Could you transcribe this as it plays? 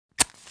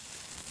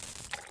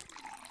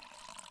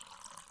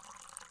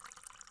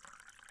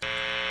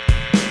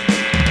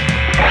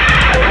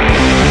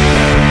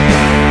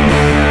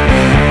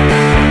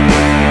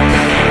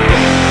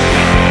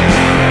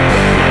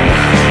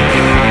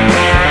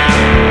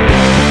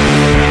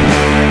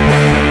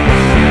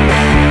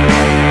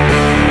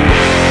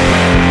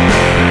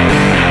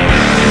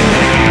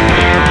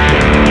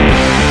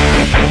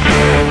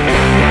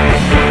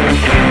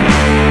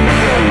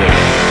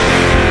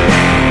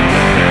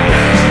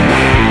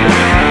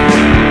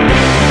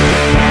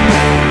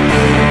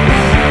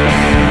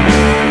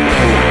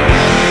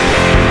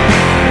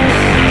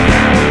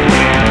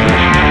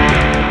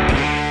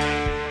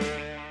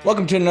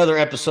to another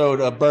episode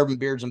of Bourbon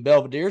Beards and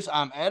Belvederes.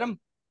 I'm Adam.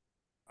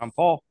 I'm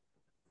Paul.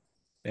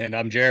 And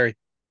I'm Jerry.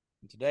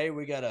 And today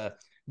we got a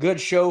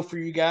good show for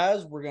you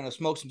guys. We're going to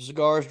smoke some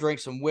cigars, drink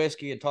some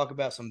whiskey, and talk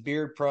about some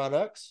beard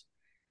products.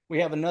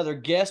 We have another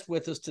guest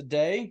with us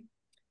today.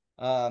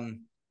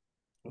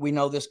 We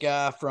know this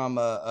guy from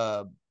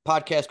a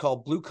podcast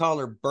called Blue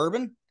Collar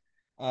Bourbon,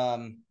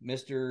 Mr.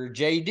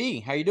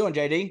 JD. How you doing,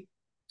 JD?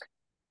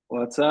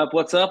 What's up?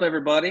 What's up,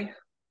 everybody?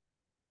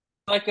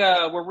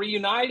 We're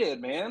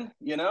reunited, man.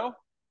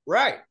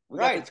 Right.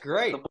 It's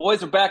great. The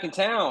boys are back in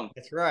town.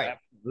 That's right.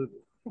 Absolutely.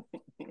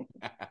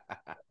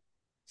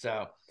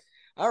 So,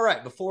 all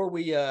right. Before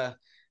we get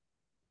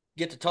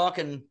to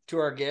talking to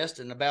our guest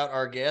and about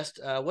our guest,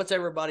 what's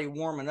everybody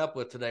warming up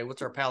with today?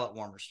 What's our palate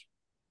warmers?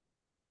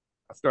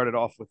 I started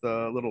off with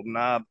a little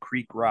Knob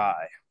Creek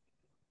rye.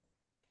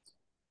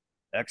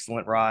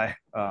 Excellent rye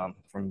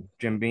from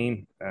Jim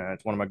Beam.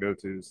 It's one of my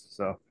go-tos.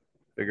 So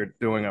figured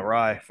doing a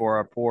rye for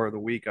our pour of the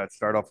week, I'd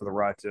start off with a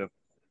rye too.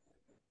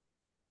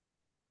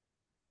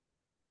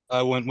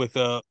 I went with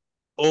a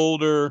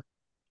old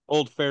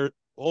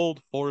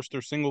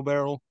Forester single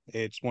barrel.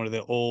 It's one of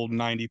the old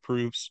 90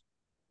 proofs.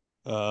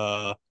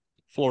 Floor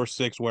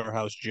 6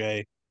 Warehouse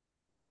J.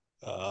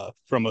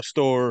 From a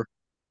store,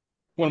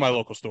 one of my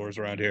local stores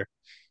around here.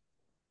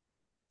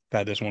 I've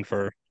had this one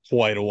for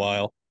quite a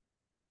while.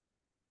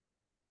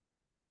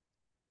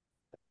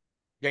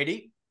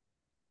 JD?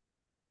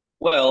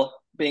 Well,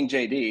 being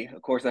JD,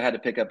 of course, I had to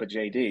pick up a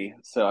JD.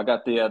 So I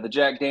got the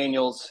Jack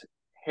Daniel's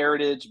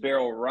Heritage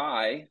Barrel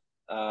Rye.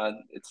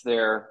 It's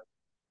their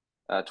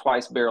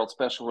twice barreled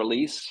special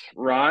release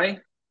rye,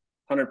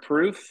 100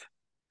 proof.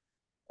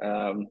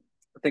 I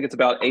think it's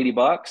about $80.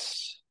 I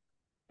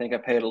think I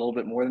paid a little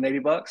bit more than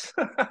 $80,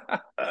 but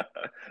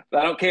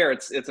I don't care.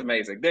 It's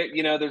amazing.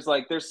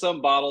 There's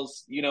some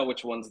bottles,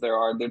 which ones there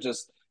are. They're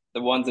just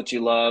the ones that you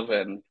love,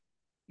 and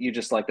you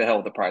just like the hell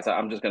with the price.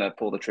 I'm just gonna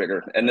pull the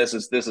trigger, and this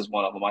is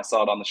one of them. I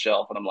saw it on the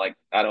shelf, and I'm like,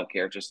 I don't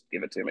care, just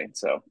give it to me.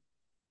 So,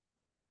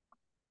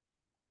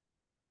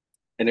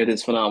 and it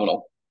is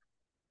phenomenal.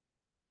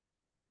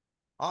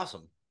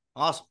 Awesome.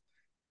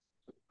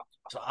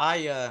 So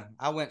I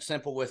went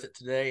simple with it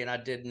today, and I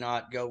did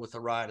not go with the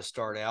rye to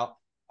start out.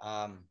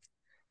 Got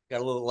a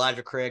little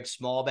Elijah Craig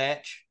small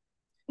batch,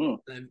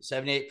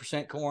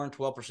 78% corn,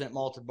 12%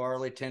 malted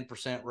barley,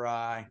 10%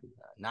 rye,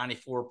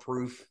 94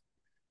 proof.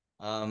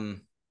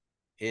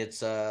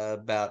 It's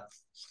about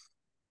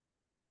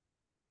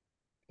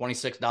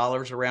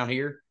 $26 around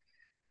here,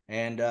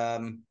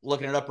 and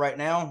looking it up right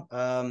now.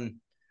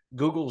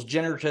 Google's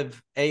generative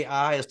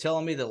AI is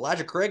telling me that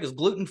Elijah Craig is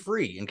gluten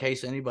free. In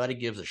case anybody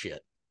gives a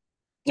shit.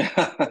 They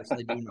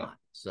do not.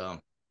 So,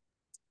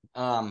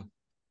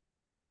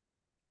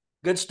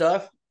 good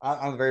stuff.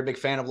 I'm a very big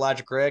fan of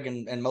Elijah Craig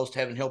and most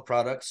Heaven Hill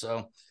products.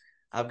 So,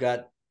 I've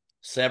got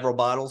several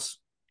bottles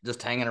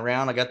just hanging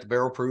around. I got the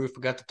barrel proof, I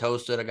got the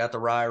toasted, I got the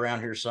rye around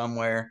here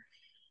somewhere.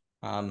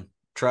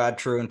 Tried,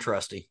 true, and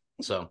trusty.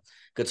 So,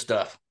 good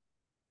stuff.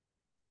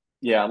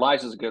 Yeah,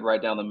 Elijah's good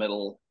right down the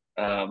middle.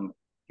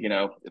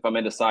 If I'm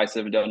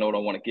indecisive and don't know what I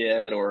want to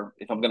get, or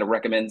if I'm going to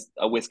recommend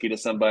a whiskey to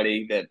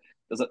somebody that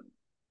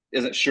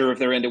isn't sure if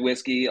they're into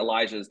whiskey,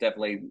 Elijah is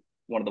definitely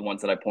one of the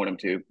ones that I point them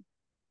to.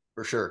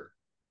 For sure.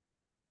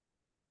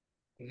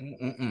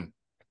 Mm-mm.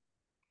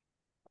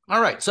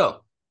 All right.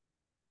 So,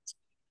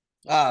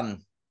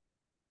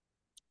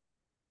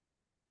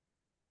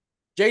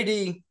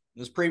 JD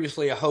was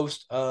previously a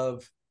host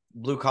of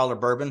Blue Collar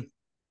Bourbon.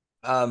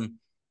 And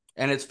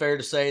it's fair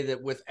to say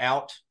that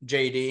without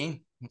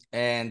JD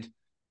and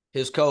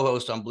his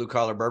co-host on Blue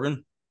Collar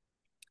Bourbon,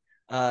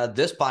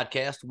 this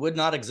podcast would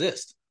not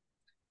exist,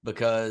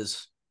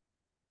 because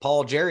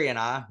Paul, Jerry, and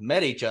I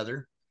met each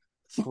other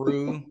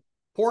through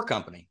Pour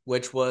Company,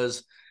 which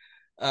was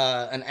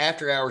an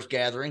after-hours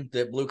gathering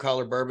that Blue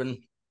Collar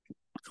Bourbon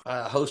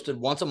hosted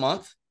once a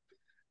month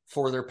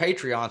for their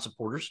Patreon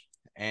supporters.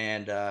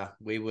 And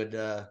we would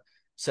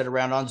sit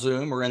around on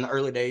Zoom, or in the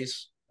early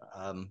days,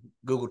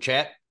 Google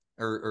Chat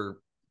or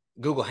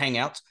Google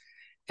Hangouts,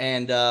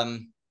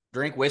 and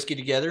drink whiskey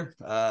together.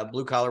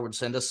 Blue Collar would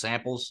send us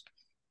samples,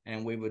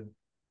 and we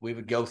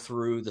would go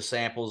through the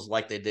samples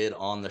like they did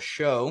on the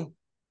show.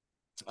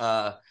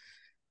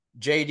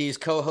 JD's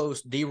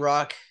co-host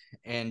D-Rock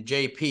and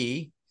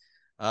JP,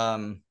 let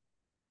me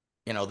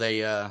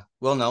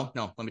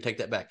take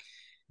that back.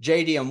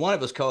 JD and one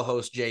of his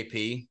co-hosts,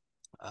 JP,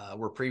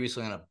 were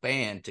previously in a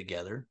band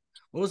together.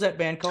 What was that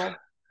band called?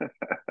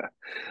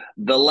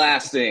 The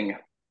Lasting.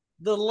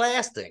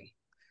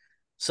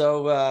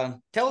 So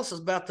tell us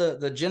about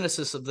the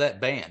genesis of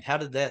that band. How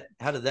did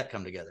that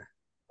come together?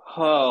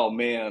 Oh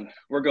man,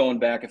 we're going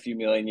back a few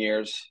million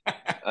years.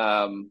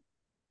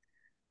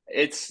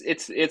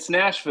 It's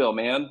Nashville,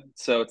 man.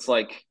 So it's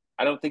like,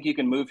 I don't think you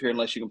can move here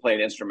unless you can play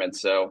an instrument.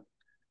 So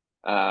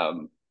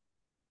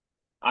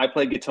I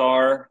played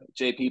guitar,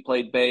 JP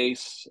played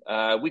bass.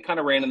 We kind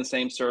of ran in the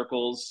same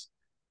circles.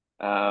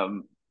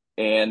 And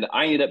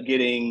I ended up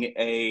getting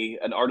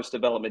an artist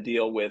development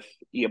deal with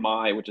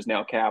EMI, which is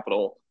now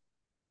Capitol.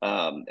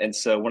 And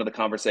so one of the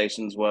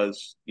conversations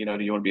was, do you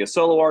want to be a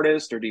solo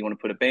artist or do you want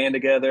to put a band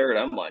together? And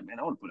I'm like, man,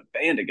 I want to put a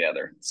band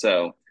together.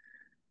 So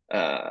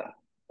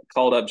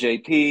called up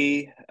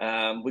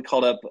JP. We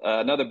called up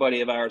another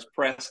buddy of ours,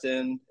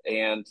 Preston,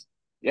 and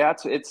yeah,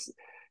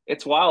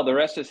 it's wild. The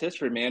rest is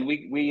history, man.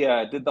 We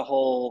did the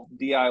whole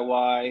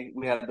DIY.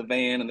 We had the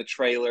van and the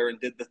trailer and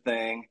did the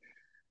thing.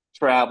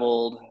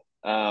 Traveled.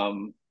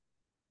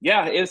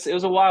 Yeah, it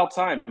was a wild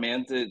time,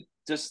 man. To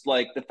just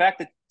like the fact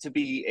that to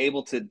be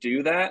able to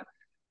do that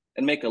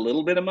and make a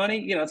little bit of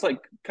money, it's like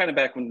kind of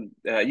back when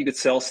you could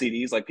sell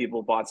CDs, like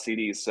people bought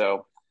CDs.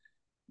 So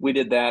we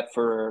did that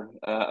for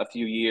a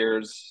few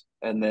years,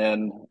 and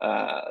then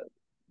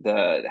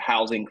the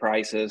housing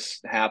crisis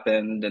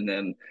happened, and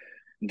then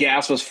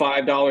gas was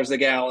 $5 a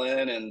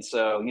gallon, and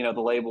so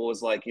the label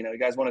was like, you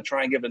guys want to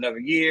try and give it another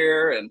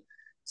year and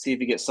see if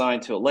you get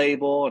signed to a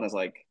label, and I was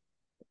like,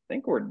 I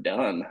think we're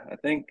done. I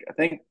think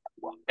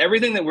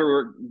everything that we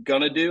were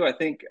gonna do, I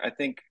think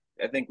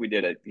we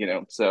did it.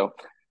 So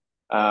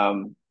me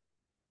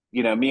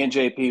and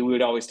JP, we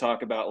would always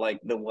talk about like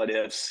the what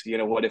ifs,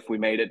 what if we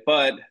made it?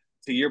 But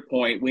to your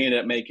point, we ended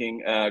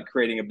up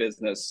creating a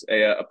business,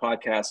 a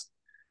podcast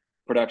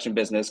production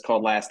business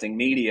called Lasting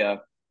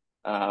Media.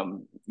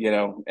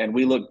 And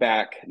we look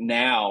back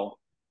now,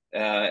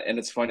 and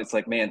it's fun. It's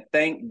like, man,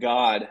 thank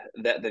God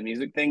that the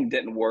music thing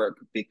didn't work,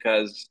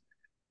 because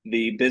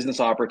the business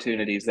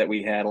opportunities that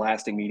we had,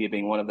 Lasting Media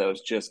being one of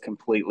those, just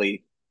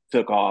completely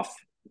took off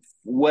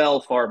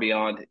well far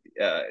beyond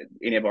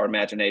any of our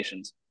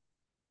imaginations.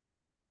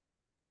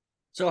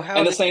 So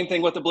and the same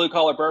thing with the Blue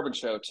Collar Bourbon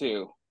Show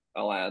too,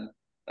 I'll add.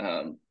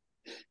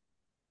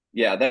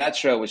 Yeah, that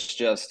show was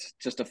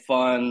just a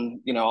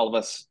fun, all of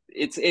us,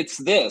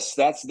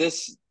 that's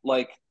this,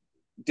 like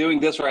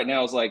doing this right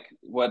now is like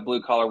what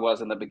Blue Collar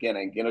was in the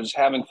beginning, just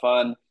having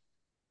fun,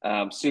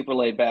 super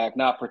laid back,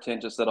 not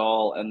pretentious at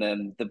all. And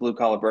then the Blue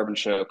Collar Bourbon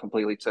Show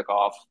completely took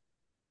off.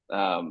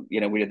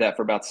 We did that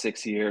for about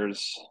 6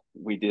 years.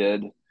 We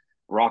did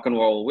rock and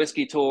roll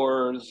whiskey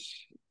tours,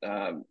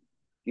 did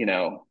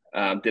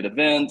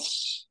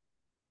events,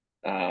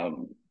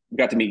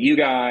 got to meet you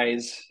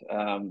guys.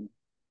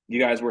 You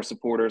guys were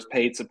supporters,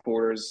 paid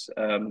supporters,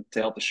 to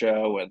help the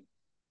show. And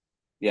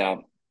yeah,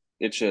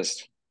 it's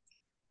just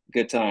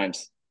good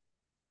times.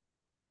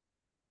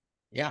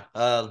 Yeah.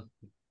 A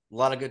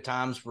lot of good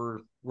times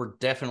were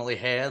definitely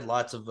had.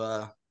 Lots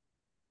of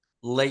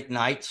late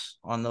nights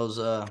on those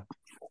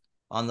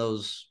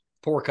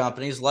poor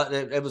companies.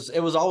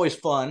 It was always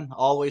fun,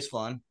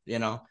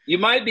 You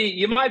might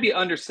be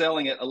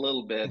underselling it a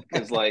little bit,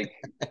 because like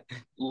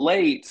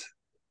late,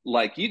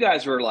 like you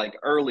guys were like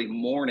early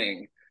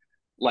morning,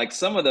 like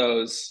some of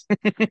those.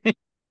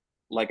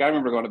 Like I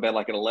remember going to bed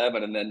like at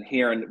 11, and then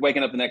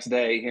waking up the next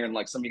day, hearing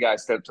like some of you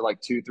guys stay up to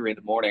like 2, 3 in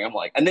the morning. I'm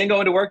like, and then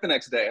going to work the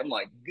next day. I'm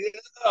like,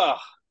 ugh,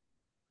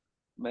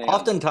 man.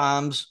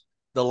 Oftentimes,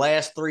 the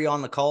last 3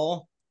 on the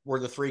call were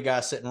the 3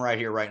 guys sitting right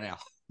here, right now.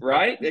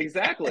 Right?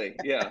 Exactly.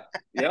 Yeah.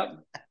 Yep.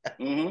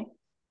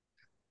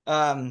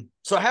 Mm-hmm.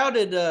 So how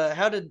did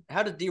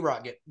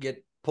D-Rock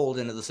get pulled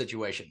into the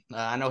situation?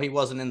 I know he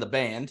wasn't in the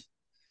band.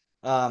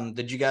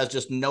 Did you guys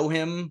just know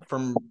him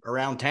from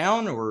around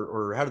town,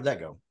 or how did that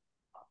go?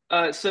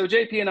 So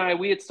JP and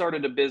we had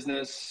started a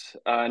business,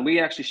 and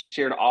we actually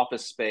shared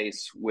office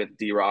space with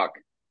D-Rock.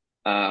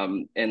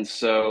 And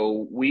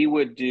so we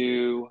would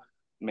do,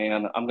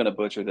 man, I'm going to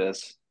butcher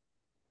this.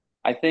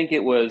 I think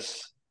it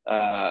was,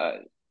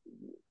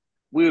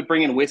 we would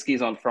bring in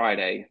whiskeys on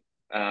Friday.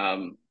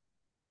 And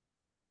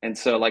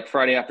so like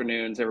Friday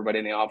afternoons, everybody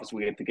in the office,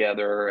 we get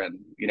together and,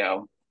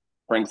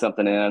 bring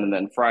something in. And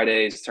then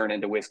Fridays turn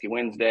into Whiskey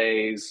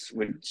Wednesdays,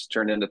 which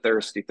turn into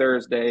Thirsty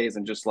Thursdays.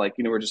 And just like,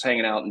 we're just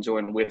hanging out,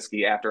 enjoying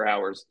whiskey after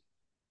hours,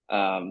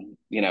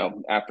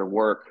 after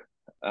work.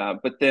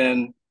 But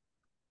then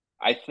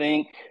I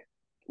think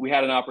we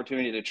had an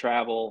opportunity to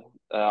travel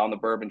on the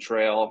Bourbon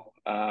Trail.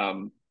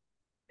 And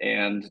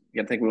I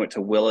think we went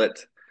to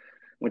Willett,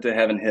 went to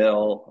Heaven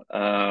Hill,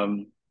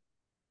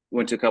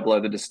 went to a couple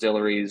other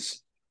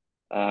distilleries.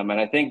 And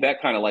I think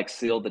that kind of like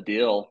sealed the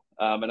deal.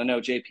 And I know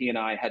JP and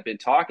I had been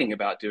talking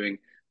about doing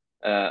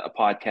a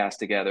podcast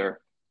together.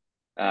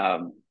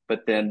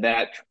 But then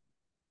that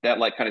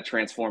like kind of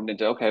transformed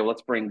into, okay, well,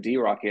 let's bring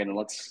D-Rock in, and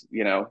let's,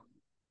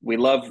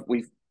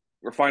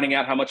 we're finding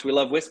out how much we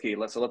love whiskey.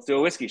 Let's do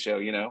a whiskey show,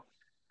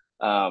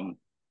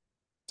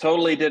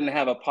 Totally didn't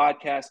have a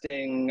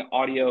podcasting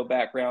audio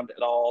background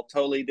at all.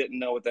 Totally didn't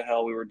know what the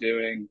hell we were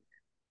doing.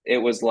 It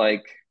was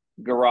like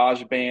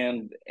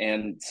GarageBand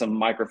and some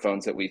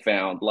microphones that we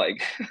found,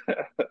 like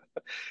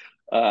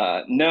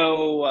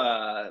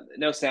no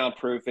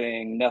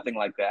soundproofing, nothing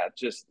like that.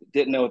 Just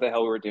didn't know what the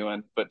hell we were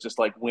doing, but just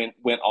like went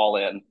all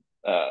in.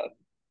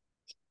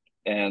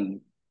 And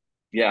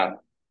yeah,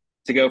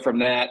 to go from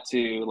that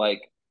to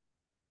like,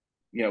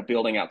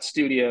 building out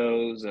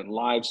studios and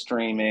live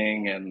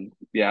streaming, and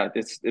yeah,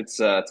 it's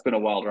been a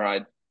wild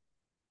ride.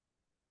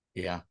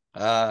 Yeah.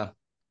 To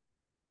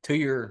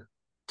your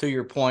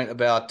point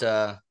about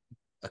a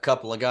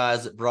couple of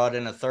guys that brought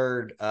in a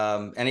third,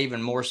 and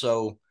even more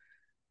so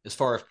as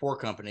far as Pour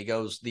Company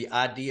goes, the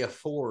idea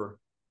for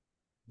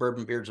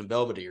Bourbon Beards and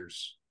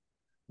Belvederes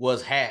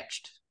was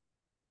hatched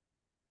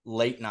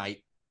late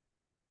night.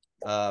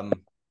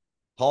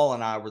 Paul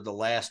and I were the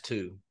last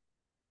two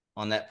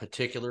on that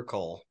particular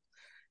call,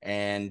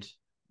 and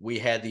we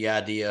had the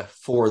idea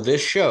for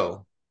this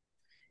show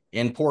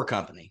in Pour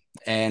Company.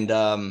 And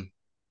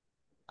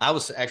I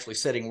was actually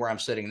sitting where I'm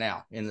sitting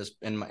now in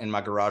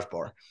my garage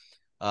bar.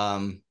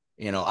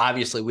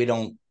 Obviously we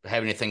don't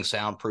have anything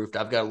soundproofed.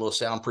 I've got a little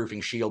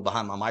soundproofing shield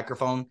behind my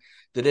microphone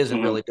that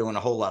isn't really doing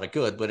a whole lot of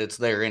good, but it's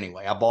there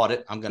anyway. I bought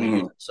it. I'm going to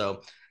use it.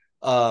 So,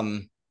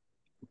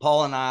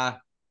 Paul and I,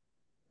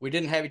 we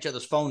didn't have each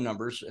other's phone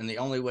numbers, and the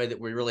only way that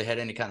we really had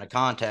any kind of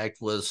contact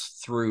was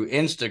through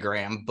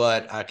Instagram.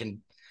 But I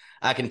can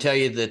tell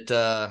you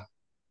that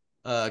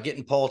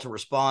getting Paul to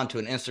respond to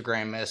an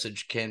Instagram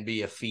message can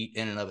be a feat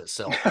in and of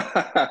itself.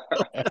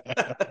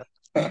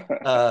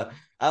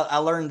 I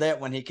learned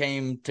that when he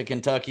came to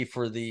Kentucky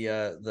for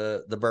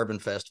the Bourbon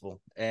Festival,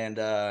 and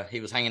he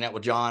was hanging out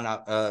with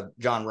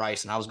John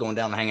Rice, and I was going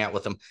down to hang out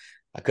with him.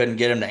 I couldn't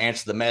get him to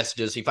answer the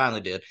messages. He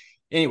finally did.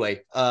 Anyway,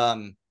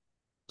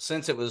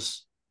 since it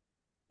was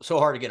so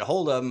hard to get a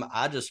hold of him,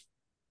 I just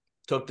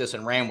took this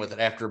and ran with it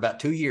after about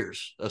 2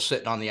 years of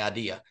sitting on the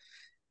idea.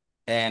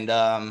 And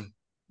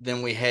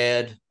then we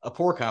had a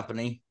Pour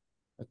Company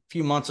a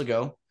few months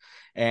ago,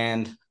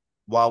 and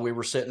while we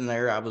were sitting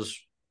there, I was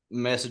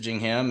messaging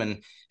him,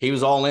 and he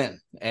was all in.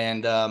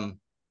 And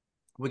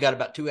we got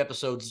about 2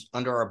 episodes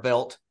under our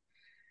belt,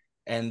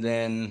 and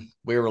then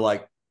we were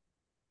like,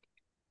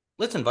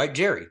 let's invite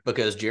Jerry,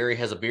 because Jerry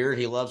has a beard,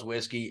 he loves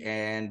whiskey,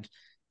 and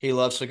he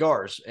loves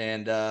cigars.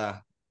 And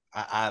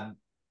I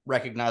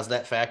recognize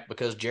that fact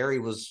because Jerry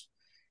was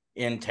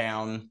in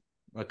town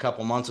a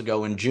couple months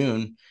ago in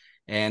June,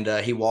 and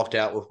he walked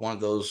out with one of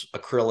those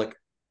acrylic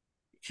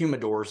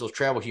humidors, those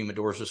travel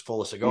humidors just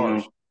full of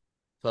cigars.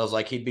 So I was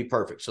like, he'd be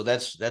perfect. So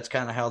that's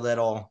kind of how that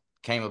all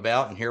came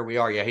about. And here we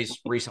are. Yeah, he's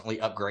recently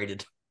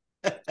upgraded.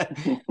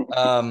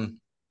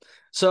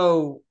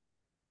 So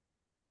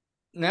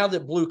now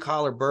that Blue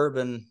Collar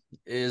Bourbon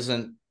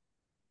isn't,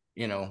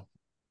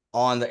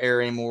 on the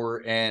air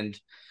anymore, and,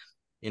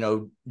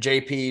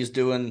 JP's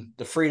doing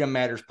the Freedom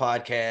Matters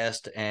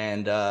podcast,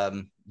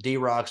 and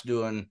D-Rock's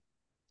doing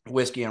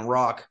Whiskey and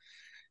Rock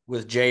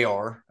with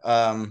JR.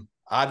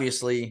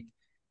 Obviously,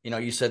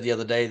 you said the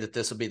other day that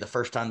this will be the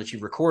first time that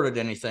you've recorded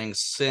anything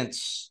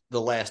since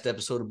the last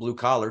episode of Blue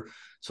Collar.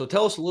 So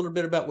tell us a little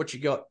bit about what you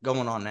got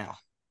going on now.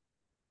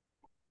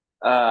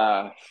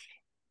 I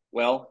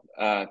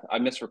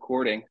miss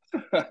recording.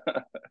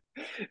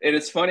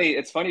 It's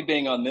funny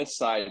being on this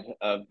side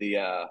of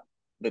the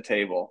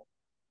table.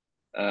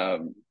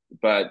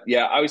 But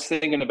yeah, I was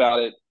thinking about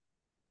it.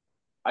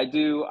 I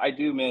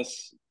do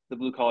miss the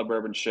Blue Collar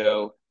Bourbon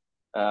show.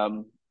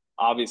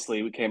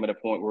 Obviously we came at a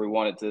point where we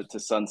wanted to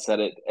sunset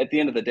it. At the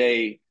end of the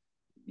day,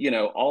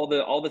 all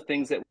the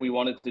things that we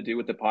wanted to do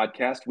with the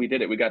podcast, we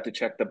did it. We got to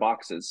check the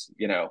boxes,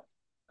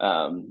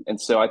 and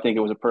so I think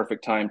it was a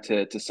perfect time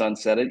to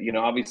sunset it.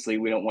 Obviously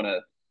we don't want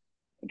to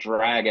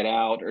drag it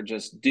out or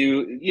just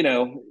do,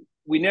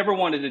 we never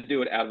wanted to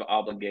do it out of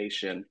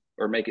obligation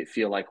or make it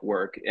feel like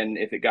work. And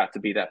if it got to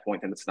be that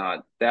point, then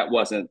that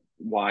wasn't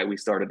why we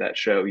started that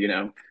show,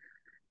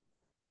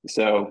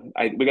 So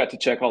we got to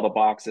check all the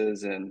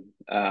boxes, and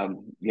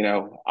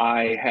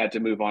I had to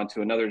move on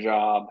to another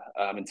job,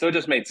 and so it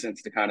just made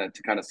sense to kind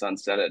of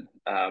sunset it.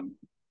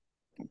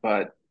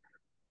 But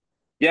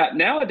yeah,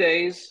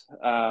 nowadays,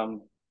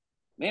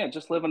 man,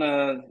 just living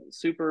a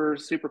super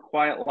super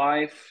quiet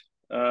life.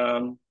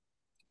 I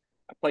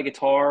play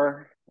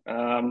guitar.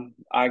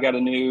 I got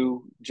a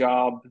new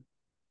job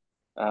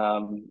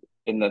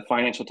in the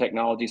financial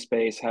technology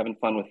space, having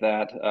fun with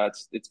that.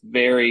 It's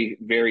very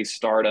very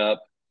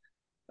startup.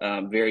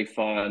 Very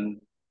fun.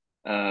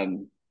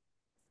 And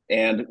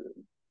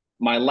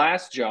my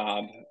last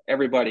job,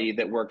 everybody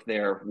that worked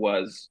there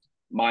was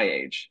my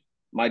age.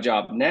 My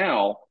job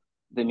now,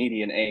 the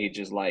median age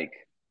is like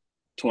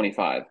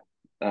 25.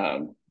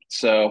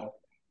 So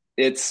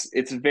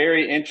it's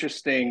very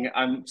interesting.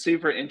 I'm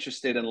super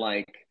interested in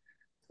like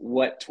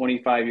what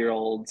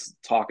 25-year-olds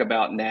talk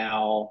about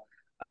now,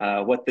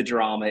 what the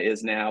drama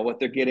is now, what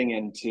they're getting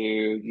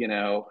into,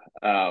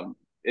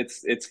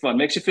 it's fun.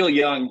 Makes you feel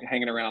young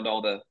hanging around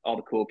all the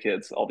cool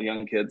kids, all the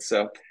young kids.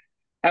 So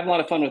having a lot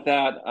of fun with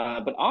that.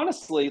 But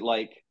honestly,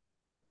 like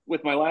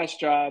with my last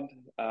job,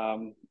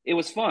 it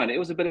was fun. It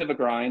was a bit of a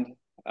grind.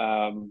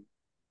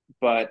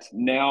 But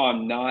now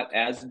I'm not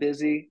as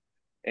busy.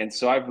 And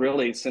so I've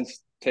really,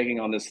 since taking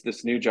on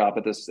this new job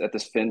at this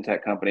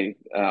fintech company,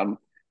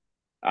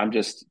 I'm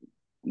just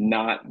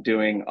not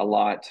doing a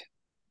lot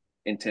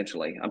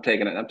intentionally. I'm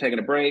taking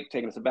a break,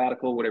 taking a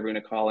sabbatical, whatever you're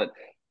going to call it.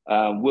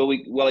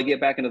 Will I get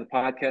back into the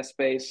podcast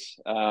space?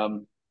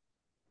 When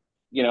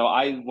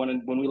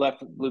we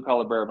left Blue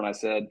Collar Bourbon, I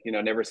said,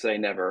 never say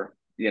never,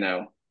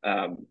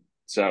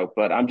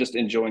 but I'm just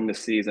enjoying the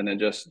season and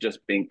just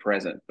being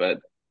present, but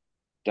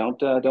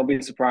don't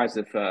be surprised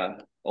if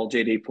old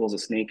JD pulls a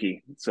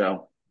sneaky.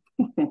 So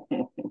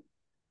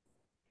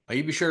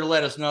You be sure to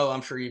let us know.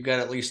 I'm sure you've got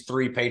at least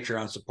 3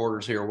 Patreon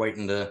supporters here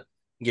waiting to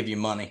give you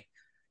money.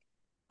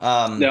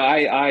 No,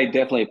 I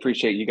definitely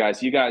appreciate you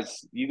guys. You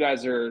guys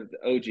are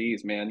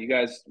OGs, man. You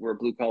guys were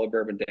Blue Collar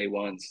Bourbon day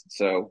ones.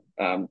 So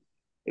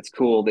it's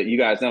cool that you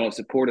guys not only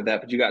supported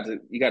that, but you got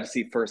to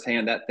see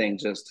firsthand that thing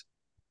just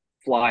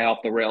fly off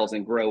the rails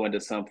and grow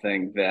into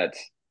something that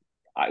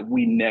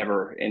we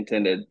never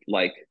intended.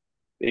 Like,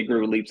 it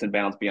grew leaps and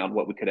bounds beyond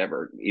what we could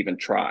ever even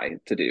try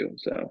to do.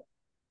 So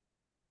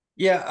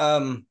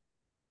yeah,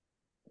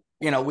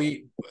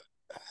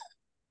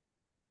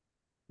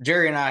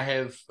 Jerry and I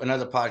have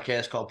another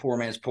podcast called Poor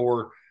Man's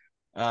Pour.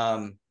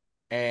 And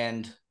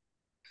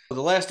for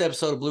the last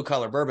episode of Blue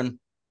Collar Bourbon,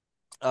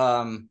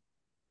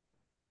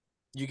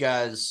 you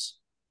guys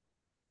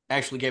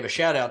actually gave a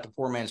shout out to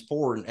Poor Man's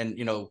Pour, and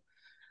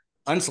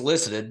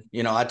unsolicited,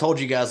 I told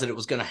you guys that it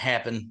was going to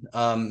happen.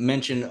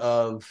 Mention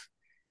of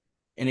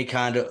any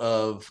kind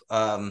of,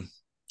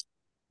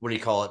 what do you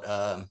call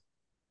it?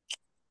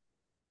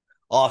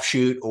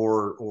 Offshoot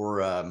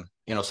or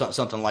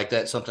something like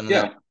that, something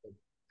yeah.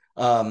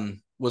 that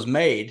was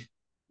made,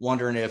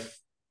 wondering if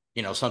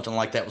something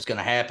like that was going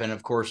to happen.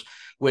 Of course,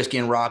 Whiskey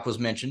and Rock was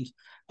mentioned,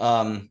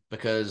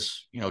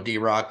 because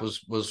D-Rock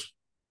was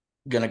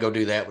going to go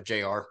do that with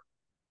JR,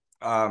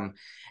 and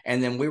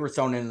then we were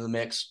thrown into the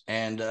mix,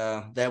 and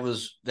that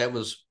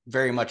was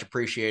very much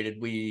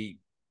appreciated. We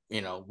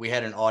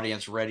had an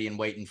audience ready and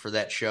waiting for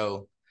that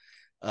show,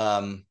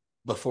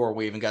 before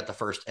we even got the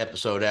first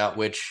episode out,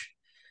 which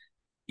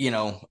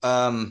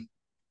I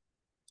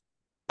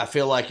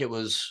feel like it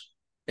was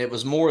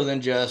more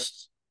than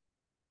just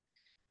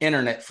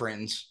internet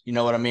friends, you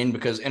know what I mean?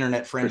 Because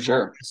internet friends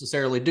won't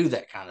necessarily do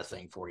that kind of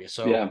thing for you.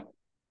 So yeah.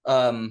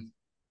 I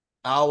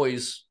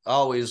always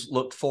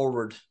looked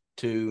forward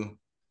to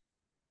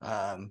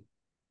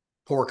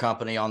Pour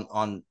Company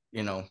on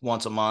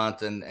once a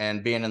month,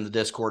 and being in the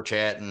Discord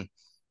chat, and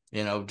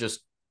just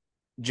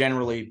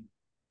generally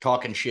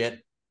talking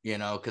shit,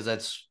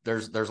 because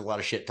there's a lot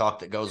of shit talk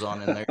that goes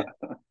on in there.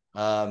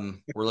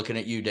 We're looking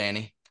at you,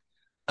 Danny.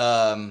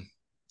 It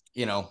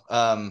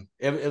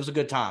was a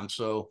good time.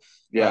 So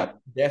yeah,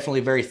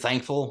 definitely very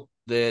thankful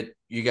that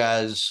you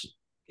guys,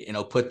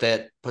 put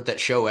that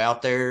show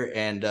out there,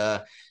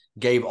 and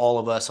gave all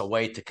of us a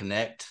way to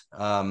connect.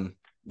 We're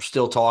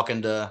still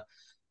talking to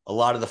a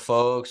lot of the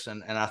folks,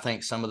 and I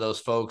think some of those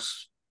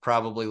folks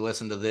probably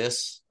listen to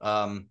this.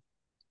 It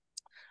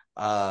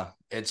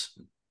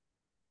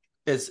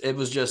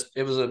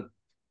was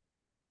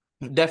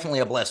definitely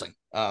a blessing.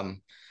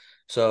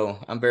 So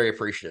I'm very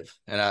appreciative,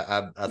 and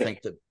I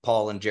think that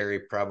Paul and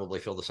Jerry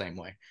probably feel the same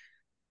way.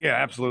 Yeah,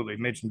 absolutely.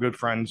 Made some good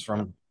friends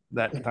from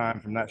that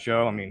time, from that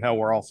show. I mean, hell,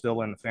 we're all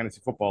still in the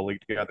fantasy football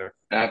league together.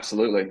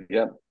 Absolutely.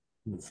 Yeah.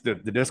 The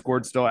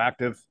Discord's still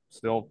active,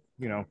 still,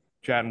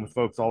 chatting with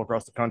folks all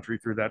across the country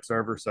through that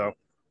server. So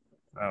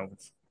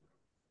it's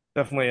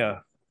definitely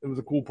it was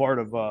a cool part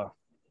of I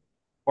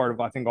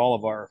think all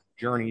of our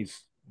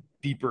journeys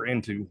deeper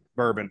into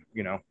bourbon.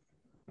 I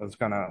was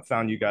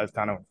found you guys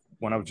kind of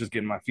when I was just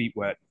getting my feet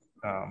wet,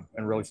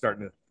 and really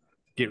starting to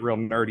get real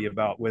nerdy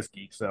about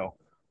whiskey. So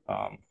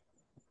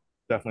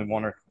definitely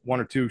one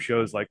or two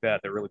shows like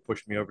that really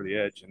pushed me over the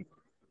edge and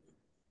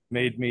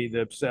made me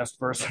the obsessed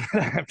person I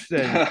have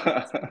today.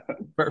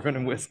 Bourbon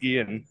and whiskey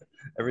and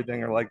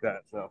everything are like that.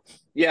 So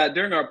yeah,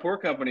 during our pour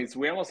companies,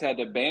 we almost had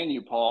to ban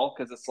you, Paul,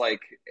 because it's like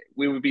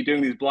we would be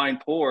doing these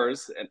blind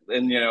pours,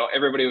 and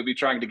everybody would be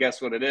trying to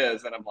guess what it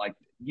is, and I'm like,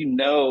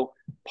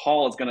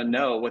 Paul is going to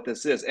know what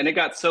this is. And it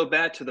got so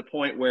bad to the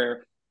point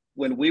where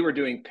when we were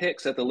doing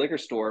picks at the liquor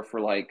store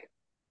for like,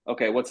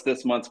 okay, what's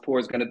this month's pour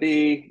is going to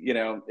be,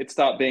 it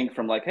stopped being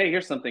from like, hey,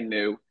 here's something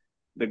new.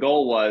 The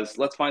goal was,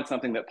 let's find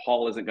something that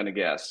Paul isn't going to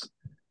guess.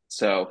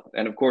 So,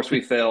 and of course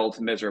we failed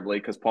miserably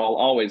because Paul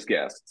always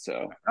guessed.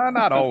 So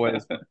not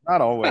always.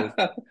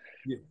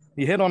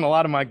 You hit on a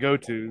lot of my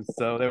go-tos,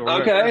 so they were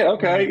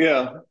okay,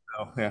 yeah.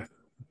 So,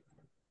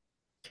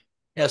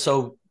 yeah.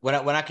 So when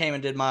I came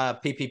and did my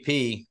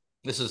PPP,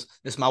 this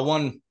is my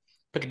one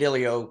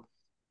Picadillo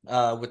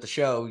with the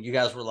show. You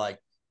guys were like,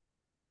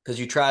 because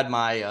you tried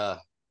my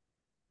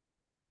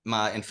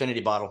my infinity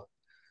bottle,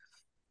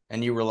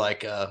 and you were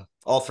like,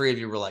 all 3 of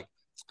you were like,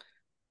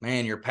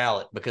 man, your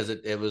palate, because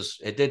it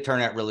did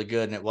turn out really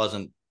good, and it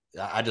wasn't.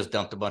 I just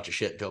dumped a bunch of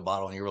shit into a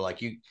bottle, and you were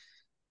like,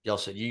 y'all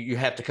said you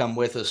have to come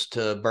with us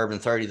to Bourbon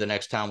 30 the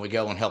next time we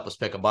go and help us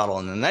pick a bottle,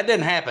 and then that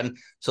didn't happen.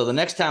 So the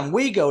next time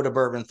we go to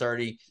Bourbon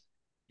 30,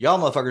 y'all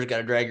motherfuckers got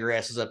to drag your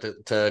asses up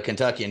to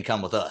Kentucky and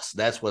come with us.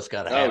 That's what's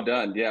got to happen. Oh,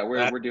 done. Yeah,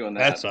 we're doing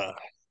that.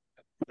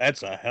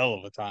 That's a hell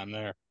of a time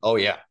there. Oh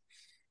yeah.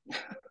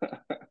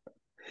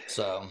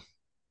 So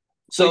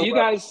you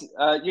guys,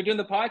 you're doing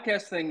the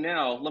podcast thing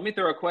now. Let me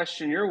throw a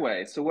question your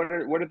way. So what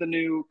are the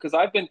new? Because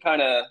I've been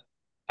kind of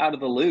out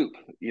of the loop.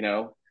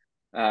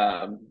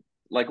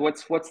 Like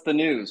what's the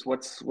news?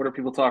 What are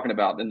people talking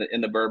about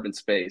in the bourbon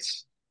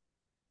space?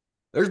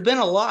 There's been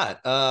a lot.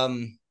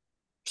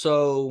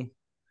 So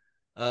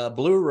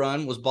Blue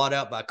Run was bought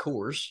out by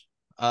Coors.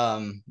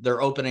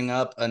 They're opening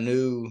up a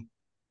new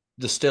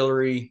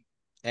distillery,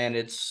 and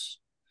it's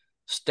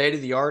state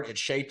of the art. It's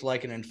shaped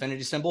like an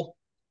infinity symbol.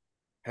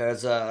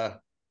 Has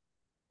what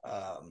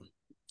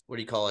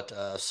do you call it?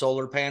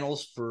 Solar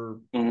panels for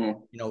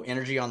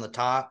energy on the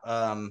top.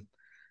 I'm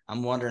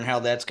wondering how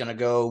that's going to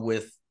go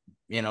with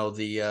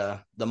the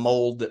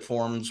mold that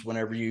forms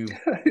whenever you.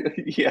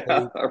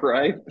 Yeah,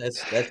 right.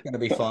 That's going to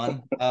be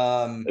fun.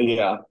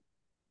 Yeah.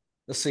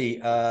 Let's see.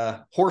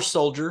 Horse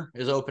Soldier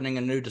is opening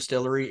a new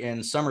distillery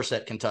in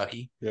Somerset,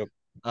 Kentucky. Yep.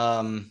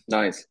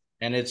 Nice.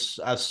 And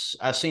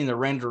I've seen the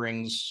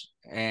renderings,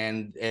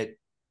 and it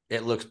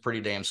looks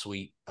pretty damn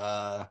sweet.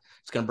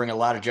 It's going to bring a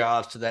lot of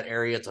jobs to that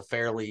area. It's a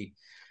fairly,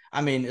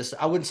 I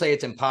wouldn't say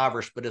it's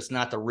impoverished, but it's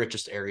not the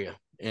richest area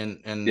in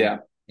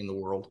the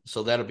world.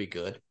 So that'll be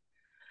good.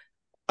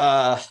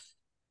 What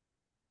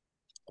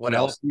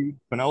else?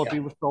 Penelope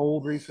was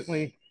sold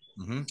recently.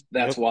 Mm-hmm.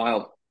 That's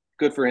wild.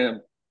 Good for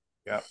him.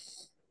 Yeah.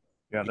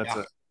 Yeah, that's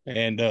it.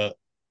 And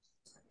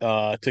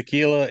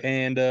tequila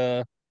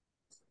and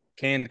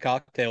canned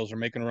cocktails are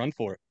making a run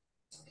for it.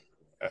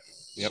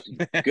 Yep.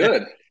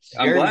 Good.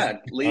 I'm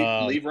glad.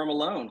 Leave rum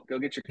alone. Go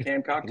get your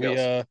canned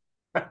cocktails.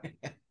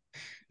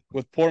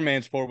 With Poor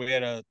Man's Sport, we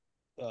had a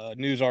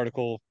news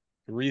article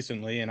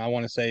recently, and I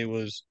want to say it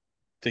was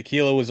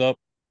tequila was up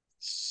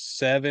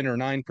 7 or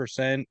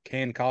 9%.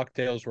 Canned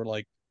cocktails were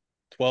like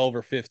 12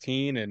 or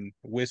 15, and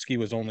whiskey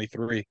was only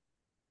 3.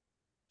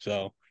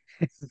 So,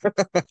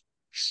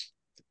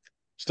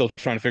 still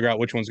trying to figure out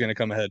which one's going to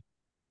come ahead.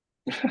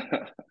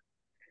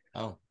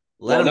 Oh,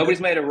 well,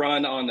 nobody's made a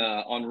run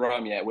on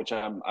rum yet, which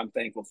I'm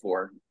thankful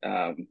for.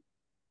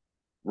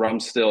 Rum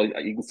still,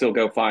 you can still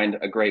go find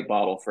a great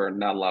bottle for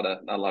not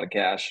a lot of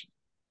cash.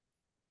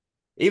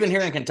 Even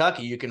here in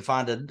Kentucky, you can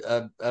find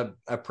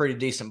a pretty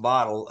decent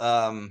bottle.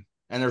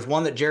 And there's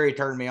one that Jerry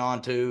turned me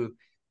on to.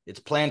 It's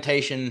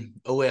Plantation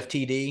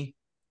OFTD.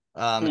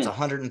 It's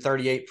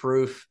 138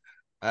 proof.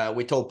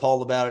 We told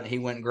Paul about it, and he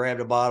went and grabbed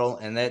a bottle.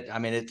 And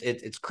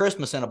it's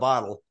Christmas in a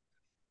bottle.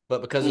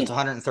 But because it's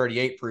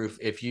 138 proof,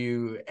 if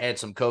you add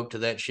some Coke to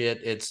that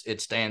shit,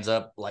 it stands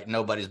up like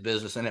nobody's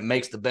business, and it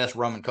makes the best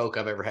rum and Coke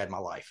I've ever had in my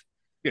life.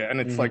 Yeah, and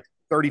it's like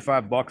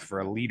 $35 for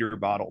a liter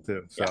bottle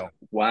too. So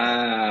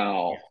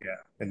wow. Yeah,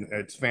 and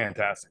it's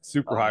fantastic.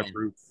 Super high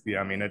proof.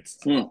 Yeah,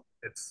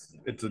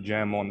 it's a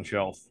gem on the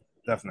shelf,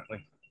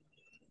 definitely.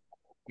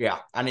 Yeah,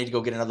 I need to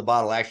go get another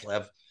bottle. Actually,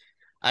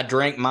 I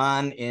drank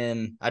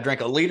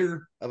a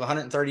liter of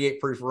 138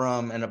 proof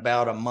rum in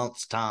about a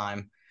month's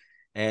time,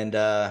 and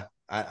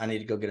I need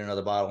to go get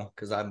another bottle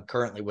because I'm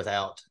currently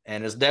without.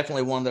 And it's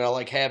definitely one that I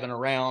like having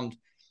around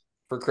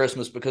for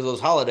Christmas because those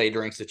holiday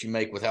drinks that you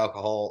make with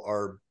alcohol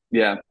are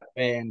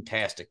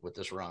fantastic with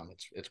this rum.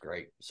 It's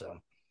great. So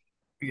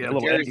yeah, a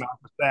little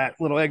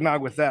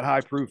eggnog with that high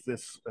proof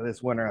this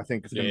winter. I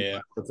think it's gonna be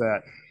with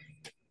that.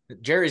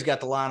 Jerry's got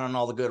the line on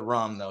all the good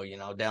rum though,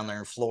 down there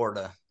in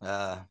Florida.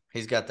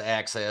 He's got the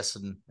access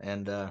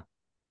and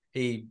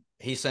he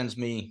sends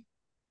me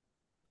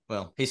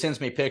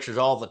pictures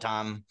all the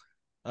time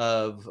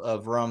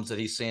of rums that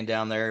he's seeing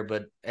down there,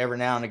 but every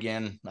now and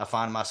again I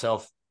find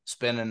myself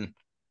spending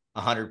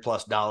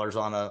 $100+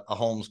 on a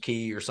Holmes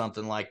key or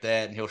something like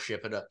that, and he'll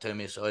ship it up to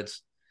me. So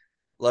it's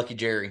lucky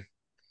Jerry.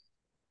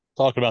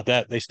 Talk about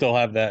that. They still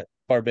have that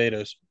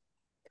Barbados.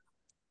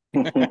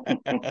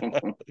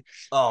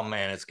 Oh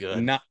man, it's good.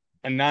 A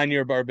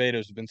 9-year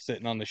Barbados has been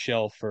sitting on the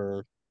shelf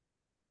for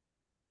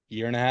a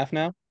year and a half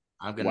now.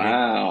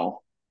 Wow.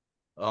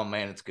 Oh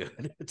man, it's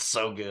good. It's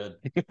so good.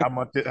 How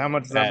much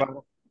is that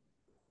bottle?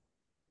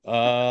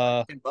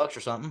 $10 or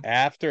something.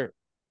 After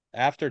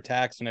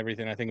tax and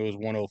everything, I think it was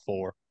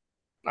 104.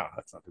 No,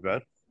 that's not too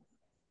bad.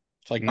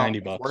 It's like $90.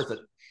 It's worth it.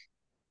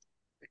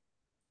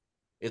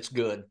 It's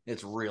good.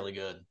 It's really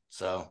good.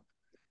 So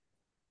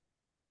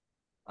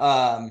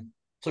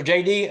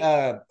JD,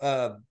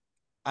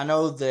 I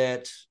know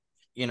that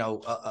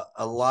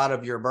a lot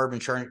of your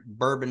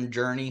bourbon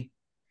journey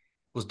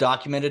was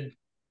documented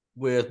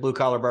with Blue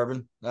Collar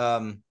Bourbon.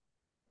 For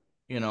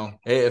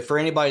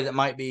anybody that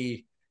might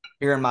be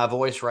hearing my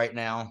voice right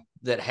now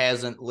that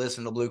hasn't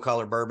listened to Blue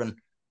Collar Bourbon,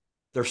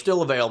 they're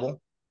still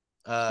available.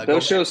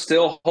 Those shows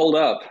still hold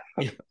up.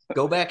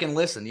 Go back and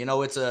listen.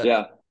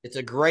 It's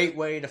a great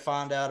way to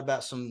find out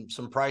about some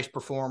price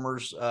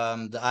performers.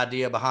 The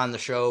idea behind the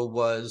show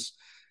was,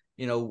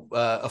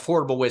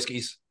 affordable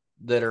whiskeys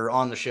that are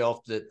on the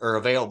shelf that are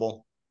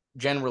available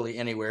generally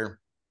anywhere.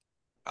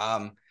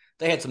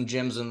 They had some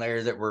gems in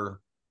there that were,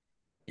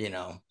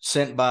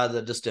 sent by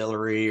the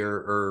distillery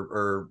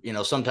or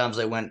sometimes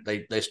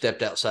they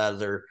stepped outside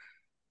of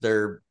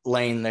their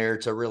lane there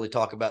to really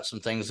talk about some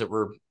things that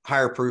were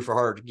higher proof or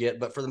harder to get.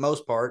 But for the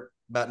most part,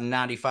 about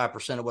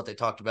 95% of what they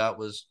talked about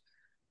was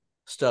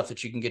stuff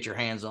that you can get your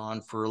hands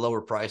on for a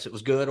lower price. It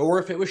was good. Or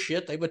if it was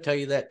shit, they would tell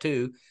you that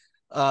too.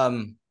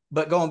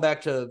 But going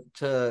back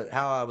to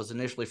how I was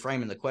initially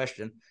framing the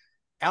question,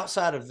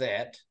 outside of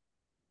that,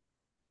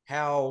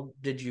 how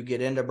did you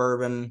get into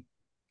bourbon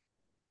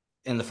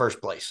in the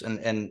first place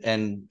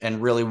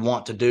and really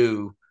want to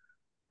do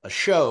a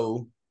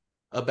show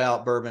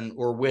about bourbon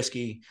or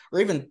whiskey,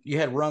 or even you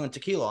had rum and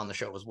tequila on the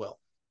show as well?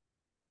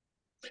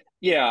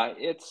 Yeah,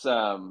 it's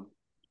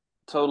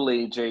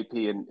totally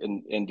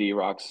JP and D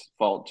Rock's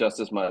fault just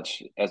as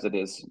much as it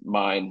is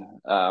mine.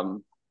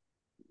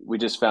 We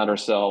just found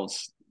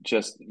ourselves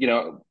just,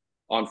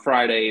 on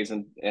Fridays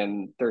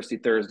and Thirsty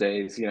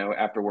Thursdays,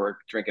 after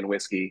work drinking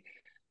whiskey.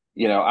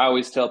 I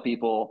always tell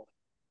people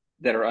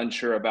that are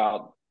unsure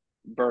about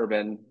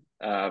bourbon,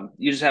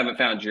 you just haven't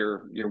found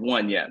your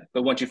one yet.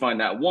 But once you find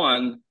that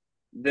one,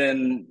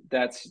 then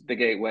that's the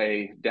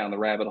gateway down the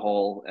rabbit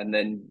hole, and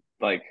then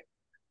like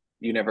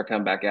you never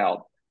come back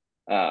out.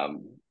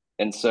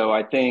 And so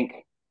I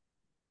think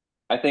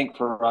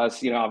for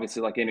us,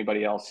 obviously like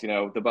anybody else,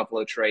 the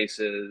Buffalo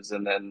Traces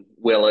and then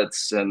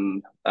Willets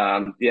and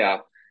yeah,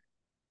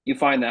 you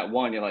find that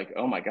one, you're like,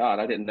 oh my God,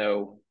 I didn't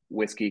know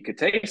whiskey could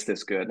taste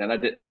this good. And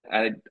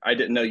I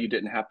didn't know you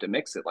didn't have to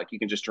mix it. Like you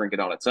can just drink it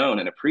on its own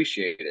and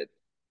appreciate it.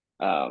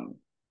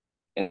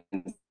 And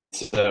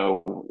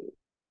so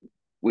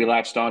we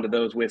latched onto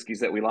those whiskeys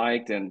that we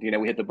liked, and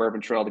we hit the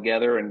bourbon trail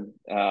together, and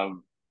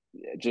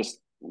just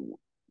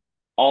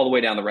all the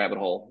way down the rabbit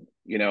hole.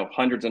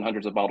 Hundreds and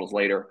hundreds of bottles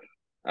later,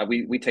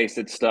 we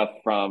tasted stuff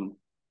from,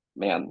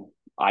 man,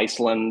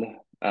 Iceland,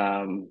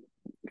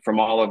 from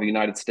all over the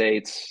United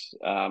States,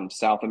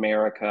 South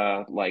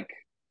America. Like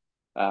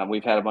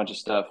we've had a bunch of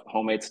stuff,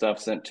 homemade stuff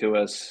sent to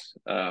us.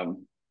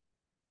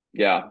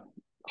 Yeah,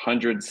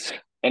 hundreds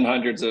and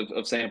hundreds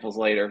of samples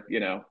later.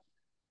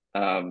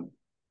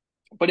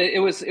 But it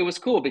was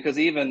cool because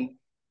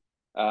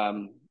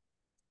um,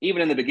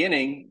 even in the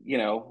beginning,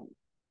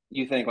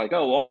 you think like,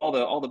 oh, well,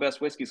 all the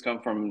best whiskeys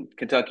come from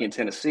Kentucky and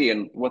Tennessee,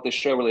 and what this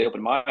show really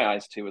opened my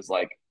eyes to is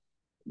like,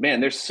 man,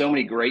 there's so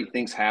many great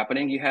things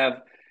happening.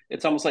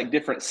 It's almost like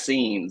different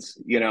scenes.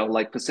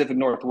 Like Pacific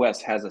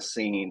Northwest has a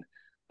scene.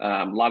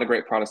 A lot of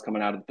great products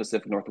coming out of the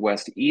Pacific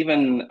Northwest,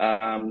 even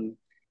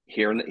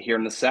here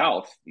in the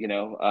South.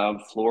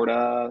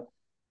 Florida,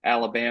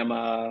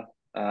 Alabama,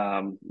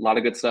 a lot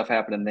of good stuff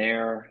happening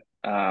there.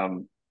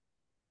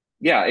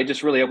 Yeah, it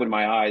just really opened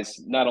my eyes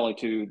not only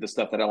to the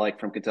stuff that I like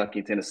from Kentucky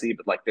and Tennessee,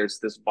 but like there's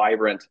this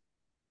vibrant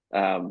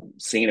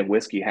scene of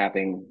whiskey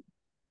happening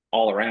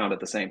all around at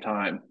the same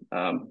time.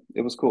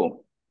 It was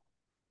cool.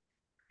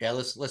 Yeah,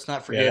 let's not Yeah,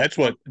 forget. that's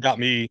what got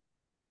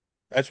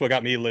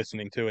me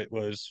listening to it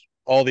was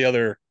all the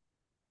other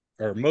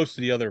or most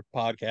of the other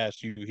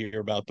podcasts you hear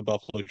about the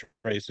Buffalo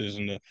Traces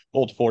and the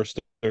Old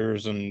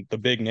Foresters and the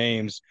big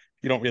names.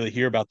 You don't really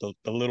hear about the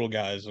little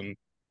guys. And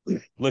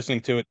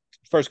listening to it,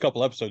 first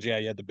couple episodes, yeah,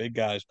 you had the big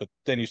guys, but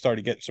then you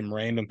started getting some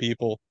random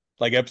people,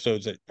 like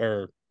episodes that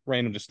or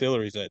random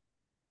distilleries that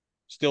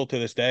still to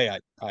this day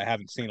I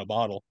haven't seen a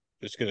bottle.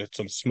 Just because it's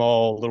some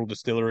small little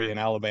distillery in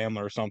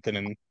Alabama or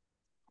something,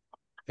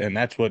 and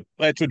that's what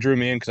drew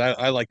me in because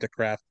I like the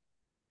craft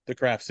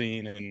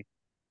scene, and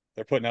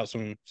they're putting out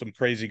some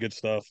crazy good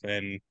stuff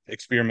and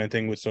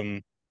experimenting with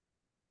some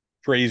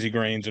crazy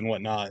grains and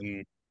whatnot.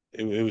 And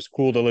it was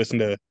cool to listen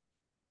to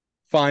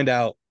find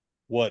out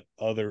what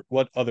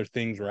other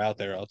things were out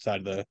there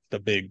outside of the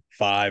big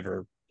five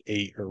or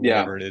eight or Yeah.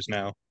 whatever it is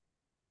now.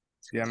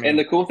 Yeah, I And mean,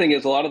 the cool thing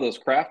is a lot of those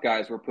craft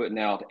guys were putting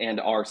out and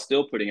are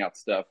still putting out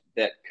stuff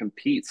that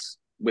competes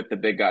with the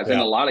big guys. In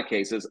Yeah. a lot of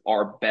cases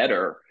are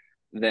better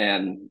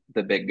than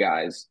the big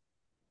guys.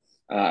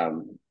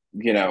 In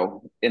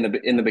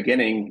the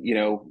beginning,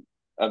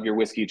 of your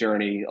whiskey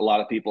journey, a lot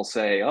of people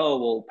say, "Oh,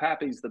 well,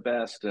 Pappy's the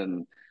best,"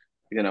 and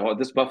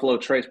this Buffalo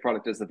Trace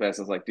product is the best.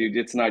 It's like, dude,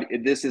 it's not.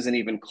 This isn't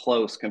even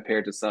close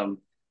compared to some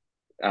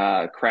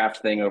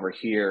craft thing over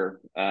here.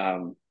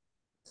 A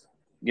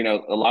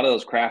lot of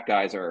those craft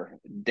guys are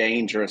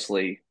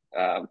dangerously.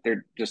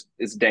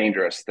 It's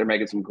dangerous. They're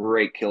making some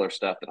great killer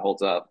stuff that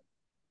holds up.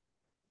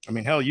 I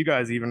mean, hell, you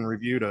guys even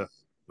reviewed a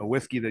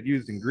whiskey that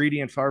used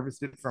ingredients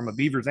harvested from a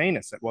beaver's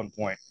anus at one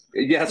point.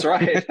 Yeah, that's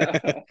right.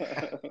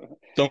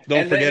 Don't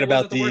And forget it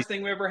about wasn't the worst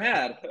thing we ever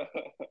had.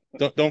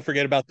 don't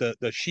forget about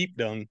the sheep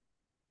dung.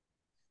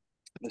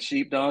 The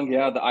sheep dung,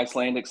 yeah, the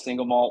Icelandic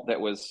single malt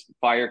that was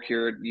fire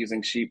cured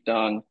using sheep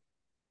dung.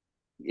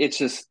 It's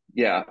just,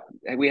 yeah,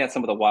 we had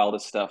some of the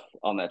wildest stuff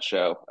on that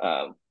show,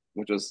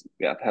 which was,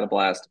 yeah, had a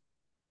blast.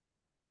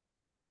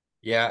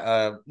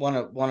 Yeah, one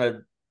of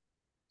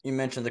you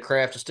mentioned the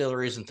craft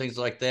distilleries and things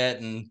like that,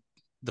 and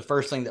the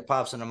first thing that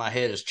pops into my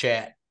head is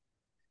Chat.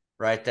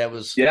 Right, that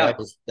was Yeah,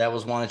 that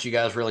was one that you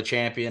guys really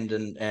championed,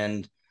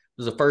 and it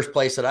was the first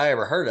place that I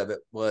ever heard of it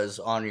was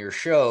on your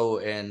show.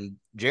 And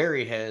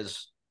Jerry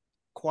has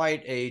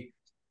quite a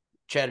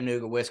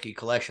Chattanooga whiskey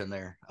collection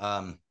there.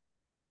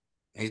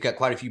 He's got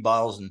quite a few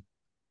bottles, and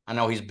I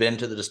know he's been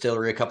to the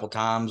distillery a couple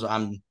times.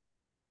 I'm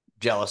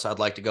jealous. I'd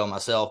like to go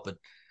myself, but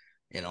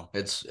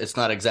it's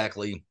not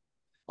exactly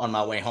on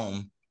my way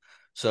home.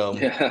 So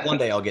one yeah,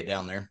 day I'll get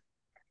down there.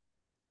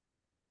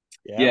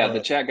 Yeah, yeah. The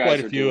chat quite guys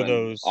a are few of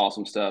doing those.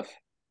 awesome stuff.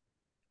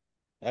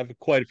 I have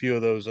quite a few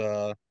of those.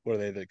 What are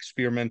they? The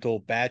experimental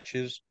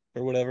batches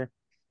or whatever.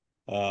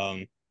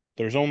 Um,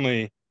 there's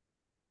only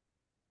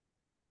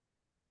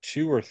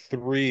two or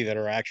three that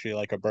are actually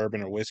like a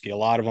bourbon or whiskey. A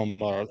lot of them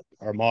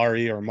are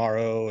Mari or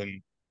Maro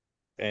and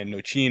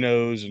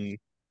Nocinos, and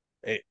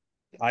it,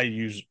 I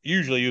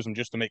usually use them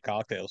just to make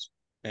cocktails.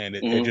 and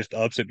it just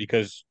ups it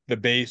because the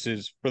base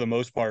is, for the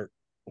most part,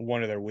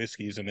 one of their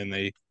whiskeys, and then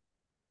they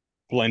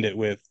blend it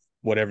with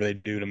whatever they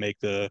do to make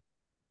those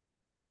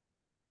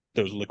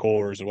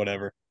liqueurs or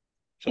whatever.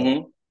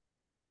 So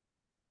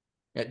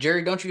Yeah,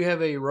 Jerry, don't you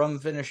have a rum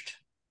finished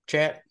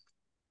chat?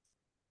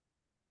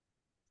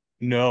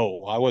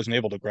 no, I wasn't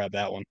able to grab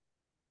that one.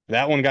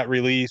 That one got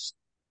released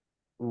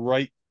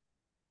right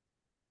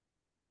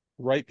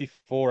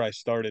before I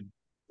started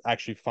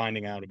actually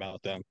finding out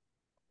about them.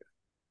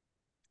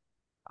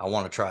 I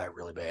want to try it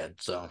really bad.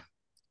 So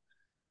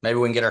maybe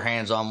we can get our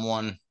hands on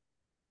one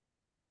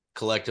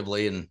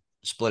collectively and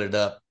split it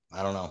up.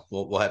 I don't know.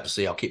 We'll have to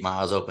see. I'll keep my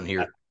eyes open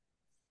here.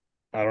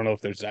 I don't know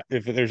if there's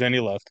any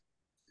left.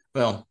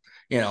 Well,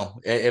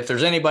 if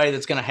there's anybody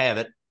that's going to have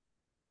it,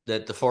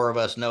 that the four of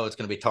us know it's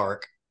going to be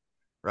Tark,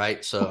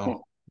 right?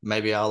 So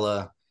maybe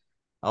I'll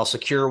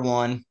secure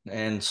one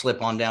and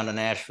slip on down to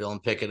Nashville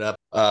and pick it up.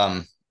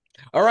 All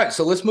right,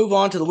 so let's move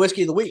on to the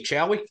whiskey of the week,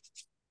 shall we?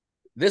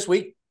 This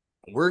week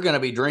we're going to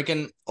be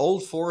drinking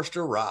Old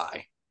Forester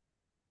Rye.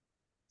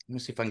 Let me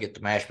see if I can get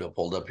the mash bill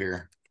pulled up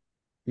here.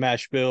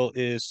 Mash bill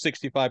is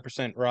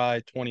 65%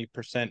 rye,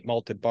 20%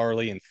 malted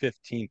barley, and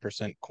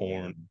 15%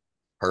 corn.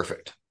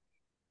 Perfect.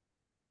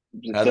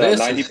 Now, this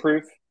 90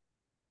 proof?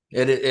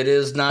 It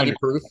is 90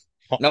 proof.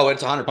 No,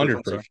 it's 100 proof.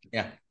 100 proof.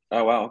 Yeah.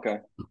 Oh, wow. Okay.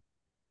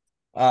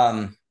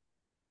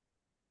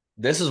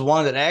 This is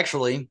one that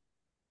actually,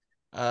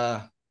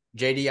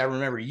 JD, I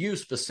remember you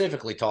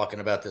specifically talking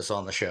about this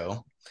on the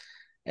show,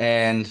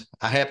 and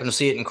I happened to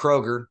see it in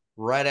Kroger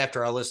right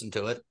after I listened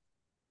to it.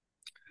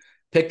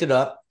 Picked it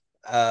up,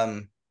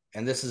 and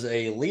this is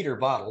a liter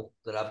bottle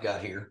that I've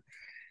got here,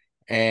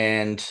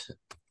 and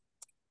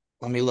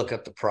let me look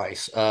up the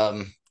price.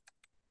 I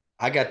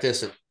got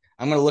this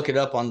I'm going to look it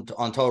up on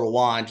Total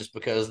Wine just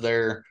because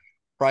their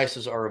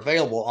prices are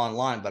available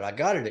online, but I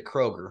got it at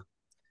Kroger,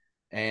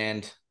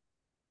 and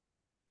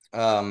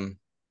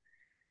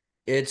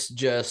it's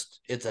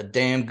a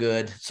damn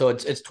good. So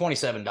it's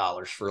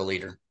 $27 for a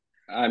liter.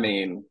 I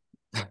mean,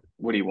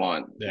 what do you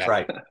want?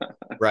 Yeah.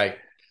 Right.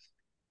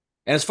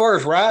 And as far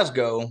as ryes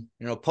go,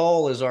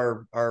 Paul is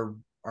our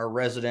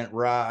resident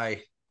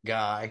rye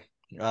guy.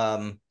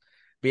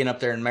 Being up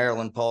there in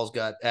Maryland, Paul's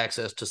got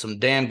access to some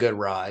damn good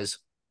ryes.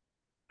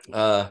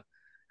 And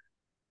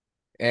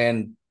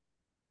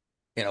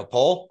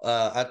Paul,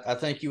 I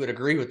think you would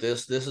agree with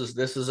this. This is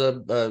it's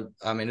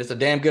a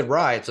damn good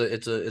rye.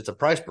 It's a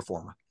price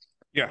performer.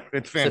 Yeah,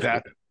 it's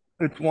fantastic.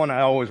 It's one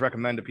I always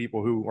recommend to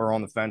people who are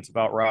on the fence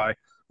about rye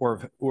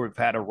or have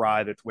had a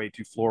rye that's way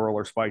too floral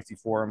or spicy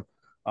for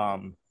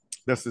them.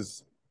 This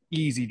is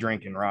easy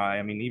drinking rye.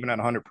 I mean, even at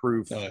 100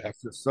 proof,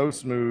 it's just so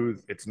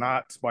smooth. It's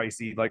not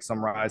spicy like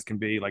some ryes can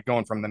be. Like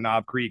going from the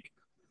Knob Creek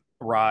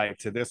rye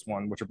to this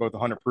one, which are both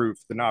 100 proof,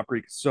 the Knob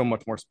Creek is so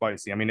much more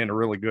spicy. I mean, in a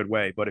really good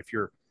way. But if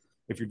you're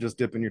just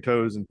dipping your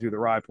toes into the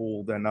rye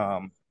pool, then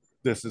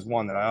this is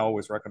one that I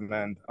always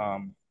recommend.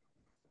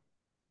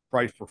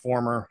 Price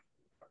performer,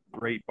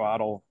 great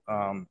bottle.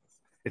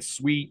 It's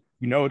sweet.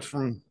 It's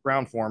from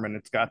Brown-Forman.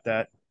 It's got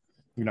that,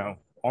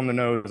 on the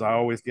nose. I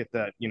always get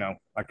that,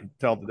 I can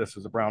tell that this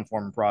is a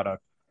Brown-Forman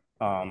product.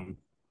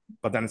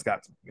 But then it's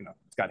got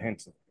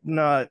hints of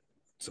nut,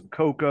 some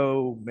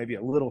cocoa, maybe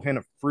a little hint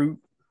of fruit.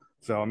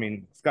 So, I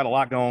mean, it's got a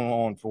lot going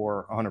on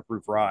for 100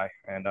 proof rye.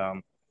 And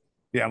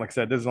yeah, like I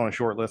said, this is on a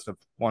short list of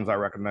ones I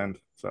recommend.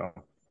 So.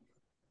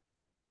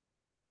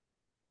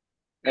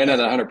 And at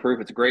 100 proof,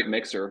 it's a great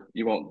mixer.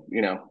 You won't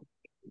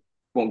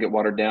get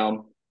watered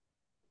down.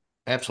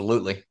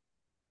 Absolutely.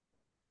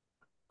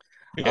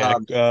 Yeah.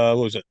 What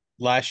was it?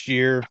 Last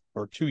year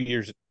or 2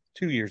 years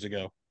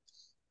ago,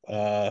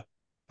 I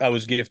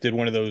was gifted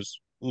one of those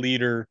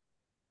liter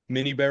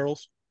mini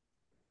barrels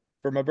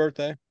for my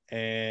birthday.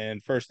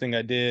 And first thing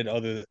I did,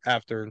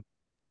 after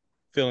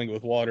filling it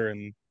with water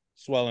and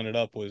swelling it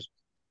up, was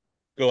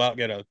go out,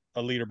 get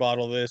a liter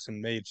bottle of this,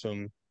 and made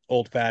some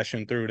old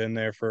fashioned, threw it in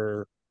there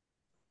for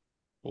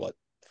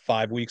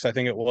 5 weeks, I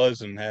think it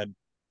was, and had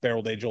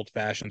barrel aged old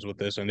fashions with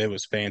this, and it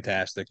was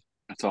fantastic.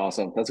 That's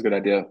awesome. That's a good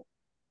idea.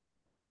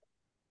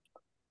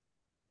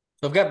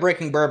 So I've got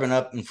Breaking Bourbon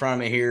up in front of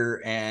me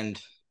here, and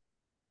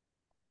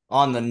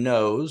on the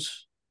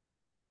nose,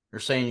 they're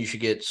saying you should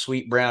get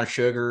sweet brown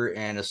sugar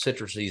and a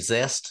citrusy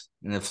zest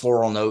and the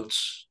floral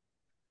notes.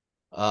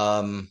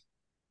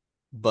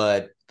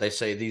 But they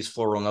say these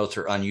floral notes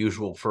are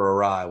unusual for a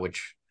rye,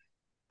 which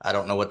I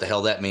don't know what the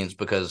hell that means,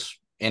 because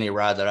any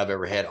rye that I've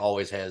ever had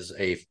always has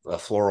a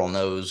floral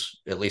nose,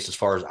 at least as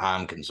far as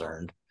I'm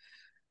concerned.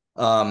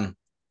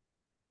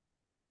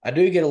 I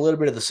do get a little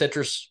bit of the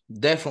citrus,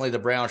 definitely the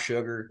brown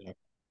sugar.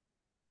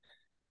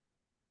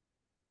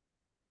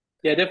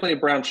 Yeah, definitely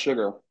brown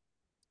sugar.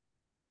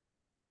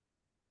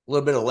 A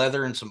little bit of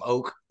leather and some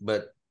oak,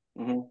 but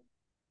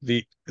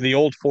the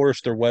Old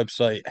Forester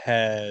website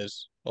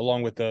has,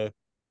 along with the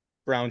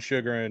brown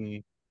sugar,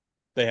 and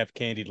they have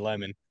candied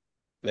lemon,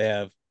 they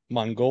have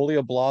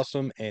Mongolia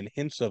blossom and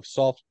hints of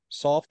soft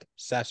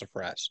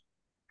sassafras.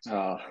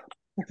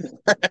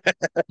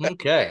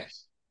 Okay.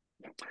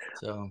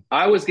 So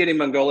I was getting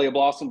Mongolia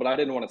Blossom, but I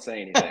didn't want to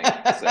say anything,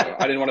 so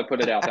I didn't want to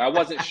put it out there. I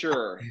wasn't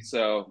sure,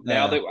 so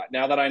now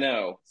that I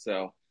know,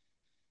 so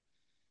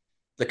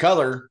the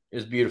color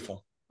is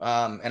beautiful,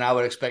 and I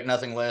would expect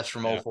nothing less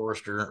from Old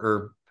Forester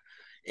or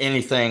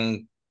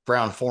anything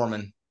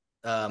Brown-Forman,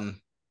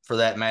 for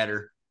that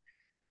matter.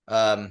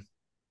 I've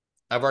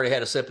already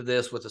had a sip of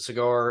this with a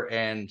cigar,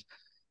 and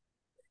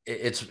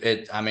it's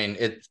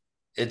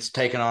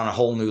taken on a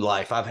whole new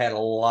life. I've had a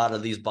lot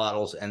of these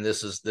bottles, and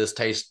this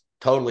tastes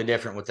totally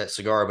different with that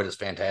cigar, but it's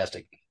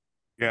fantastic.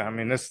 Yeah, I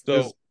mean this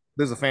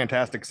is a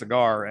fantastic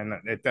cigar, and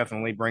it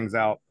definitely brings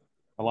out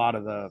a lot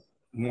of the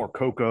more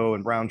cocoa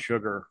and brown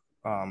sugar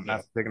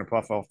after taking a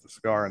puff off the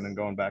cigar and then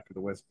going back to the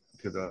whiskey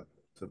to the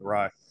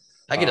rye.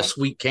 I get a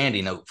sweet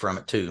candy note from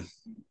it too.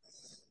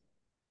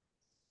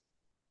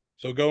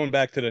 So going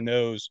back to the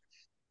nose,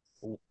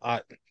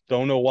 I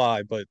don't know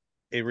why, but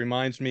it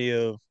reminds me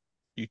of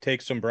you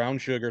take some brown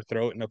sugar,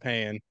 throw it in a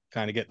pan,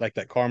 kind of get like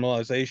that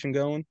caramelization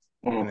going,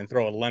 and then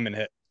throw a lemon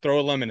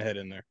head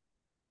in there.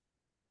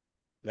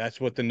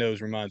 That's what the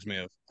nose reminds me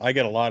of. I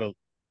get a lot of,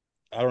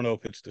 I don't know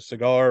if it's the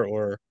cigar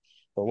or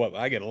what, but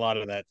I get a lot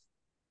of that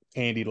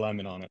candied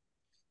lemon on it.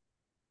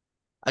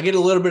 I get a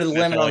little bit of the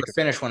lemon on the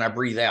finish when I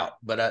breathe out,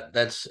 but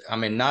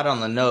not on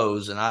the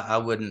nose, and I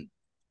wouldn't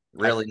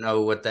really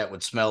know what that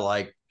would smell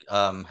like.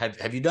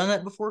 Have you done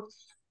that before?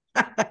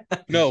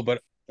 No,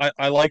 but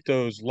I like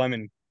those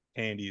lemon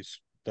candies.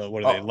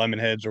 What are they, lemon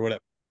heads or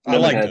whatever? I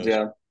lemon like heads,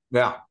 those.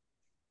 Yeah.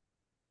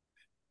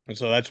 And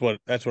so that's what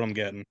I'm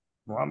getting.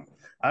 Well,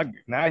 I'm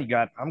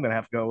gonna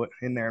have to go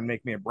in there and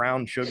make me a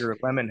brown sugar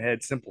lemon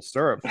head simple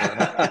syrup.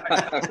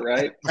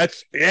 Right?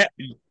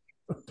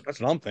 That's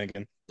what I'm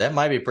thinking. That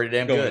might be pretty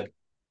damn good.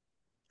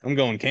 I'm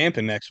going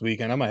camping next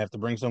weekend. I might have to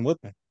bring some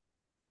with me.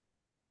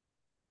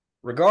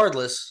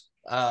 Regardless,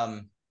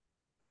 for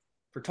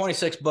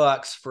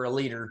 $26 for a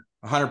liter,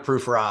 100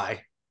 proof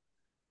rye,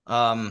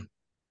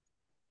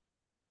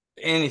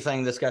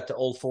 anything that's got the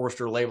Old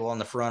Forester label on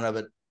the front of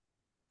it,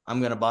 I'm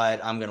going to buy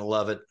it. I'm going to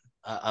love it.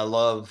 I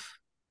love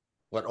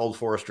what Old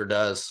Forester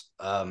does.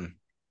 The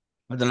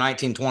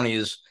 1920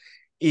 is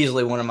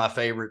easily one of my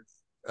favorite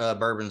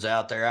bourbons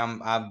out there.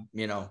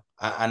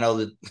 I know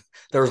that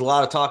there was a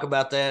lot of talk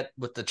about that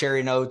with the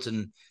cherry notes,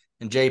 and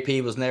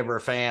JP was never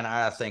a fan.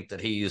 I think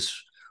that he's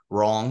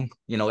wrong.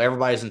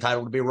 Everybody's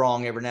entitled to be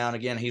wrong every now and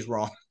again. He's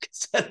wrong.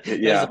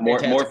 Yeah,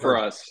 more for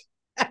us.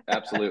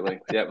 Absolutely.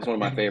 Yeah, it was one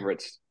of my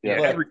favorites.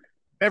 Yeah,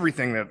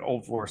 everything that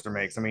Old Forester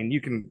makes. I mean, you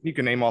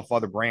can name off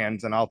other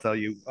brands, and I'll tell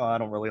you, I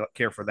don't really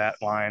care for that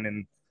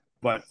line.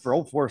 But for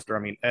Old Forester, I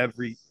mean,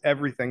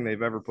 everything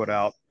they've ever put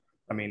out.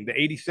 I mean, the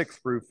 86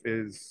 proof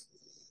is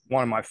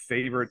one of my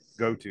favorite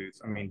go-tos.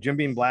 I mean, Jim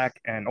Beam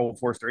Black and Old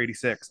Forester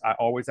 86, I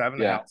always have in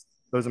the house.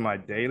 Those are my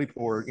daily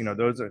pour.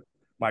 Those are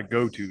my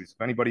go-tos.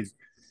 If anybody's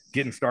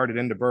getting started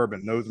into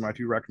bourbon, those are my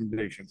two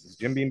recommendations. Is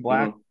Jim Beam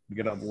Black. You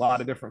get a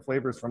lot of different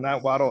flavors from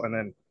that bottle, and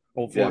then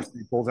Old Forester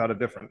pulls out a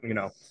different,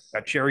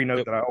 that cherry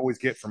note that I always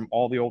get from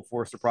all the Old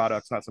Forester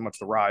products, not so much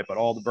the rye, but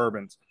all the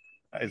bourbons,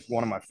 is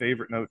one of my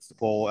favorite notes to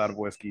pull out of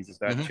whiskeys, is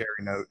that cherry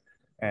note.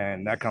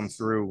 And that comes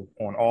through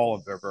on all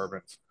of their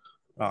bourbons.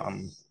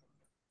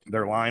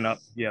 Their lineup,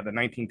 the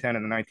 1910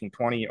 and the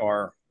 1920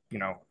 are,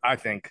 I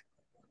think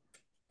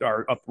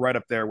are right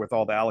up there with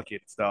all the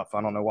allocated stuff.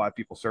 I don't know why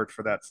people search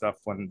for that stuff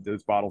when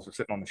those bottles are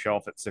sitting on the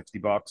shelf at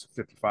 $60,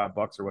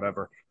 $55 or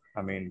whatever.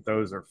 I mean,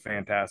 those are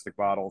fantastic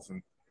bottles,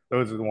 and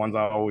those are the ones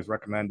I always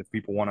recommend if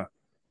people want to,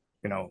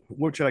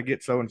 what should I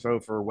get so-and-so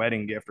for a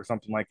wedding gift or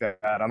something like that.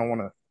 I don't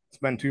want to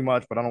spend too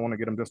much, but I don't want to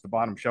get them just a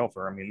bottom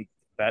shelfer. I mean,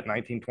 that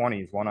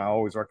 1920 is one I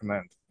always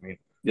recommend. I mean,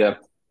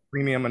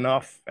 premium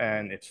enough,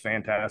 and it's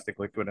fantastic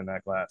liquid in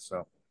that glass.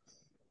 So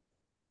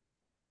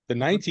the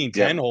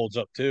 1910 holds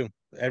up too.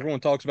 Everyone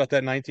talks about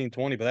that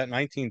 1920, but that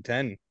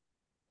 1910,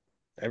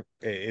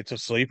 it's a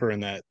sleeper in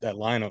that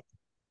lineup.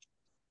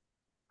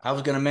 I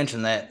was going to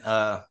mention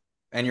that,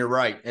 and you're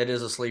right. It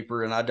is a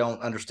sleeper, and I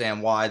don't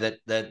understand why that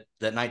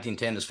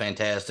 1910 is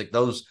fantastic.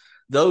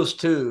 Those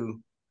two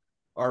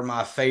are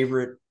my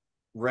favorite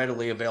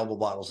readily available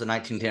bottles, the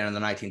 1910 and the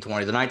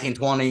 1920. The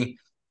 1920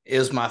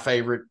 is my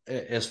favorite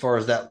as far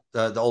as that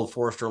the Old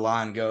Forester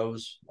line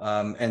goes,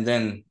 and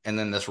then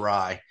this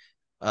rye.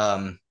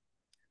 But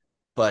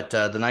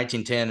the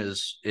 1910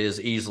 is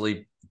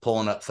easily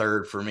pulling up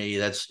third for me.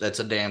 That's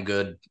a damn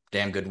good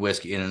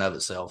whiskey in and of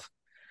itself.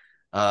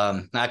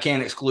 Now I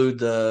can't exclude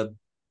the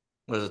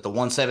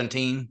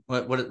 117.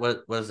 What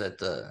is that,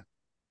 the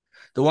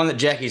one that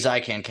Jackie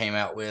Zykan came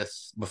out with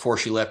before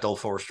she left Old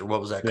Forester?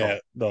 What was that called?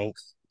 The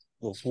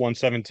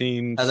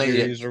 117 I think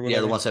series or whatever.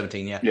 Yeah, the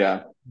 117.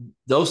 Yeah.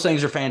 Those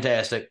things are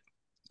fantastic.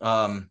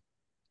 Birthday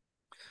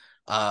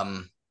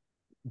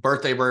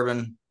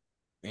bourbon,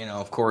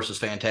 of course, is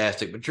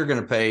fantastic, but you're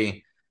going to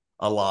pay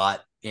a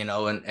lot,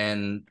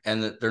 and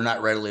they're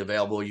not readily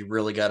available. You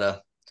really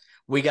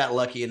we got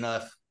lucky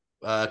enough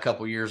a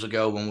couple years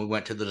ago when we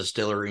went to the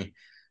distillery,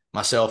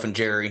 myself and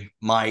Jerry,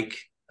 Mike,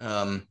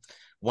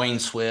 Wayne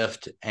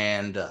Swift,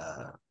 and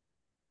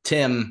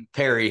Tim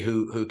Perry,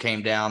 who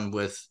came down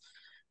with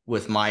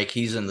with Mike.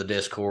 He's in the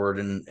Discord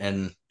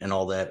and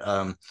all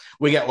that.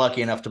 We got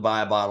lucky enough to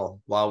buy a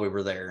bottle while we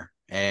were there,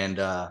 and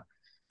we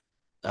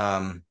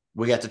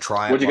got to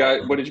try it. What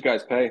did you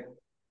guys pay? It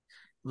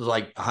was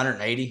like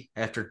 180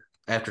 after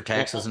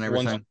taxes and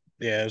everything.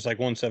 Yeah, it was like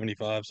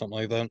 175, something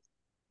like that.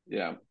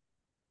 Yeah,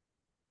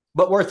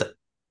 but worth it.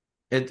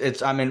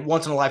 It's I mean,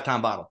 once in a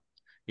lifetime bottle.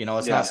 You know,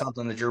 it's not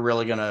something that you're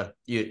really gonna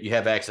you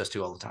have access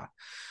to all the time.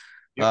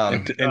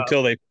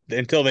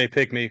 Until they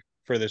pick me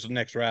for this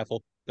next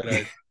raffle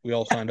that we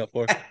all signed up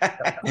for.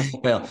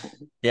 Well,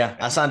 yeah,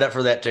 I signed up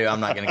for that too.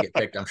 I'm not going to get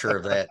picked. I'm sure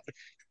of that.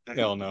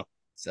 Hell no.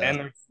 So.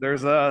 And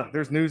there's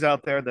news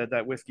out there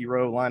that Whiskey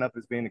Row lineup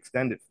is being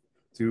extended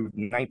to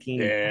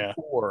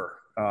 1904,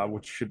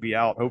 which should be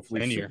out hopefully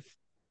 10 year.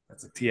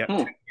 That's a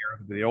 10-year,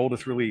 the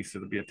oldest release.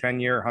 It'll be a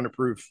 10-year, 100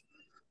 proof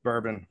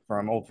bourbon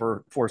from Old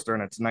Forester,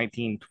 and it's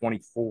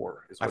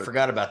 1924. I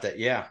forgot about that.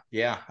 Yeah.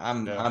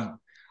 I'm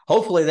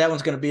hopefully that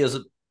one's going to be as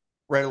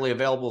readily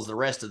available as the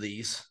rest of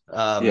these.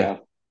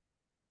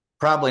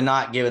 Probably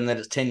not, given that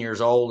it's 10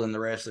 years old and the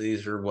rest of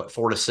these are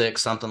 4 to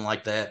 6, something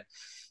like that.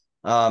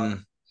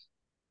 But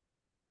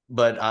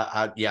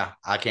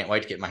I can't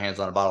wait to get my hands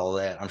on a bottle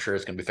of that. I'm sure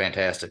it's going to be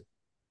fantastic.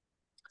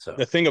 So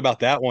the thing about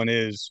that one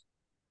is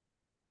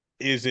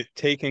it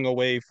taking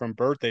away from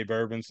birthday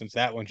bourbon, since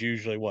that one's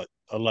usually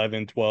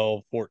 11,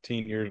 12,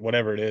 14 years,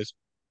 whatever it is,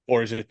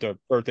 or is it the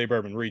birthday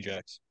bourbon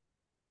rejects?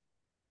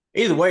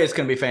 Either way, it's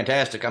going to be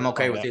fantastic. I'm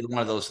okay with either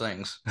one of those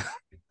things.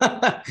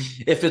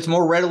 If it's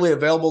more readily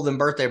available than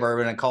birthday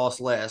bourbon and costs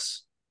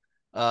less,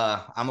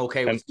 I'm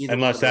okay with either.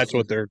 Unless that's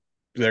what they're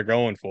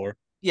going for.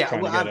 Yeah,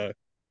 well,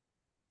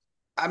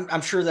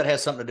 I'm sure that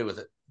has something to do with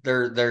it.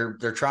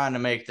 They're trying to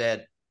make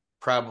that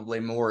probably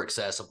more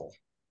accessible,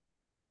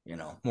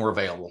 more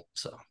available.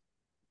 So,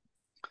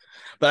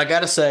 but I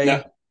got to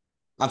say,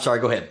 I'm sorry.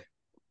 Go ahead.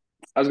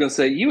 I was going to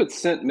say, you had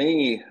sent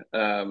me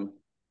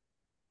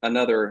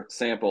another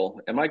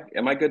sample. Am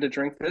I good to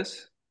drink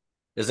this?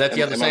 Is that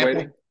the other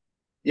sample?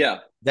 Yeah.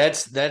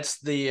 That's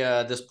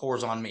the this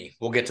pours on me.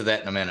 We'll get to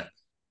that in a minute.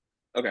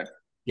 Okay.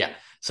 Yeah.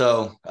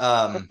 So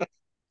I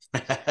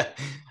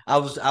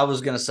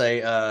was gonna say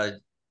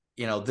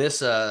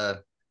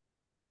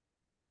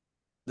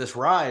this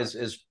rye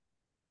is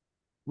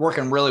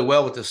working really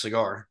well with this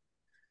cigar.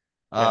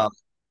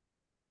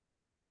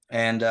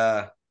 And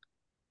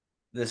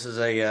this is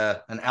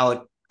an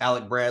Alec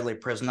Bradley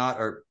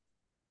Prensado.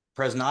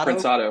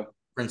 Prensado.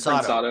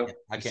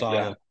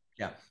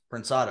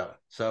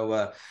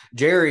 So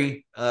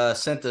Jerry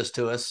sent this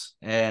to us,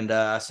 and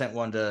I sent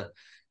one to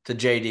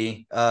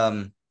JD.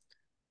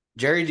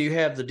 Jerry, do you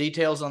have the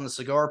details on the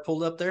cigar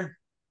pulled up there?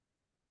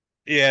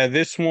 Yeah,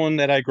 this one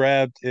that I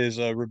grabbed is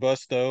a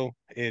Robusto.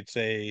 It's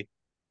a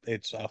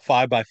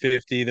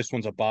 5x50. This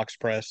one's a box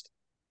pressed.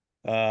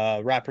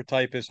 Wrapper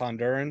type is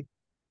Honduran.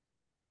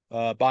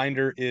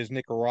 Binder is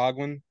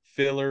Nicaraguan.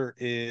 Filler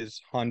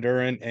is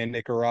Honduran and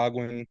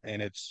Nicaraguan,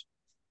 and it's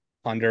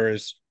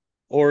Honduras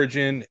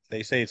origin.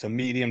 They say it's a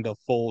medium to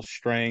full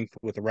strength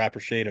with a wrapper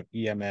shade of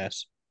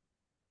EMS.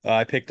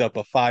 I picked up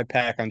a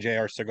 5-pack on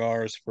JR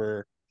Cigars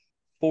for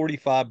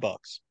 $45,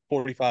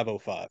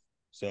 $45.05.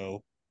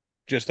 So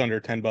just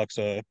under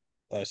 $10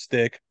 a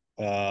stick.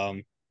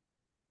 I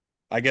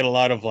get a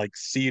lot of like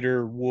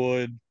cedar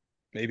wood,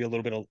 maybe a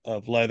little bit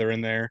of leather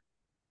in there.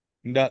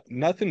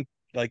 Nothing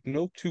like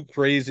no too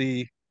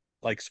crazy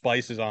like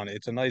spices on it.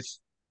 It's a nice,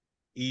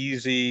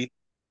 easy,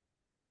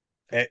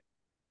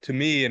 to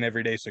me, an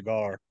everyday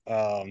cigar.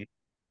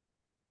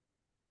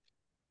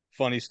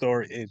 Funny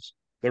story is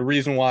the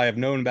reason why I've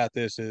known about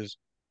this is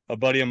a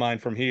buddy of mine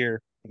from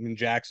here in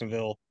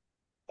Jacksonville.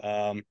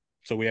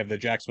 So we have the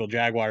Jacksonville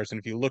Jaguars, and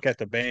if you look at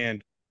the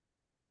band,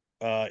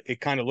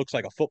 it kind of looks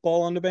like a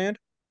football on the band,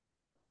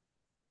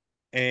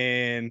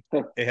 and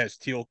it has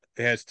teal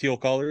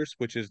colors,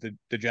 which is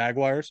the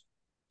Jaguars.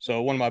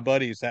 So one of my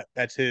buddies,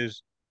 that's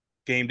his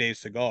game day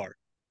cigar,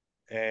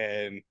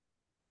 and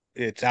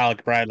it's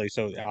Alec Bradley,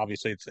 so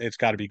obviously it's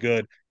got to be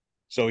good.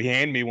 So he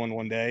handed me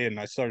one day, and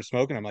I started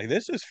smoking. I'm like,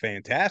 this is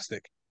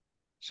fantastic.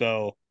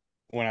 So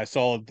when I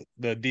saw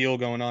the deal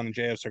going on in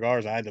JF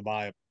Cigars, I had to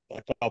buy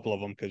a couple of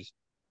them because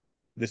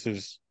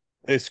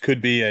this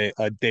could be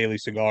a daily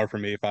cigar for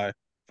me if I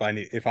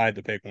had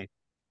to pick one.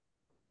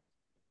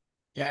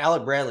 Yeah,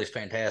 Alec Bradley's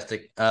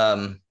fantastic.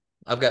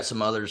 I've got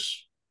some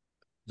others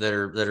that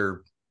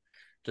are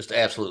just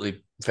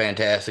absolutely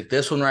fantastic.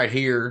 This one right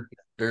here,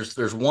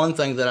 there's one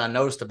thing that I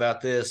noticed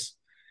about this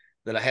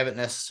that I haven't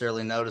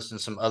necessarily noticed in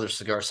some other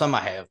cigars. Some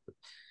I have, but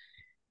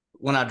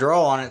when I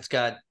draw on it, it's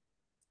got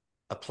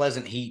a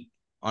pleasant heat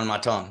on my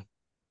tongue.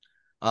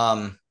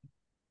 I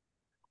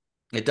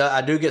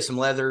do get some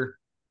leather,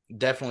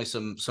 definitely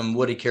some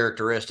woody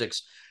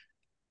characteristics,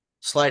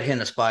 slight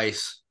hint of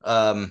spice.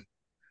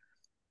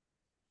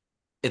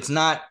 It's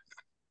not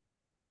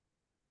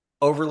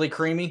overly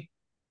creamy,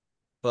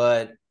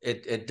 but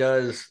it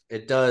does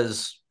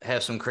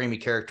have some creamy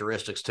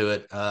characteristics to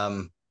it.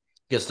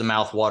 Gets the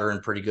mouth watering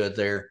pretty good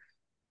there.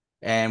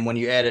 And when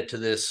you add it to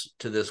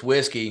this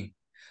whiskey,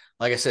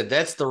 like I said,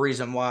 that's the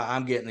reason why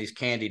I'm getting these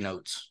candy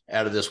notes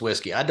out of this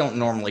whiskey. I don't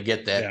normally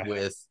get that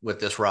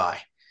with this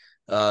rye.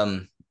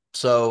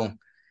 So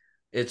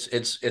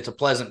it's a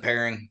pleasant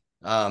pairing,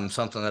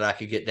 something that I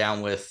could get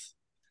down with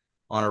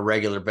on a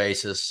regular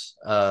basis.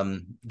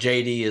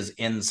 JD is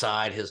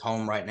inside his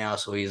home right now,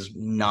 so he's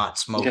not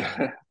smoking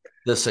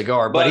the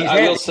cigar. But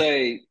I will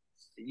say,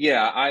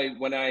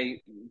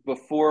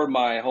 before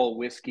my whole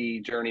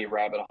whiskey journey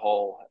rabbit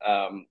hole,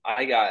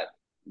 I got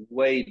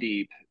way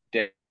deep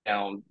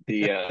down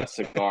the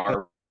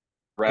cigar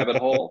rabbit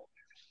hole,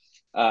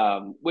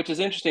 which is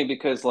interesting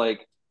because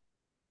like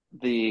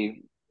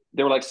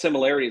there were like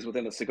similarities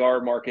within the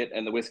cigar market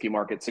and the whiskey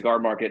market. Cigar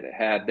market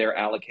had their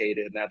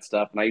allocated and that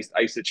stuff, and I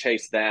used to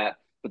chase that.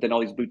 But then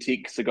all these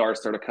boutique cigars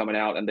started coming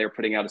out, and they're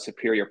putting out a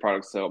superior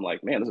product. So I'm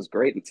like, man, this is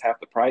great, and it's half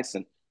the price.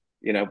 And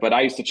but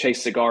I used to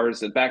chase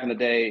cigars, and back in the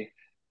day,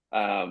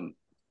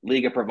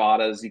 Liga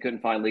Privadas, you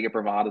couldn't find Liga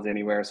Privadas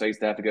anywhere, so I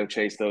used to have to go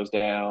chase those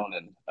down.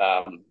 And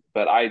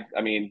but I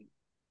mean,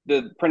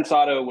 the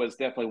Prensado was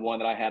definitely one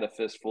that I had a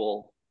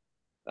fistful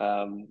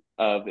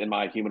of in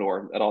my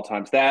humidor at all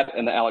times. That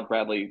and the Alec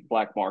Bradley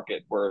Black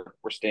Market were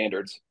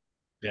standards.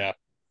 Yeah.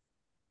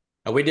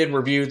 We did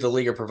review the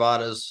Liga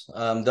Privadas.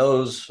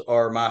 Those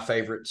are my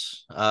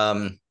favorites.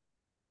 I've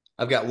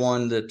got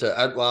one that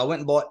I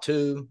went and bought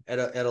two at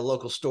a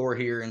local store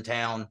here in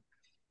town,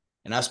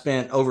 and I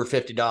spent over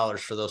 $50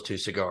 for those two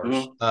cigars.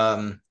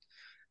 Mm-hmm.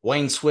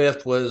 Wayne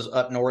Swift was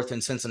up north in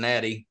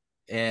Cincinnati,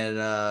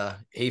 and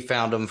he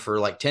found them for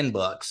like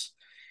 $10.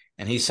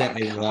 And he sent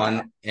me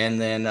one.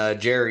 And then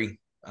Jerry,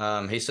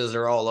 he says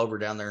they're all over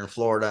down there in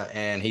Florida,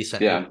 and he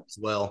sent me one as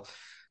well.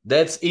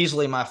 That's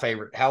easily my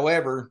favorite.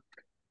 However,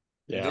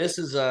 this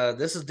is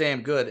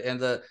damn good.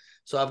 And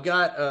so I've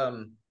got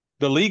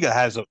the Liga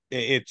has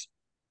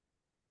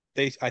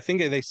I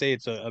think they say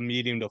it's a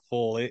medium to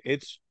full.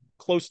 It's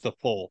close to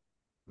full.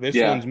 This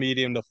one's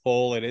medium to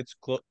full, and it's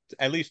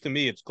at least to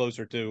me, it's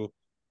closer to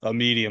a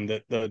medium.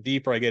 The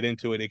deeper I get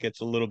into it, it gets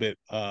a little bit,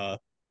 I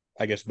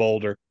guess,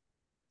 bolder.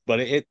 But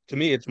to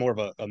me, it's more of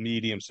a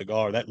medium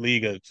cigar. That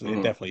Liga, it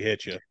definitely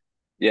hits you.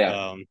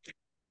 Yeah.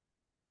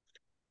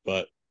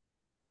 But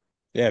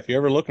yeah, if you're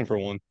ever looking for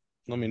one,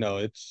 let me know.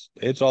 It's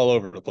all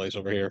over the place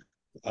over here,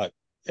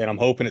 and I'm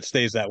hoping it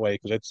stays that way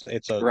because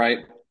it's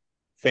a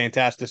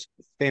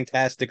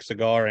fantastic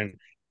cigar, and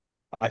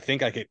I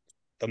think I get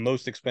the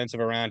most expensive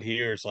around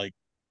here is like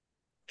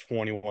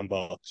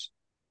 $21.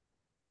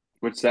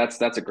 Which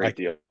that's a great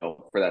deal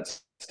for that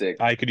stick.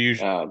 I could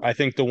use. I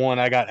think the one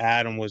I got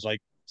Adam was like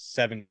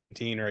 $17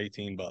 or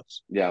 $18.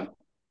 Yeah.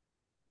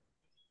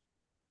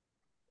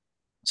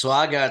 So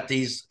I got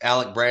these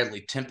Alec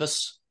Bradley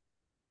Tempest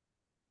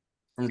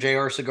from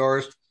JR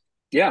Cigars.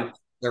 Yeah.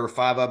 There were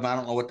 5 of them. I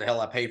don't know what the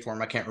hell I paid for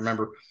them. I can't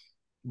remember.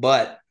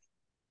 But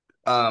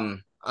I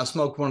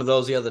smoked one of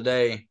those the other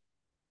day,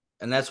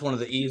 and that's one of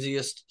the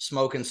easiest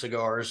smoking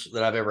cigars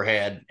that I've ever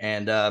had.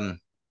 And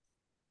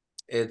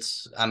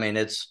it's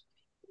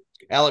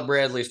Alec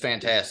Bradley's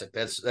fantastic.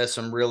 That's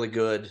some really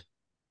good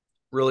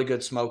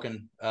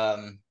smoking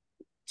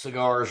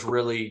cigars,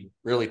 really,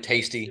 really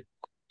tasty,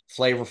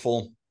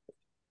 flavorful.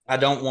 I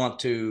don't want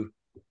to,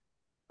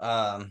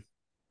 for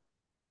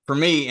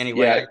me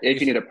anyway. Yeah, if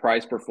you need a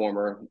price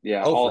performer,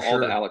 all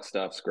the Alec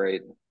stuff's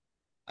great.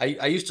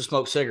 I used to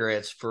smoke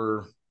cigarettes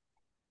for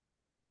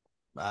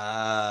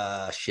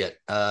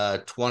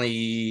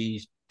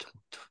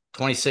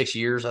 26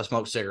 years. I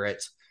smoked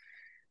cigarettes,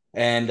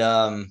 and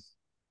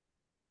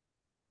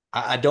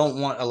I don't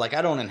want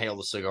I don't inhale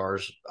the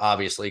cigars,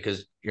 obviously,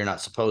 because you're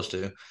not supposed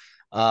to.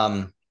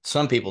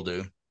 Some people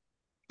do.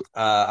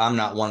 I'm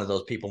not one of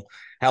those people.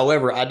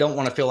 However, I don't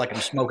want to feel like I'm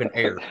smoking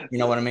air. You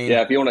know what I mean?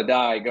 Yeah. If you want to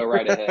die, go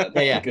right ahead.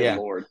 Good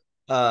Lord.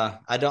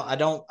 I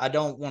don't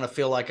want to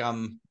feel like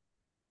I'm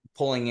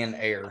pulling in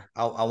air.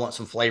 I want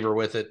some flavor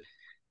with it.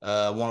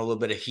 Want a little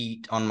bit of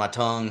heat on my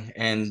tongue,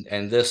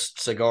 and this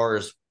cigar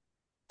is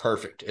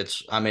perfect.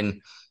 The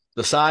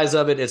size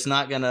of it,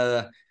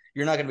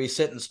 you're not gonna be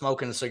sitting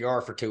smoking a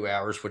cigar for 2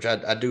 hours, which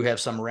I do have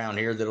some around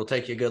here that'll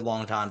take you a good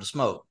long time to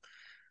smoke.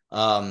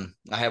 I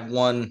have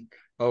one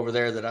over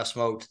there that I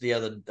smoked the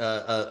other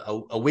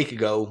a week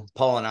ago.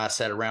 Paul and I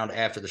sat around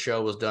after the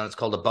show was done. It's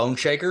called a Bone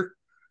Shaker.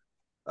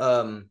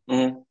 I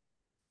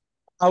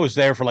was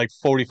there for like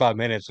 45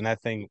 minutes, and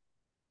that thing,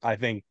 I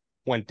think,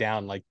 went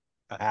down like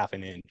a half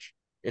an inch.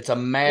 It's a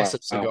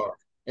massive cigar.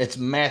 It's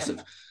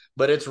massive,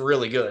 but it's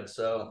really good.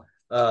 So,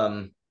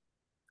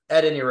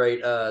 at any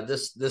rate,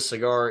 this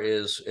cigar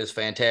is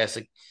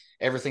fantastic.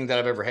 Everything that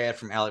I've ever had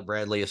from Alec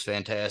Bradley is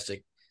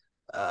fantastic.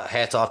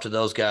 Hats off to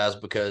those guys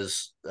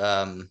because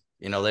they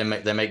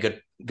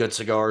make good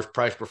cigars.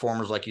 Price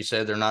performers, like you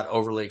said, they're not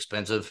overly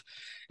expensive.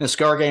 And the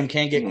cigar game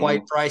can get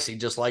quite pricey,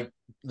 just like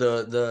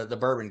the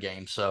bourbon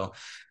game. So,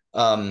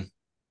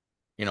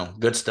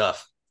 good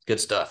stuff. Good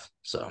stuff.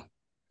 So,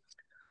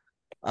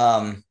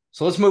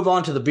 so let's move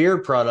on to the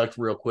beard product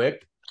real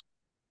quick.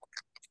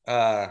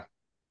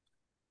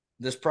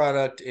 This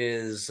product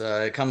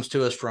it comes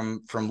to us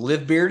from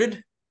Live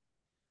Bearded.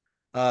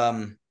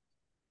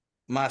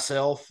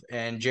 myself,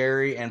 and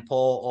Jerry and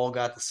Paul all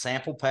got the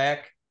sample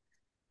pack.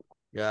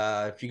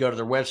 If you go to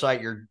their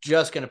website, you're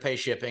just going to pay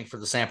shipping for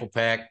the sample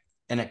pack,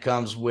 and it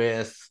comes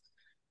with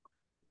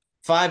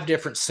 5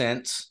 different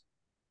scents,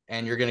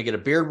 and you're going to get a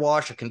beard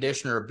wash, a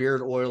conditioner, a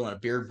beard oil, and a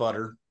beard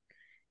butter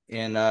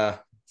in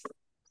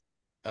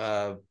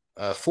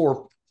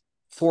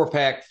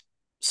 4-pack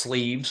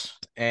sleeves,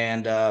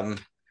 and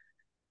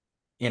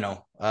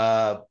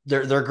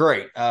they're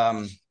great.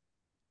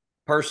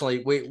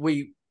 Personally,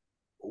 we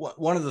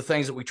one of the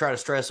things that we try to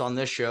stress on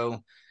this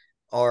show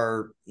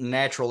are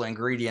natural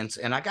ingredients,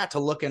 and I got to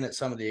looking at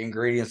some of the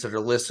ingredients that are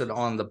listed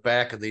on the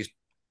back of these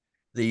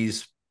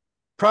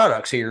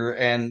products here,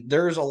 and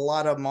there's a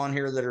lot of them on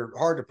here that are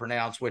hard to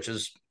pronounce, which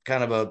is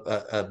kind of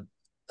a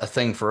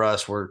thing for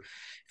us, where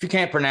if you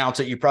can't pronounce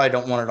it, you probably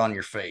don't want it on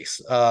your face.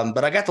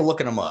 But I got to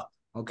looking them up.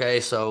 Okay,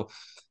 so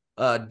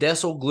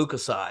decyl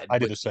glucoside. I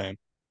did the same.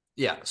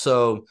 Yeah,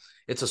 so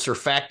it's a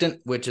surfactant,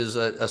 which is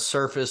a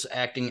surface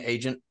acting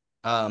agent.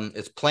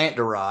 It's plant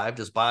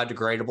derived, it's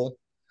biodegradable.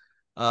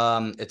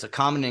 It's a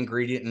common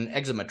ingredient in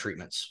eczema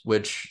treatments,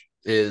 which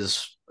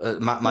is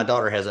my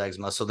daughter has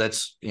eczema, so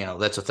that's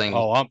a thing.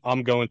 Oh,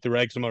 I'm going through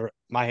eczema.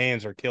 My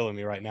hands are killing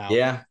me right now.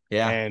 Yeah.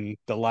 And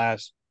the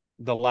last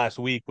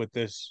week with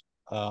this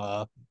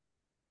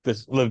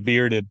this Live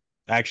Bearded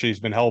actually has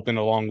been helping,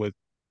 along with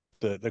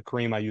the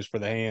cream I use for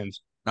the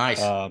hands.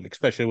 Nice.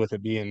 Especially with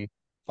it being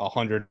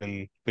 100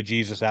 and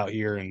bejesus out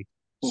here and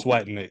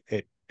sweating,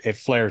 it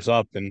flares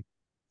up, and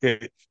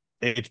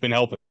it's been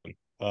helping.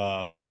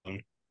 I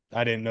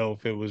didn't know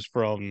if it was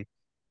from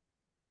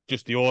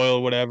just the oil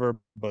or whatever,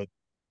 but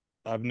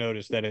I've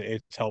noticed that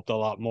it's helped a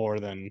lot more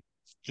than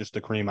just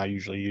the cream I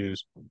usually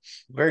use.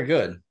 Very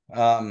good.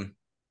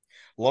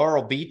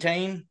 Laurel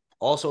betaine,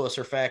 also a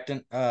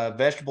surfactant,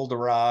 vegetable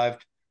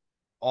derived,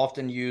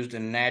 often used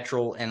in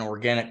natural and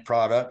organic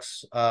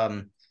products.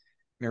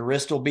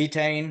 Myristyl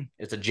betaine,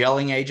 it's a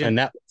gelling agent.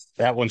 And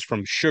that one's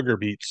from sugar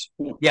beets.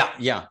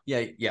 Yeah,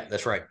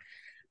 that's right.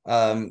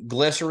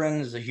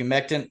 Glycerin is a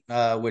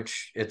humectant,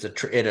 which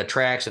it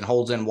attracts and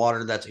holds in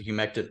water. That's a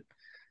humectant.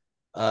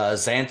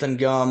 Xanthan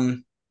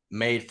gum,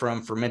 made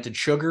from fermented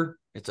sugar.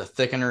 It's a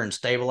thickener and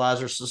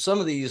stabilizer. So some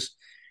of these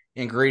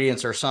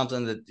ingredients are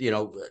something that,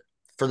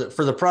 for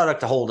the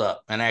product to hold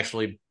up and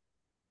actually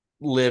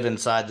live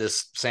inside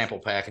this sample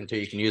pack until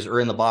you can use it, or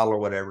in the bottle or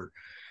whatever.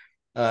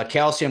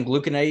 Calcium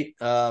gluconate,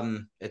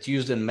 it's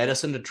used in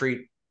medicine to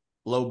treat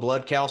low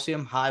blood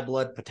calcium, high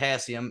blood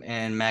potassium,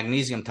 and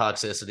magnesium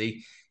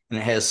toxicity, and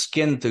it has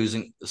skin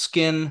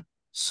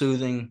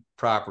soothing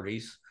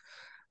properties.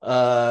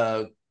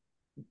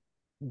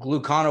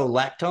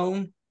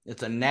 Gluconolactone,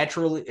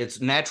 it's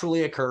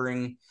naturally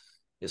occurring.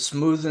 It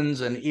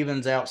smoothens and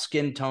evens out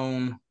skin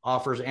tone,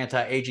 offers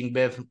anti-aging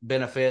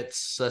benefits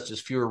such as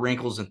fewer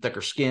wrinkles and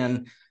thicker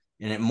skin,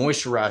 and it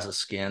moisturizes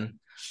skin.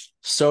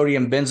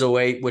 Sodium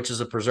benzoate, which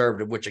is a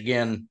preservative, which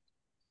again,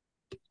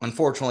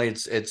 unfortunately,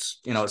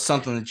 it's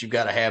something that you've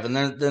got to have. And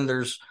then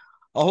there's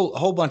a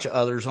whole bunch of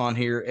others on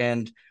here,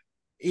 and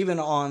even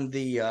on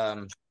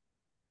the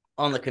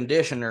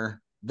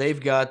conditioner, they've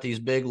got these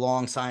big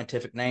long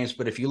scientific names.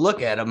 But if you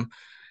look at them,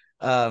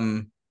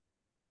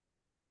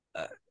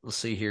 let's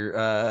see here,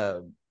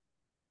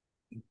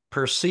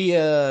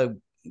 Persea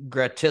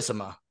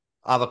gratissima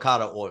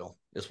avocado oil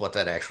is what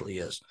that actually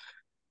is.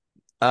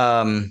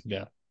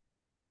 Yeah.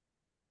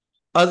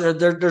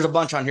 There's a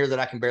bunch on here that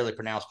I can barely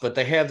pronounce, but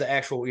they have the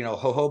actual,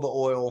 jojoba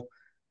oil.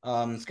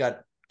 It's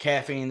got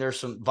caffeine. There's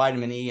some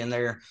vitamin E in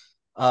there.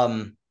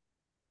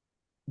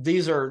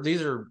 These are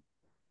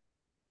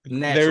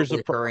naturally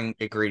occurring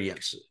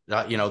ingredients.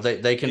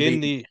 They can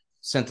be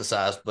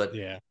synthesized, but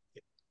yeah.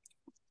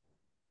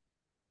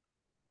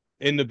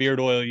 In the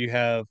beard oil, you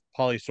have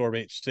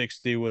polysorbate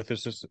 60 with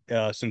this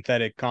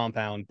synthetic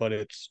compound, but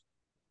it's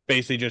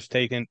basically just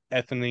taking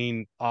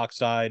ethylene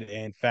oxide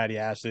and fatty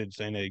acids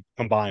and they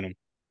combine them.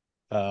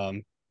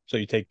 So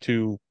you take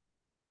 2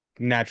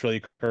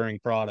 naturally occurring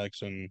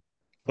products and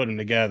put them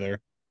together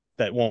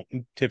that won't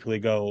typically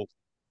go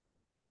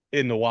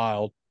in the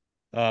wild.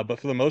 But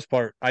for the most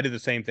part, I did the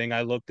same thing.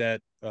 I looked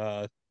at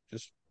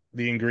just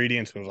the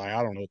ingredients and was like,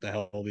 I don't know what the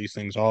hell these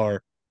things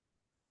are.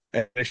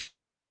 And it's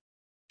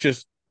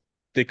just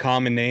the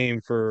common name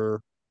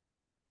for,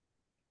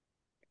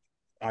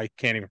 I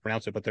can't even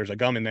pronounce it, but there's a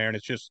gum in there, and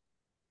it's just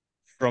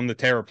from the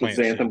taro plant.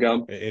 Xanthan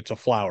gum. It's a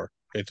flower.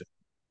 It's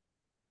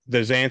the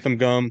xanthan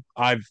gum.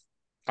 I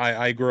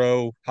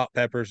grow hot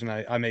peppers and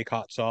I make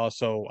hot sauce,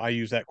 so I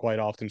use that quite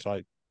often. So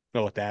I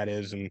know what that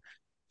is, and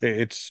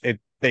it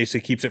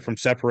basically keeps it from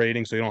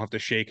separating, so you don't have to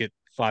shake it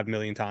 5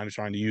 million times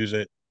trying to use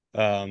it.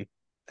 And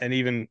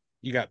even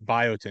you got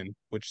biotin,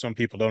 which some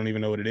people don't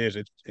even know what it is.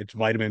 It's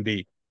vitamin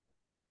B.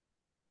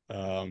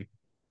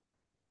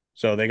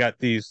 So they got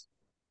these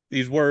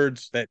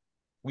words that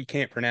we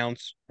can't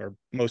pronounce, or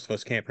most of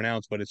us can't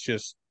pronounce, but it's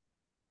just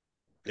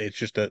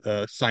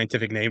a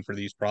scientific name for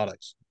these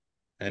products.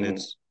 And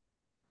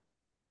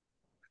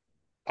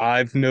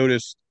I've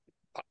noticed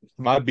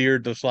my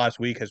beard this last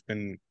week has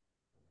been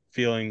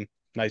feeling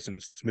nice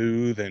and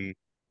smooth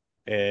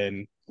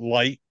and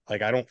light.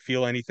 Like I don't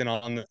feel anything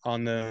on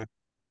the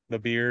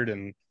beard,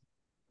 and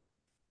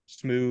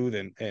smooth,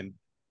 and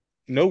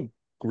no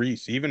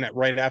grease. Even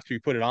right after you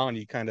put it on,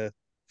 you kind of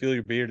feel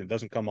your beard. It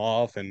doesn't come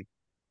off. And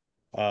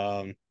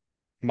um,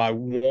 my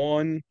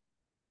one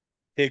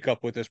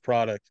hiccup with this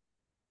product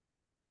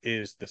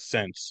is the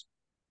scents.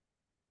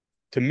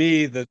 To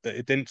me,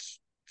 it didn't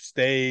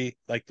stay,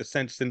 like the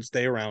scents didn't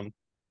stay around.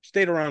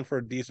 Stayed around for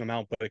a decent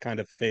amount, but it kind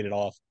of faded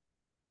off.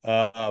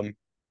 Um,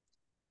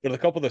 but a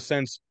couple of the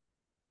scents,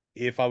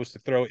 if I was to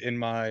throw it in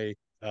my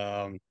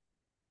um,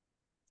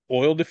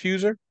 oil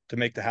diffuser to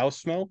make the house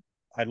smell,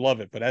 I love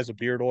it. But as a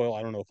beard oil,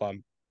 I don't know if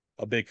I'm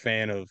a big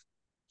fan of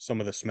some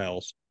of the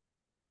smells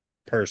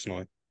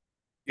personally.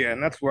 Yeah,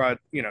 and that's where I,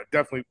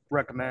 definitely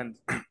recommend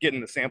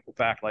getting the sample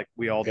pack like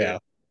we all did. Yeah.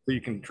 So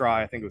you can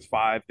try, I think it was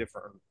 5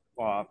 different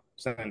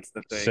scents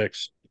that they.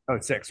 6. Oh,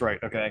 it's 6, right?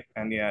 Okay,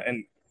 and yeah,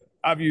 and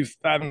I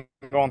haven't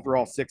gone through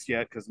all 6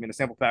 yet because the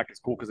sample pack is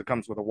cool because it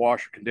comes with a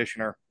washer,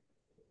 conditioner,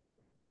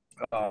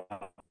 uh,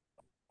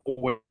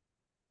 oil,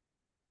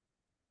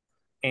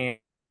 and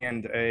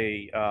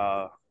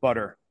a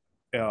butter,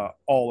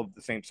 all of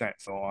the same scent.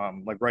 So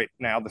like right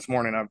now this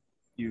morning I've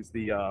used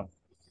the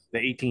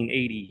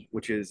 1880,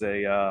 which is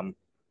a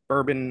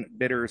bourbon,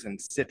 bitters, and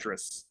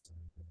citrus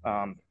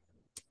um,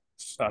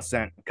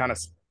 scent. Kind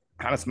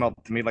of smelled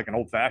to me like an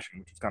old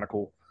fashioned, which is kind of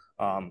cool.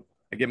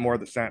 I get more of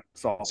the scent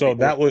salty. So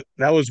that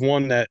was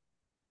one that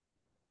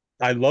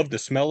I love the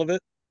smell of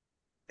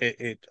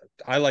it.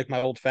 I like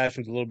my old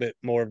fashions a little bit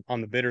more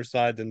on the bitter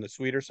side than the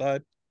sweeter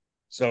side.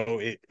 So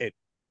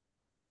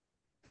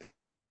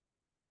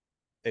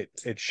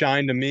it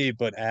shined to me,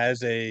 but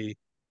as a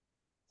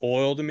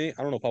oil to me,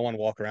 I don't know if I want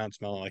to walk around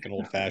smelling like an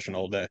old fashioned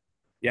all day.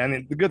 Yeah,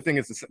 and the good thing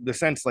is the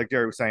scents, like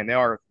Jerry was saying,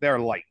 they're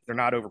light. They're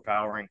not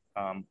overpowering.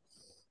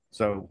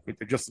 So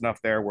they're just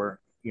enough there where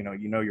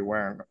you're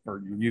wearing or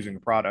you're using the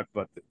product,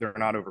 but they're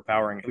not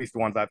overpowering. At least the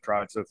ones I've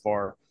tried so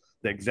far.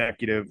 The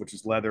executive, which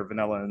is leather,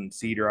 vanilla, and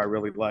cedar, I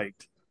really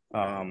liked.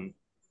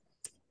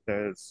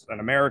 There's an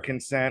American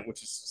scent,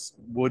 which is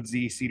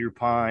woodsy cedar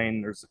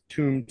pine. There's a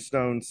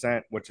tombstone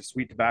scent, which is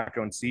sweet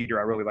tobacco and cedar.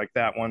 I really like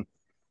that one.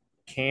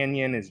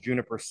 Canyon is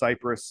juniper,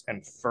 cypress,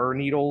 and fir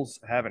needles.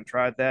 I haven't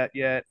tried that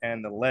yet.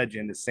 And the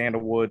legend is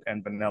sandalwood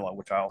and vanilla,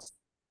 which I also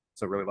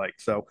really like.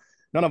 So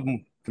none of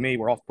them to me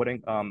were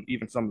off-putting.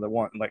 Even some of the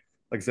one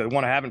like I said, the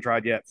one I haven't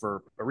tried yet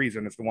for a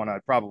reason is the one I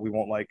probably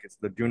won't like. It's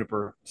the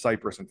juniper,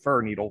 cypress, and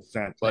fir needle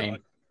scent.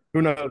 But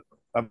who knows?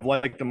 I've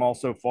liked them all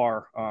so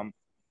far.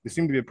 They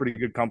seem to be a pretty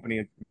good company.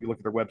 If you look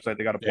at their website,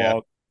 they got a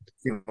blog.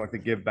 Seems like they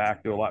give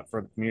back, do a lot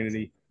for the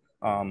community.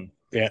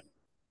 Yeah.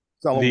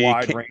 Sell a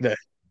wide range.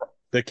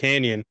 The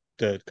Canyon,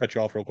 to cut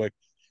you off real quick,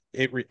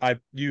 I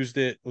used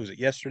it. Was it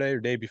yesterday or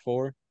day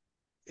before?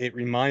 It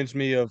reminds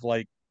me of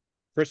like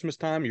Christmas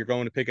time. You're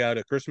going to pick out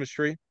a Christmas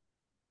tree.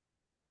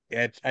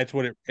 That's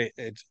what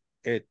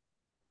it.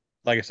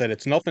 Like I said,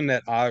 it's nothing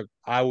that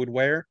I would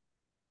wear,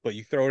 but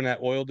you throw in that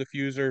oil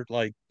diffuser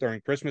like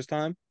during Christmas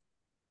time,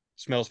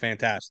 smells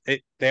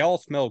fantastic. They all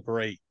smell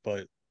great,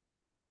 but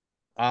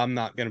I'm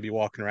not going to be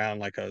walking around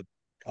like a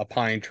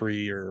pine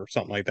tree or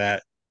something like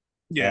that.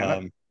 Yeah,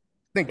 I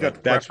think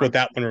that's what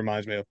that one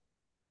reminds me of.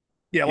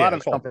 Yeah, a lot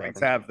of companies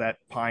have that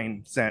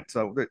pine scent,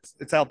 so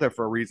it's out there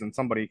for a reason.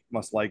 Somebody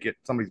must like it.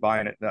 Somebody's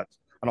buying it. I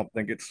don't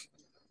think it's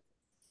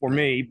for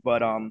me,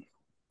 but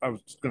I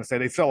was going to say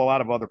they sell a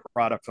lot of other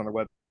products on their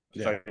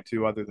website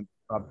too. Other than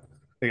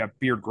they have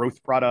beard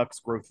growth products,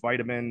 growth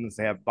vitamins.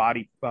 They have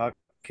body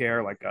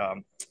care like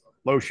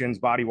lotions,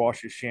 body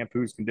washes,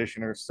 shampoos,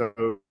 conditioners,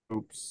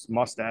 soaps,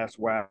 mustache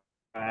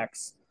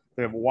wax.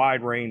 They have a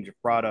wide range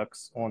of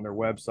products on their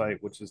website,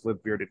 which is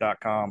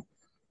livebearded.com.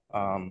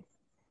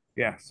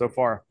 Yeah, so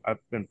far I've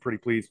been pretty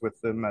pleased with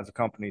them as a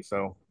company.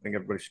 So I think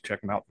everybody should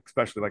check them out,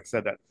 especially like I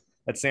said,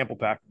 that sample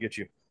pack get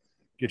you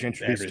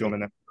introduced to them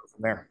and then go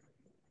from there.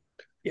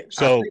 Yeah.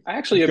 So I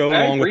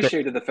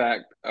appreciated the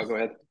fact. Oh, go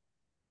ahead.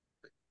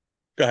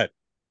 Go ahead.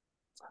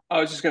 I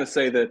was just going to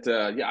say that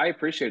I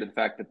appreciated the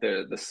fact that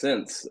the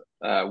scents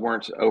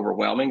weren't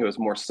overwhelming. It was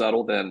more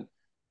subtle than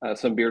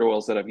some beard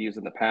oils that I've used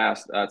in the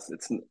past.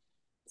 It's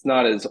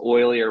not as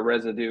oily or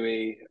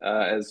residuey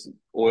as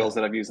oils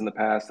that I've used in the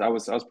past. I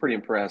was pretty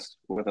impressed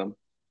with them.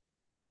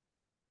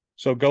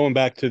 So going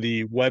back to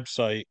the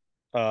website,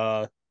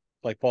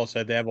 like Paul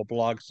said, they have a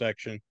blog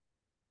section.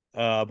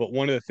 But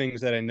one of the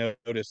things that I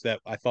noticed that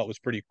I thought was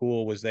pretty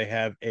cool was they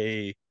have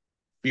a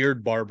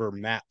beard barber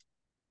map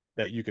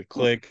that you could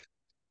click.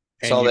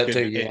 And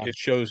it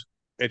shows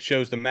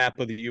the map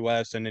of the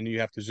US, and then you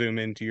have to zoom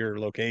into your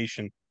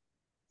location,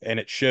 and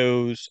it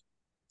shows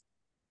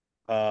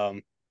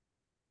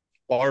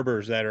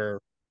barbers that are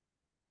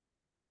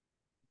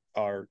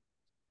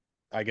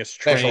I guess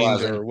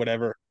trained or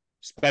whatever,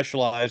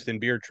 specialized in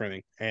beard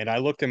trimming. And I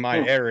looked in my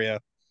area.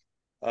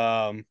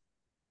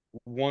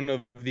 One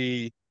of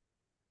the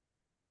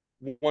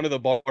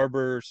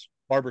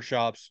barber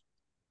shops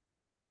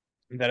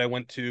that I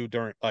went to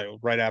during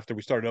right after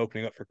we started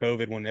opening up for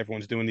COVID, when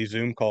everyone's doing these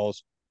Zoom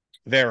calls,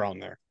 they're on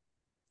there.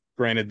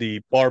 Granted,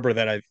 the barber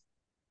that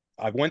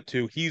I went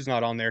to, he's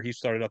not on there. He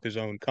started up his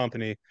own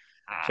company,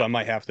 so I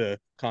might have to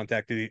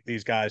contact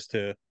these guys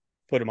to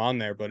put him on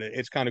there. But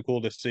it's kind of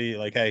cool to see,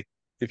 like, hey,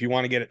 if you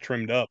want to get it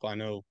trimmed up, I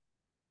know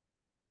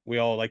we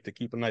all like to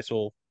keep a nice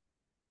little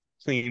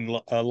clean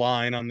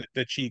line on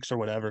the cheeks or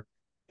whatever,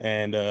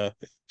 and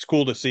it's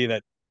cool to see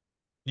that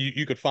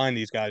you could find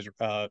these guys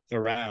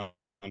around.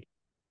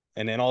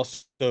 And then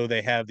also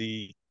they have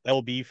the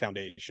LB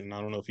Foundation.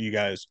 I don't know if you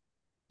guys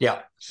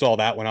saw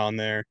that one on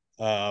there.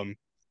 100%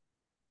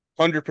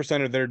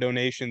 of their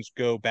donations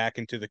go back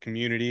into the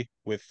community,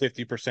 with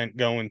 50%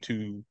 going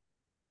to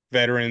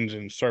veterans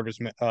and service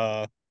men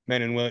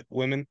and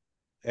women,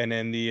 and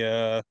then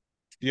the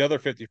other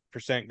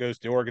 50% goes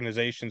to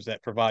organizations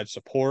that provide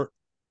support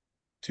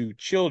to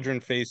children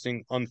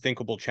facing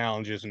unthinkable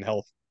challenges and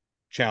health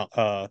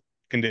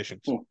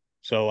conditions.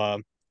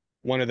 So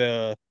one of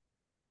the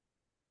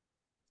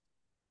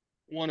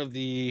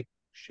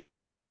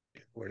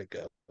where'd it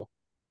go?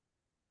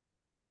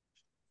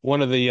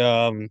 One of the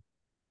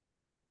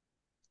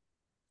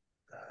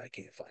I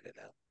can't find it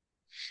now.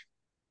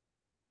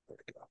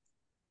 Where'd it go?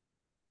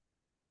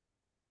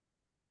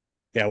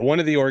 Yeah, one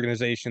of the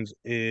organizations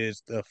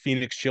is the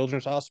Phoenix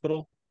Children's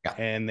Hospital,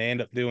 and they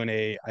end up doing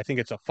I think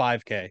it's a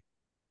 5K,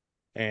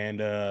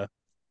 and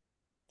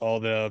all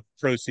the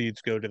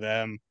proceeds go to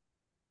them.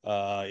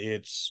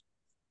 It's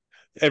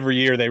every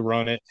year they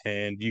run it,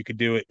 and you could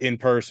do it in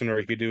person or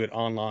you could do it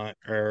online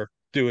or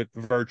do it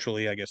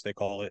virtually, I guess they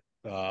call it.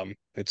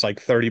 It's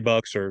like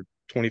 $30 or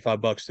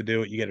 $25 to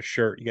do it. You get a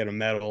shirt, you get a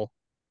medal,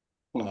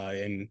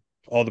 and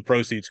all the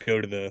proceeds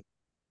go to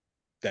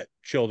that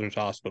children's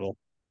hospital.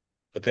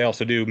 But they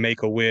also do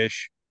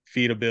Make-A-Wish,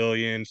 Feed a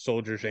Billion,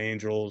 Soldiers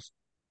Angels,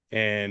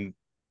 and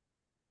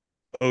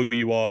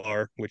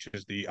OUR, which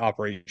is the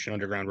Operation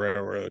Underground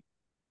Railroad.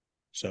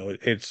 So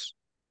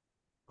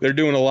they're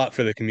doing a lot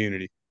for the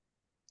community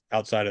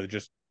outside of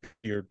just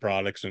beard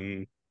products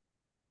and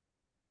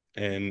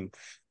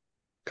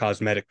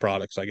cosmetic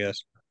products, I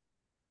guess.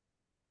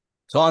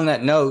 So on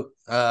that note,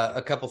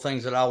 a couple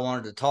things that I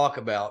wanted to talk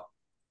about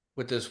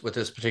with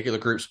this particular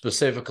group,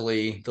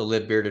 specifically the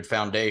Live Bearded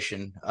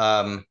Foundation.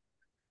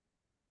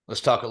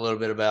 Let's talk a little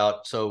bit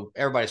about, so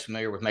everybody's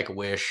familiar with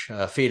Make-A-Wish.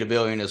 Feed a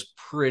Billion is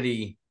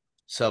pretty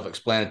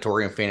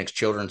self-explanatory, and Phoenix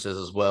Children's is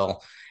as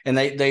well. And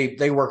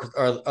they work with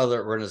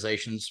other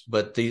organizations,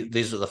 but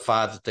these are the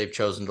 5 that they've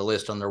chosen to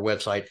list on their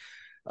website.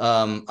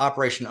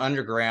 Operation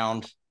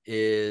Underground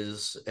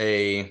is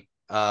an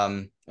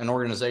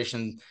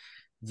organization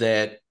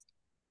that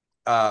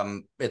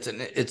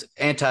it's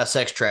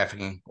anti-sex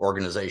trafficking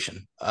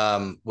organization,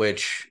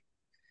 which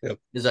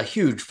is a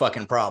huge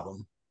fucking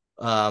problem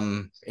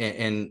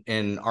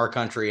in our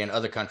country and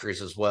other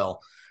countries as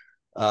well.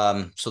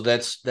 So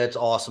that's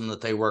awesome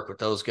that they work with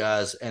those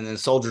guys. And then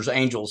Soldiers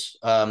Angels,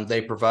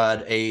 they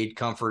provide aid,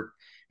 comfort,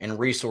 and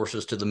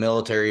resources to the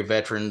military,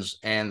 veterans,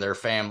 and their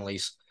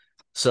families.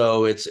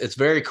 So it's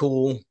very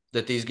cool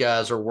that these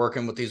guys are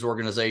working with these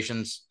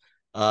organizations.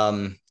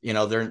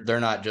 They're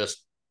not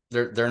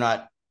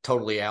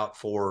totally out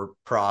for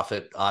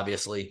profit,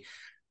 obviously.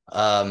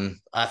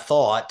 I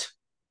thought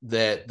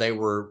that they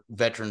were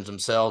veterans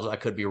themselves. I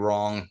could be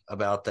wrong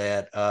about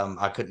that.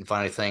 I couldn't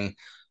find anything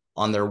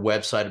on their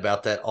website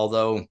about that,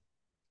 although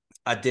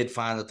I did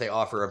find that they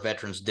offer a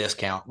veterans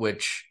discount,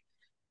 which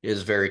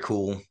is very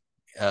cool in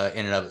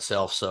and of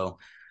itself. So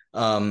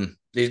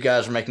these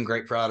guys are making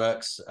great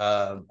products.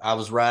 I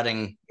was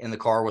riding in the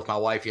car with my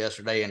wife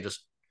yesterday and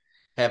just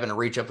happened to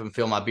reach up and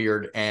feel my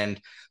beard. And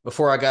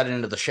before I got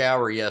into the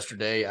shower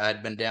yesterday, I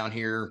had been down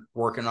here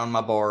working on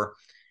my bar.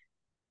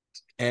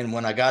 And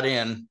when I got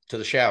in to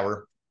the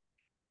shower,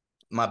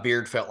 my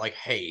beard felt like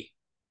hay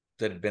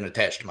that had been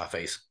attached to my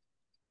face.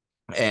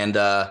 And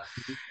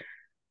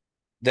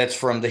that's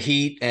from the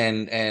heat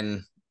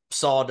and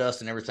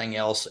sawdust and everything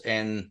else.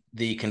 And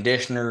the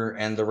conditioner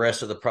and the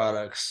rest of the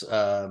products,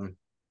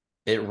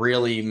 it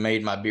really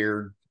made my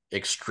beard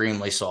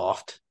extremely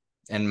soft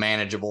and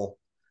manageable.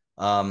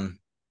 And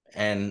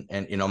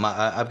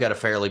I've got a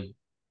fairly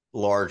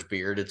large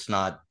beard. It's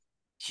not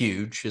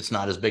huge. It's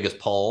not as big as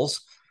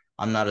Paul's.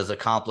 I'm not as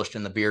accomplished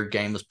in the beard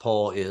game as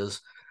Paul is,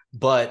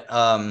 but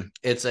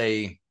it's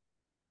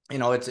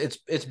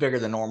bigger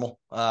than normal.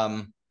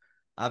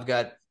 I've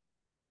got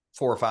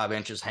 4 or 5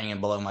 inches hanging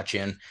below my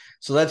chin.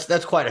 So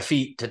that's quite a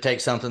feat to take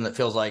something that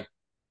feels like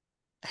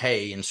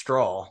hay and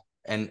straw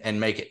and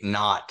make it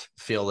not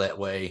feel that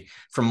way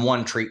from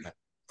one treatment,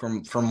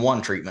 from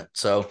one treatment.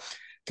 So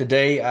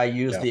today I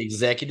used the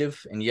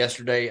Executive, and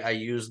yesterday I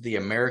used the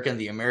American.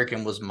 The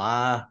American was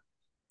my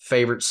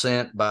favorite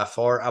scent by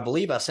far. I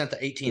believe I sent the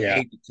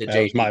 1880 to JD.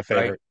 That was my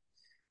favorite. Right?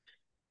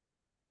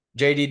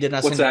 JD, didn't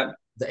I send What's that?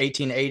 The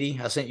 1880?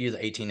 I sent you the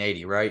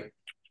 1880, right?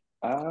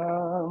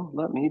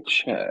 Let me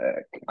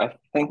check. I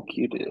think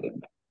you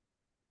did.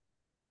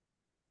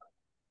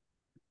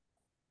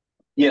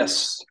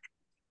 Yes.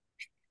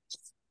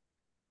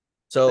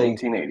 So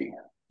 1880.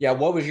 Yeah,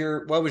 what was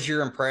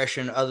your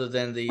impression other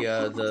than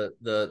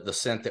the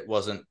scent that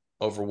wasn't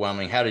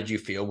overwhelming? How did you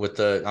feel with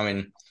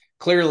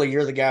clearly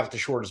you're the guy with the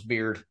shortest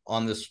beard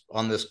on this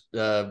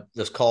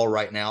this call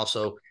right now.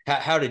 So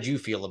how did you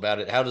feel about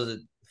it? How does it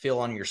feel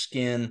on your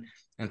skin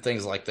and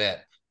things like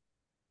that?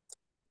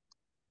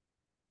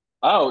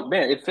 Oh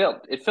man, it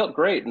felt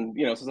great, and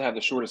since I have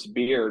the shortest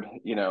beard,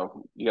 you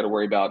got to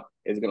worry about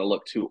is it going to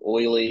look too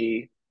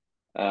oily,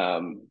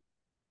 um,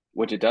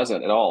 which it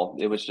doesn't at all.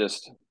 It was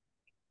just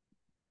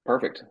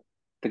perfect.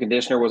 The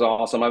conditioner was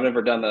awesome. I've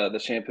never done the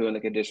shampoo and the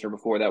conditioner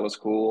before. That was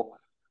cool.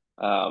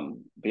 But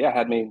yeah,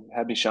 had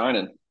me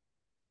shining.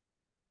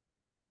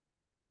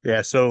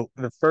 Yeah, so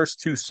the first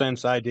two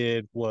scents I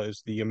did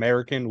was the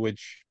American,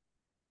 which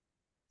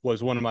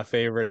was one of my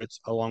favorites,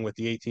 along with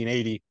the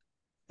 1880.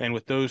 And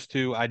with those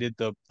two, I did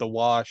the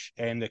wash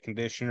and the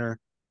conditioner.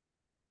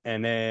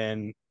 And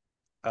then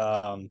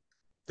um,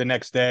 the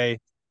next day,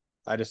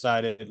 I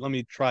decided let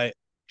me try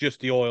just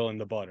the oil and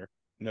the butter.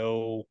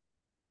 No,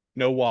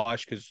 no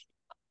wash because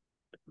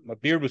my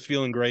beard was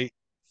feeling great,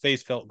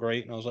 face felt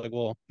great, and I was like,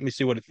 well, let me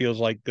see what it feels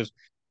like because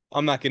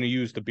I'm not going to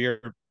use a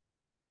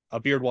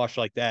beard wash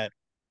like that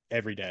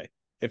every day.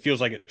 It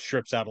feels like it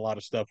strips out a lot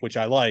of stuff, which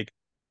I like,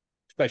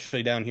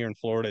 especially down here in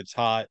Florida. It's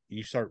hot.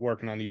 You start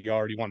working on the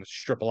yard, you want to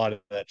strip a lot of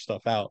that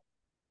stuff out.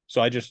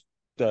 So I just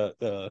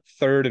the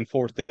third and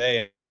fourth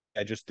day,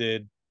 I just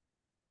did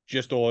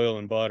just oil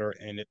and butter,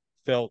 and it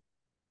felt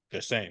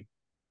the same.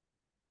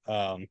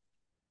 Um,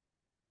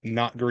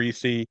 not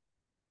greasy,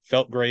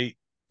 felt great.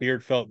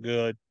 Beard felt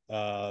good,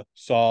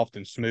 soft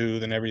and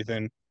smooth and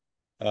everything.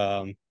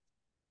 Um,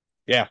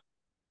 yeah,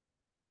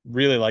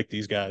 really like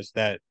these guys.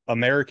 That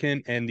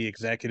American and the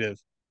Executive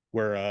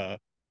were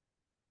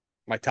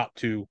my top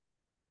two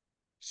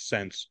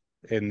scents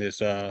in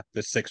this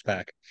six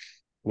pack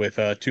with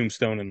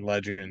Tombstone and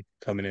Legend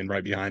coming in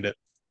right behind it.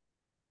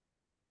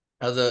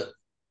 The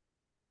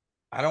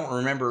I don't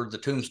remember the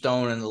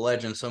Tombstone and the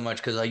Legend so much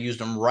because I used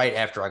them right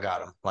after I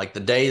got them, like the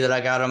day that I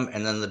got them,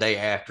 and then the day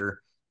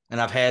after. And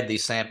I've had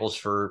these samples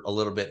for a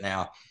little bit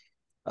now.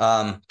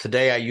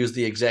 Today I used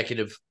the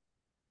Executive.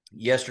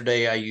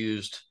 Yesterday I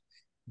used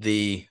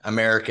the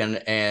American,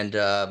 and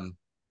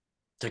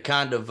to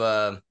kind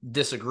of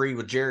disagree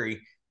with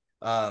Jerry,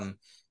 um,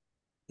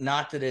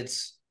 not that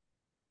it's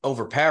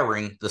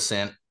overpowering the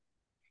scent,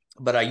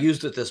 but I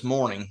used it this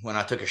morning when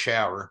I took a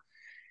shower,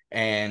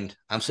 and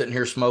I'm sitting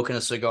here smoking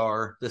a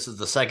cigar. This is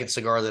the second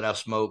cigar that I've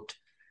smoked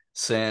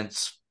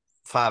since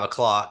 5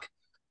 o'clock,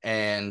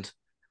 and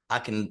I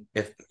can,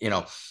 if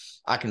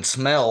I can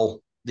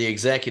smell the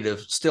Executive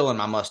still in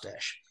my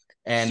mustache.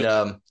 And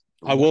So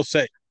I will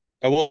say,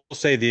 I will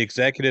say the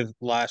Executive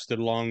lasted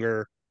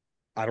longer.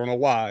 I don't know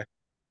why,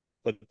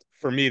 but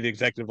for me, the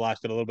Executive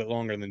lasted a little bit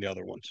longer than the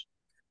other ones.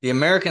 the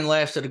American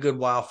lasted a good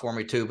while for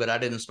me too, but I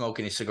didn't smoke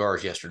any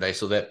cigars yesterday,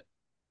 so that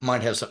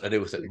might have something to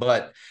do with it.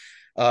 But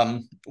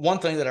one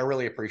thing that I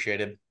really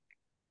appreciated,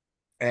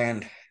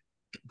 and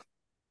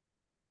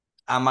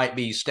I might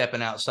be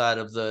stepping outside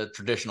of the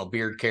traditional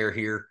beard care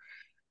here.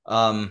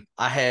 I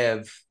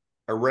have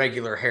a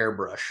regular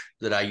hairbrush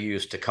that I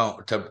use to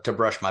comb to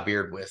brush my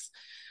beard with.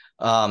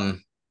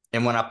 Um,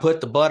 and when I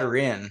put the butter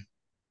in,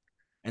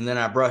 and then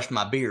I brushed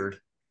my beard,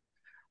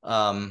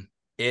 um,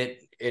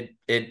 it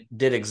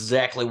did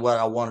exactly what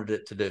I wanted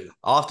it to do.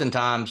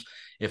 Oftentimes,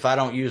 if I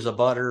don't use a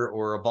butter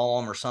or a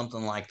balm or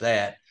something like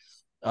that,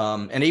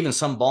 and even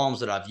some balms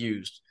that I've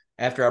used,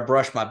 after I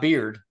brush my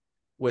beard,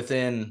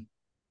 within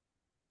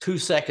 2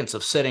 seconds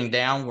of sitting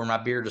down where my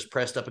beard is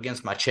pressed up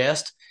against my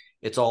chest,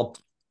 it's all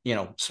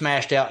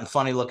smashed out and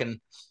funny looking,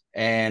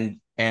 and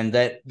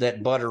that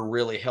butter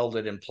really held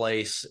it in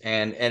place,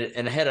 and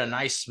it had a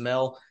nice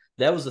smell.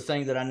 That was the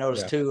thing that I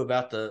noticed too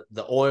about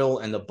the oil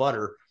and the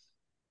butter.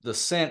 The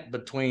scent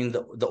between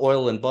the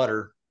oil and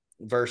butter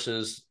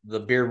versus the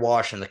beard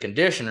wash and the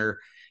conditioner,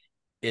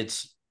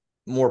 it's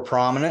more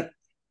prominent.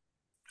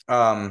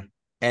 And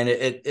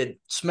it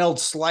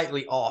smelled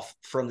slightly off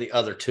from the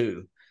other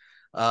two.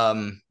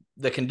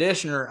 The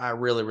conditioner I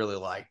really, really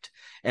liked.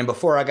 And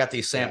before I got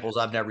these samples,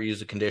 I've never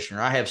used a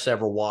conditioner. I have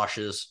several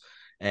washes,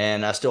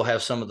 and I still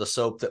have some of the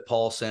soap that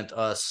Paul sent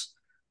us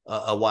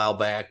a while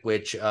back,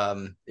 which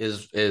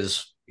is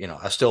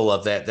I still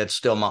love that. That's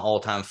still my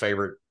all-time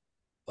favorite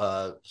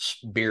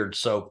beard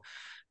soap.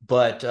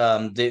 But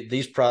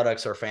these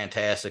products are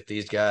fantastic.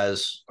 These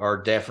guys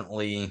are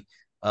definitely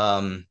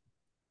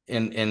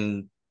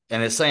in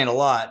and it's saying a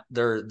lot.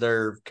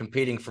 They're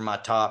competing for my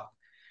top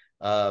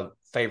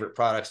favorite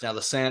products. Now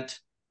the scent,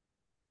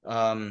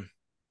 my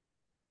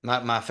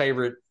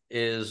favorite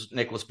is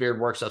Nicholas Beard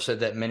Works. I've said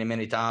that many,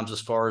 many times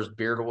as far as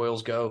beard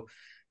oils go,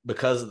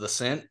 because of the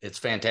scent. It's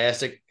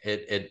fantastic.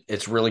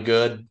 It's really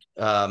good.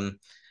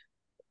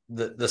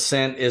 The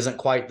scent isn't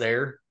quite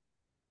there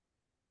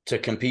to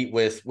compete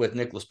with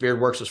Nicholas Beard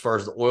Works as far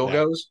as the oil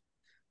goes,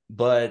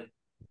 but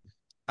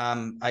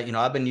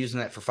I've been using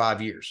that for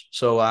 5 years,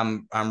 so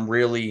I'm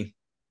really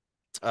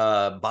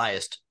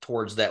biased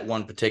towards that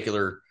one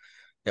particular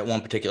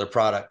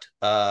product.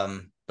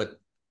 But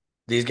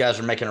these guys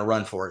are making a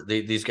run for it.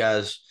 These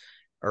guys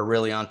are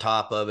really on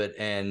top of it,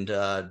 and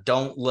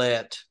don't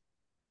let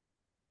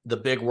the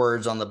big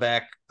words on the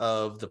back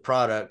of the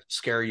product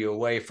scare you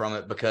away from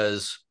it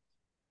because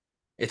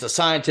it's a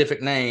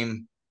scientific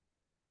name.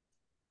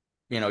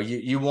 You know,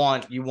 you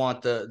want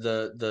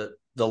the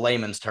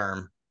layman's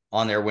term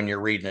on there when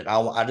you're reading it.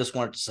 I just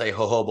want it to say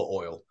jojoba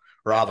oil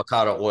or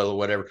avocado oil or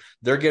whatever.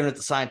 They're giving it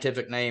the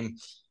scientific name.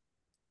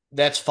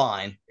 That's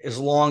fine as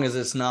long as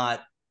it's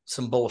not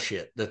some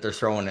bullshit that they're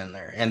throwing in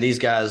there. And these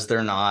guys,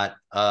 they're not.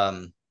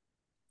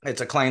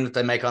 It's a claim that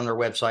they make on their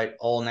website,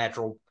 all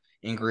natural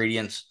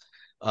ingredients,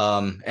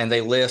 and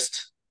they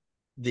list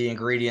the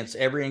ingredients.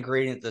 Every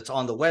ingredient that's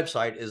on the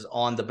website is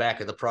on the back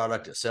of the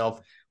product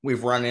itself.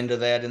 We've run into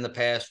that in the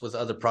past with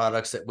other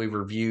products that we've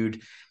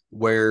reviewed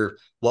where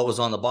what was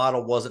on the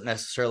bottle wasn't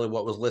necessarily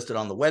what was listed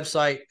on the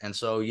website. And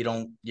so you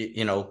don't,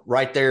 you know,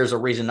 right there is a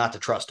reason not to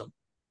trust them.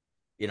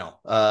 You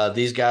know,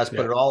 these guys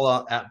put it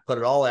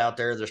all out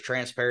there. There's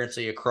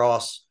transparency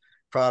across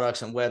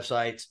products and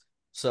websites.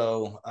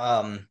 So,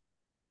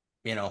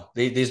 you know,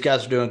 these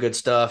guys are doing good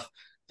stuff.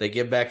 They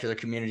give back to the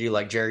community.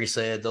 Like Jerry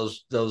said,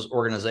 those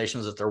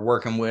organizations that they're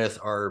working with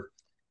are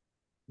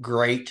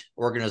great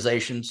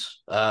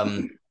organizations,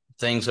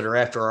 things that are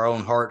after our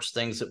own hearts,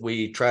 things that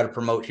we try to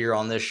promote here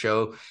on this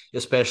show,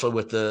 especially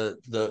with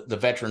the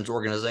veterans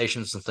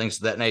organizations and things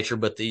of that nature.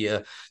 But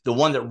the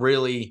one that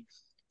really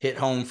hit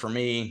home for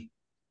me,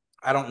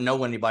 I don't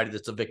know anybody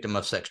that's a victim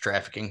of sex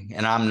trafficking,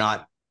 and I'm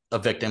not a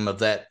victim of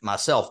that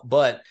myself,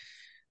 but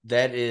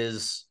that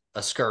is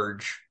a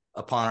scourge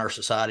upon our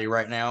society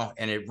right now.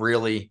 And it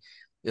really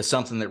is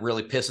something that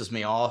really pisses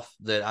me off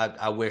that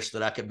I wish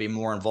that I could be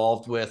more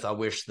involved with. I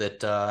wish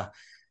that,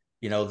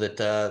 you know,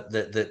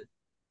 that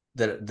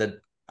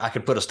I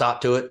could put a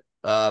stop to it.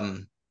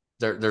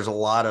 There's a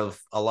lot of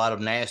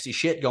nasty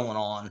shit going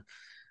on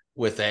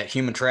with that,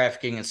 human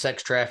trafficking and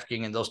sex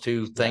trafficking, and those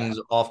two things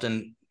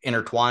often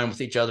intertwine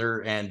with each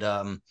other. And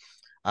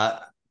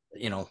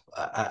you know,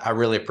 I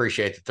really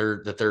appreciate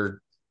that they're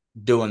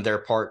doing their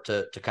part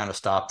to kind of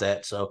stop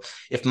that. So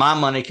if my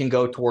money can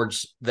go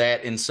towards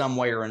that in some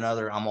way or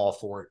another, I'm all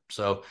for it.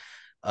 So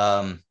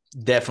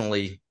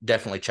definitely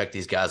check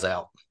these guys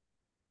out.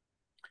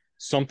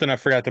 Something I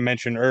forgot to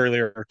mention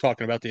earlier,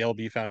 talking about the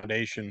LB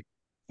Foundation,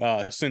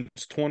 since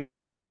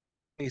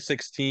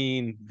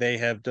 2016, they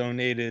have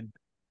donated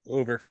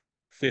over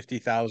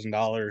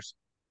 $50,000,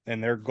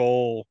 and their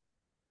goal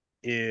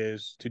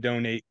is to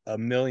donate $1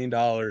 million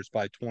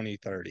by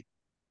 2030.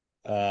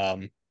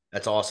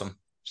 That's awesome.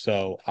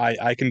 So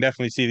I can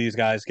definitely see these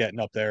guys getting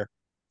up there.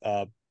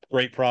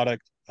 Great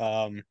product.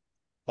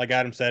 Like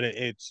Adam said,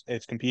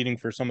 it's competing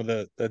for some of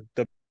the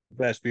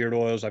best beard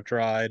oils I've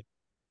tried.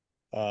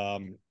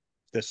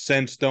 The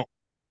scents don't.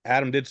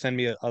 Adam did send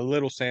me a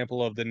little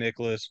sample of the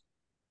Nicholas.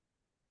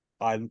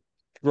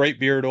 Great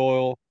beard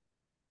oil.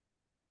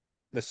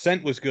 The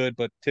scent was good,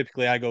 but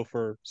typically I go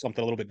for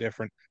something a little bit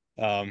different.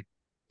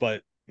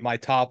 But my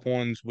top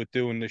ones with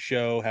doing the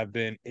show have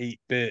been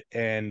 8-Bit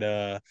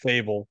and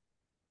Fable,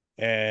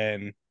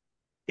 and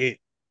it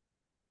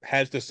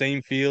has the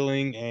same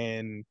feeling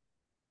and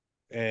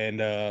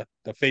the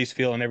face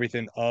feel and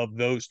everything of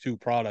those two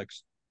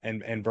products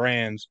and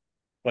brands,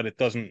 but it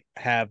doesn't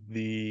have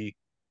the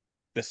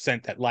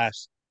scent that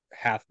lasts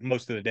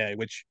most of the day,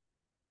 which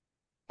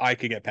I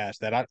could get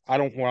past that. I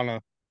don't want to.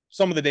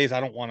 Some of the days I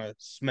don't want to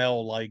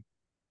smell like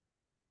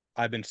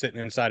I've been sitting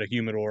inside a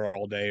humidor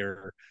all day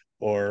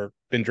or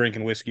been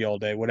drinking whiskey all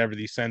day, whatever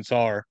these scents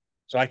are.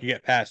 So I could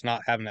get past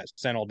not having that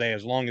scent all day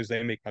as long as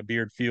they make my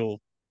beard feel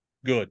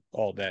good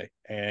all day.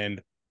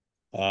 And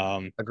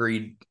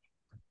agreed.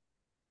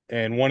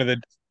 And one of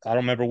the, I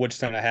don't remember which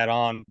scent I had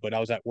on, but I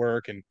was at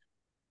work and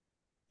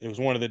it was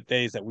one of the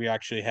days that we were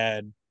actually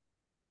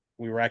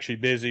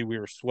busy. We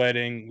were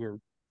sweating. We were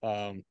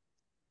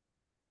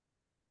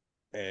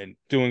and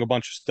doing a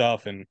bunch of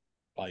stuff, and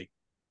like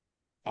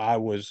I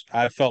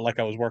felt like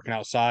I was working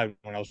outside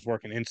when I was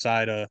working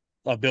inside a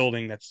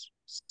building that's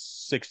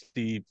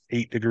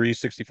 68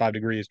 degrees, 65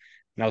 degrees,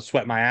 and I was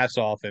sweating my ass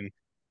off. And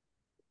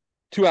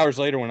 2 hours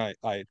later, when I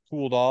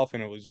cooled off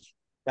and it was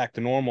back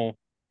to normal,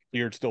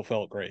 beard still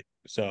felt great.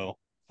 So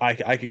I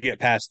could get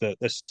past the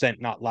scent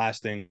not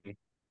lasting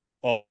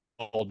all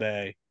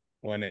day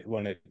when it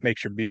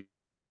makes your beard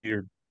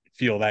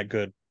feel that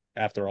good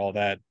after all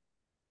that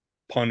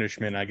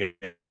punishment, I guess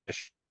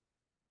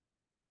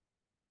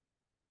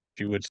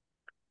you would.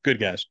 Good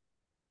guess.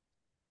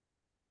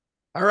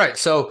 All right,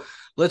 so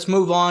let's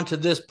move on to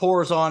This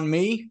Pours on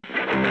Me.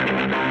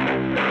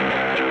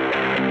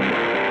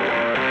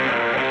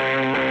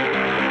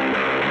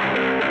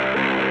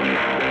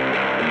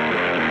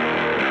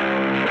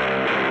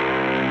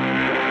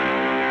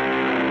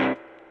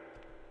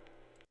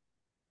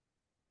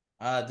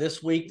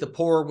 This week, the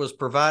pour was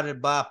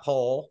provided by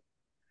Paul.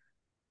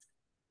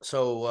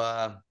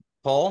 So,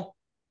 Paul,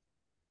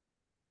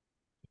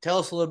 tell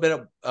us a little bit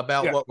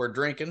about what we're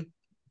drinking,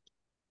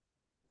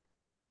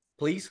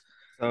 please.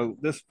 So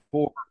this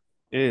pour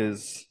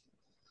is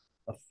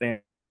a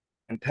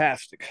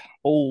fantastic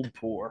old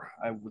pour.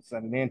 I was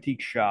at an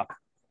antique shop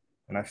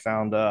and I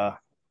found an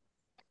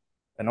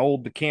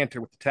old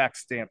decanter with the tax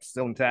stamp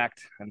still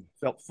intact and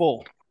felt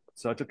full.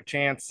 So I took a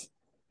chance.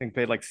 I think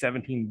paid like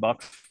 $17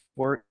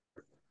 for it.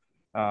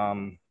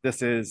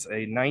 This is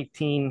a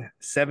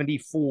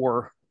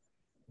 1974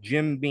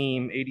 Jim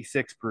Beam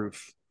 86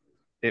 proof.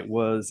 It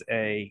was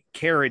a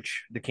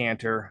carriage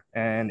decanter,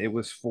 and it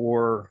was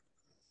for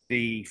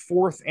the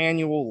fourth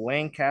annual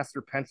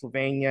Lancaster,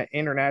 Pennsylvania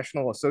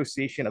International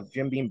Association of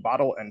Jim Beam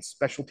Bottle and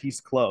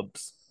Specialties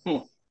Clubs.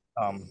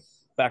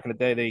 Back in the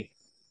day, they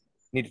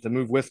needed to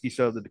move whiskey,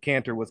 so the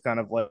decanter was kind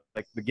of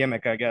like the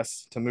gimmick, I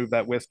guess, to move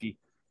that whiskey.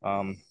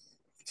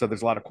 So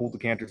there's a lot of cool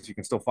decanters you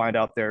can still find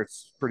out there.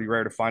 It's pretty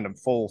rare to find them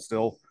full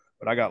still,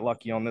 but I got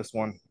lucky on this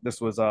one. This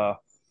was like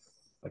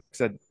I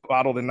said,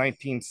 bottled in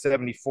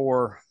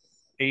 1974,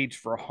 aged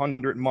for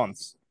 100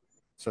 months.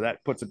 So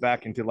that puts it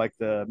back into like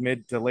the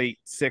mid to late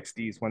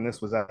 60s when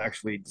this was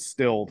actually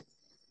distilled.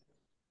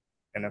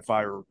 And if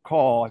I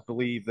recall, I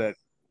believe that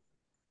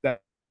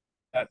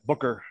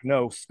Booker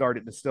No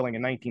started distilling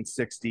in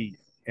 1960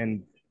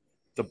 in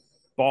the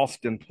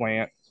Boston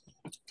plant,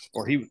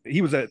 or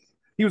he was at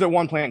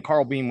one plant,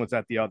 Carl Beam was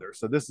at the other.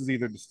 So this is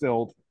either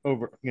distilled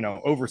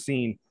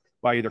overseen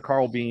by either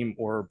Carl Beam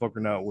or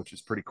Booker No, which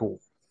is pretty cool.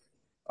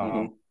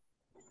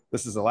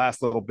 This is the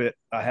last little bit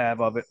I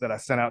have of it that I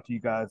sent out to you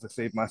guys to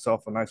save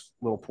myself a nice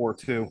little pour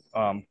too.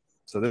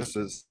 So this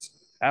is,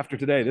 after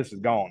today, this is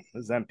gone.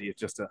 This is empty. It's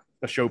just a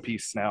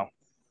showpiece now.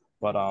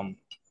 But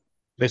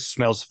this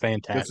smells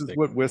fantastic. This is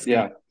what whiskey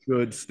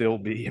should still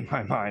be in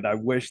my mind. I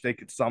wish they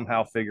could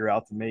somehow figure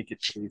out to make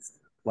it taste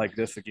like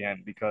this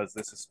again, because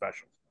this is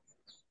special.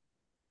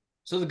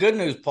 So the good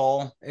news,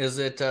 Paul, is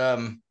that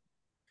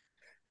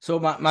so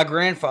my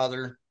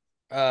grandfather,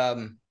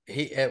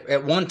 he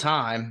at one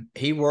time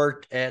he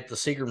worked at the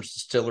Seagram's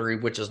distillery,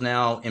 which is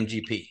now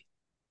MGP.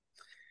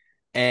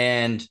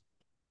 And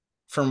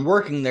from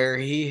working there,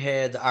 he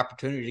had the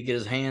opportunity to get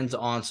his hands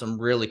on some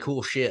really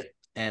cool shit.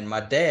 And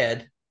my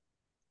dad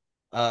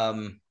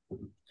has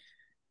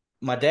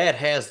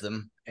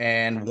them,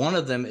 and one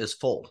of them is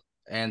full,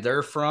 and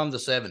they're from the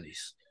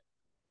 70s,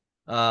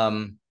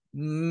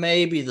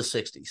 maybe the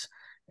 60s.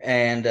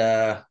 And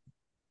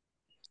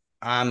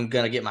I'm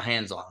gonna get my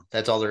hands on them.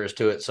 That's all there is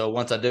to it. So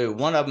once I do,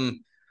 one of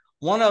them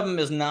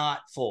is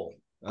not full.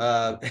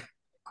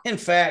 In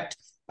fact,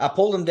 I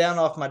pulled them down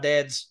off my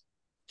dad's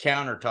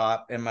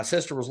countertop, and my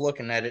sister was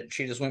looking at it, and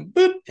she just went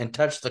boop and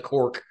touched the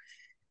cork,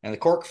 and the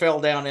cork fell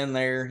down in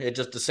there. It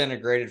just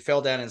disintegrated,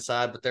 fell down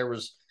inside, but it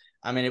was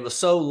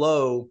so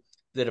low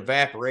that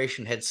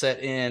evaporation had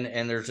set in,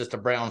 and there's just a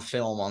brown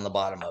film on the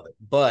bottom of it.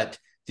 But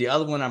the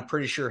other one, I'm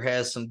pretty sure,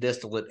 has some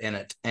distillate in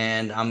it,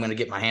 and I'm going to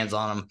get my hands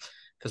on them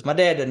because my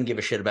dad doesn't give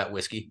a shit about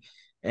whiskey,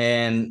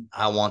 and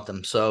I want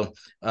them. So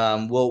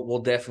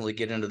we'll definitely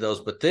get into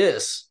those. But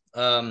this,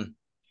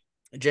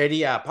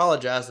 JD, I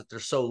apologize that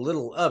there's so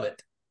little of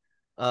it.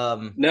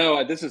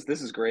 No, this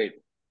is great.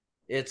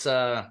 It's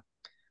that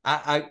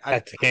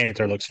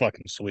decanter looks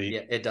fucking sweet.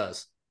 Yeah, it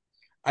does.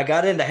 I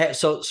got into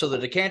so the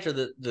decanter,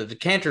 the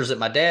decanters that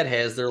my dad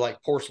has, they're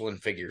like porcelain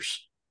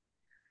figures,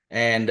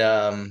 and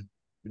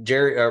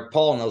Jerry or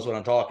Paul knows what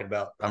I'm talking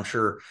about, I'm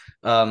sure,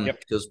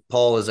 because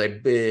Paul is a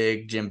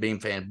big Jim Beam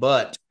fan.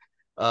 But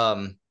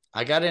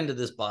I got into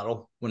this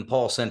bottle when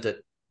Paul sent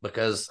it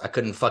because I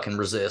couldn't fucking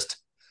resist.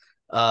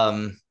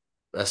 A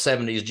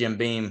 70s Jim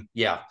Beam,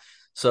 yeah.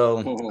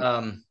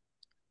 So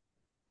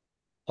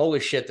holy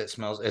shit, it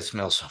smells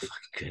so fucking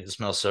good. It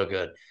smells so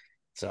good.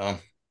 So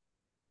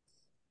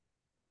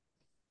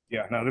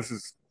yeah, no, this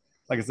is,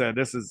 like I said,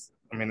 it's a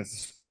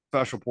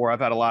special pour. I've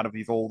had a lot of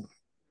these old,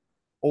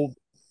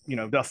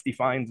 dusty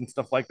finds and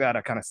stuff like that.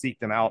 I kind of seek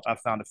them out. I've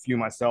found a few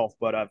myself,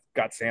 but I've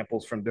got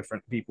samples from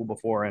different people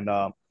before, and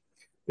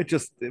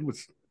there's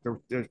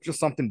just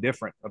something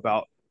different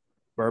about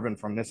bourbon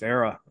from this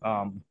era.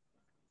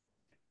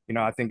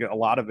 I think a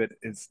lot of it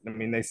is,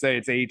 they say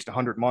it's aged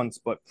 100 months,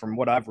 but from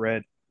what I've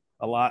read,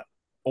 a lot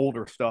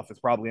older stuff is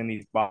probably in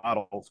these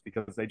bottles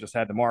because they just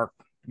had to mark,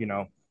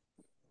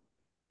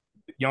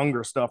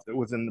 younger stuff that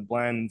was in the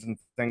blends and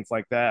things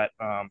like that.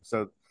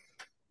 So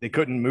they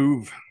couldn't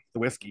move the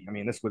whiskey.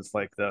 This was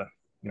like the,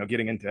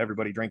 getting into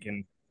everybody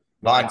drinking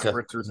vodka,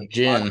 spritzers and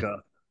gin. Vodka.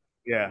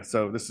 Yeah.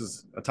 So this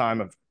is a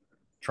time of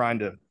trying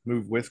to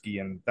move whiskey.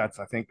 And that's,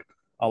 I think,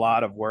 a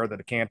lot of where the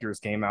decanters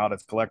came out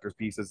as collector's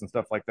pieces and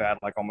stuff like that,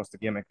 like almost a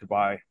gimmick to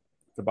buy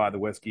the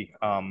whiskey.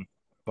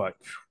 But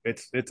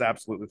it's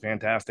absolutely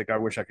fantastic. I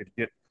wish I could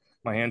get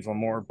my hands on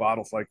more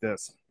bottles like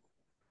this.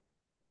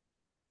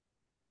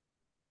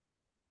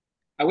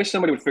 I wish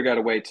somebody would figure out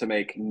a way to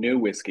make new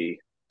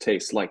whiskey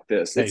taste like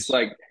this.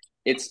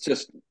 It's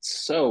just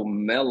so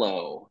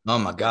mellow. Oh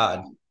my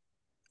God.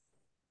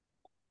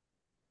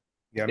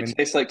 Yeah, it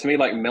tastes to me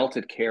like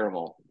melted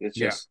caramel. It's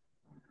just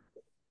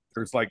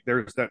there's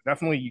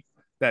definitely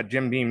that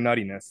Jim Beam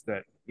nuttiness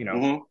that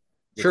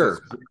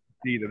sure,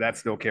 see that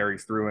still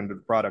carries through into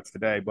the products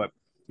today. But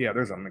yeah,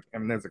 there's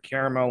a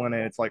caramel in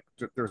it. It's like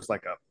there's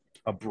like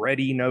a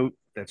bready note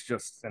that's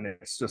just, and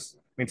it's just,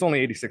 it's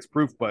only 86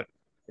 proof, but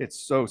it's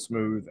so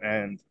smooth.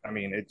 And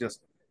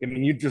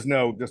you just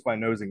know just by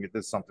nosing it,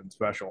 there's something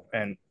special.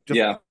 And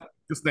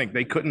just think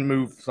they couldn't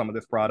move some of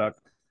this product.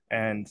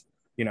 And,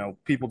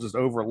 people just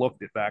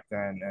overlooked it back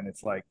then, and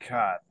it's like,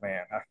 God,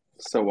 man, I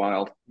So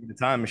wild. need a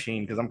time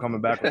machine because I'm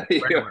coming back with a Yeah,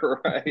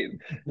 trailer.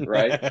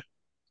 right.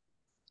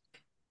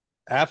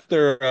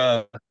 After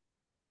a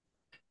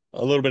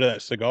little bit of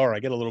that cigar, I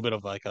get a little bit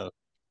of like a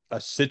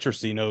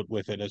citrusy note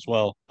with it as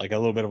well, like a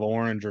little bit of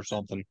orange or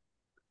something.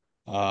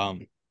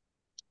 Um,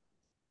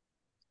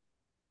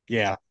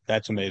 yeah,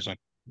 that's amazing.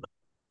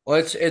 Well,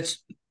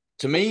 it's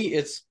to me,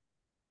 it's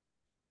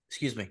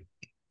excuse me.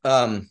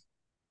 Um,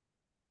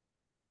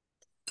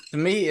 to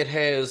me, it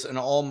has an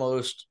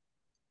almost.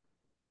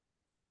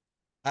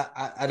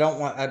 I don't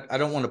want I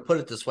don't want to put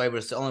it this way, but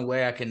it's the only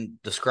way I can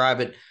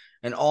describe it.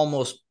 An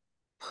almost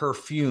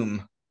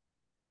perfume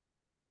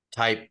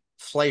type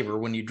flavor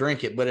when you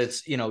drink it, but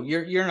it's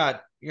you're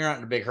not in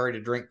a big hurry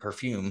to drink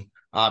perfume,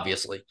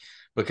 obviously,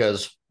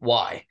 because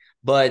why?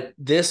 But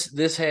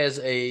this has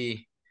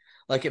a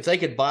like if they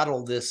could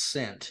bottle this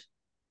scent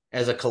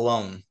as a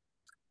cologne,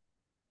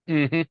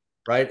 Hmm.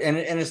 right? And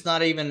it's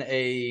not even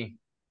a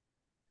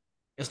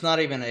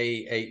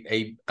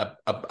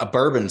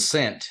bourbon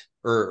scent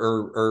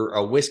or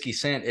a whiskey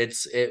scent.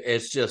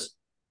 It's just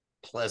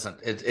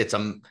pleasant. It's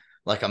a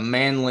like a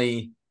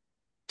manly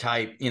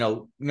type, you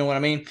know what I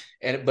mean?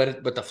 And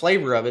but the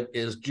flavor of it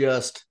is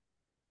just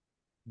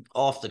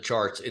off the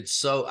charts. It's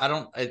so I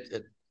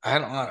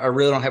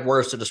really don't have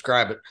words to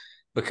describe it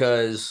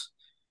because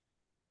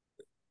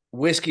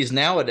whiskeys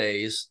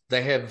nowadays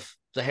they have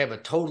a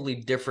totally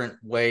different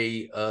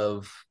way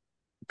of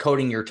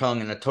coating your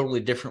tongue and a totally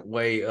different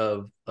way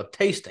of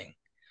tasting.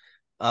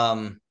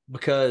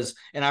 Because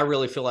and I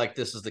really feel like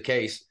this is the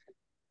case.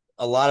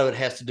 A lot of it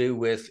has to do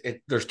with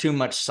it. There's too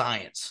much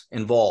science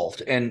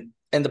involved, and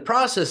the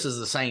process is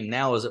the same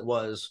now as it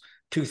was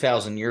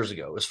 2,000 years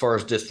ago as far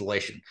as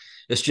distillation.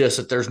 It's just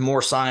that there's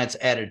more science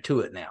added to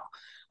it now.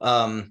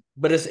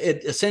 But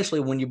it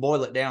essentially, when you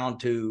boil it down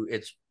to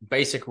its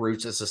basic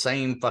roots, it's the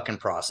same fucking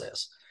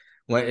process.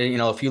 When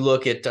if you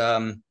look at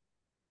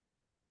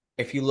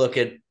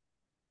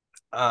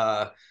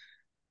uh,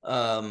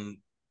 um,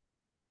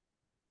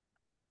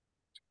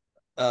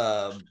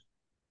 uh,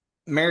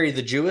 Mary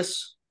the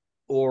Jewess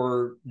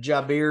or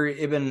Jabir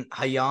ibn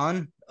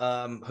Hayyan,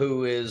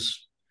 who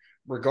is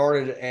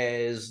regarded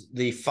as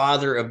the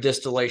father of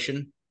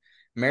distillation.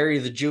 Mary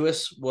the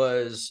Jewess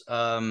was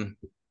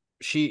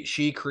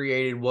she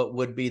created what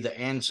would be the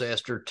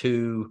ancestor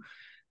to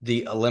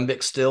the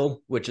alembic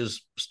still, which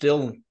is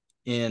still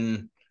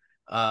in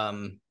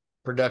um,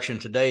 production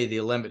today. The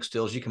alembic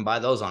stills, you can buy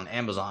those on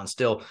Amazon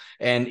still,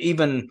 and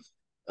even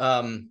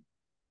um,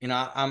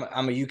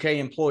 I'm a UK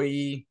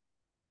employee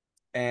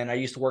and I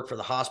used to work for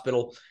the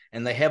hospital,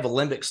 and they have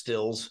alembic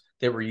stills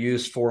that were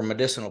used for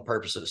medicinal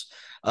purposes.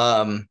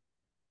 Um,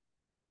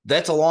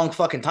 that's a long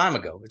fucking time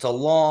ago. It's a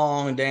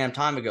long damn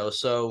time ago.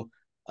 So,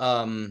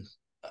 um,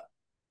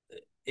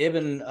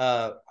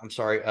 I'm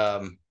sorry,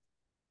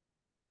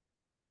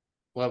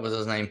 what was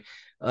his name?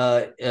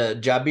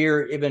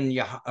 Jabir ibn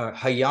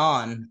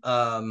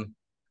Hayyan.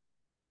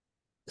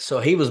 So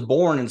he was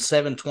born in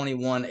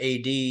 721 AD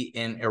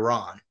in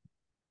Iran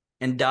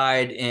and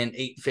died in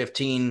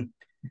 815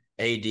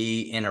 AD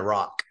in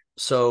Iraq.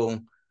 So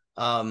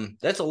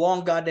that's a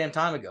long goddamn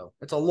time ago.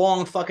 It's a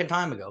long fucking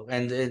time ago.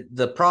 And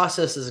the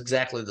process is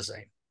exactly the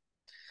same.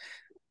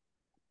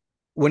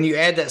 When you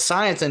add that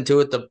science into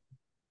it,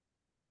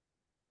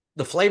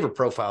 the flavor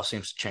profile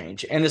seems to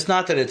change. And it's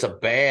not that it's a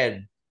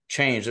bad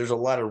change. There's a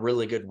lot of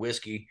really good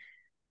whiskey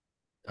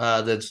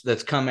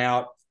that's come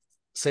out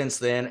since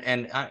then.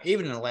 And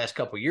even in the last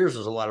couple of years,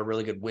 there's a lot of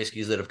really good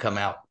whiskeys that have come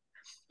out.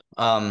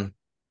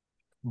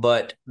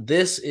 But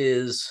this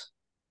is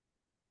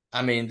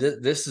I mean,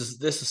 this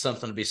is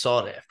something to be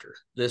sought after.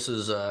 This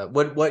is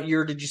what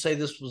year did you say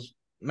this was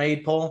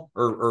made, Paul,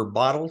 or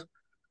bottled?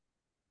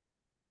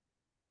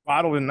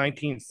 Bottled in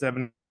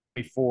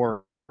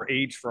 1974,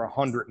 aged for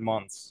 100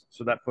 months.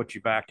 So that puts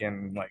you back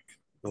in like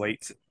the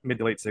mid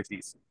to late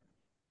 60s.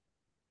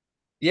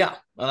 Yeah,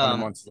 100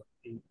 months,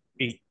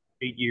 8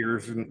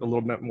 years, and a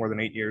little bit more than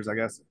 8 years, I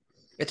guess.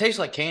 it tastes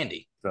like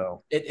candy.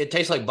 So it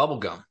tastes like bubble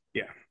gum.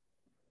 yeah,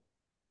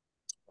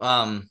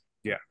 Um,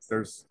 yeah.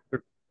 There's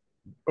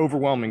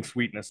overwhelming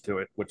sweetness to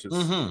it, which is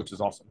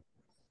awesome.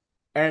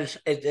 and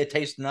it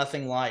tastes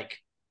nothing like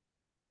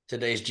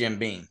today's Jim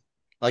Beam.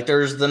 Like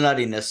there's the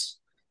nuttiness,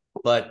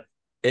 but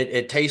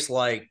it tastes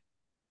like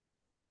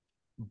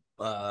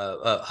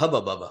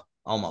Hubba Bubba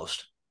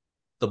almost.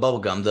 The bubble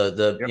gum,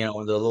 the Yep. the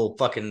little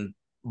fucking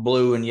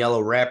blue and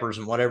yellow wrappers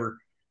and whatever.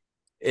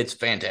 It's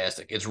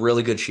fantastic. It's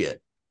really good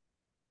shit.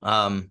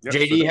 Yep.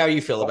 JD, how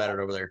you feel about it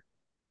over there?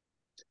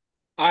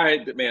 All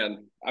right,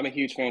 man. I'm a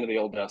huge fan of the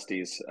old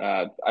Dusties.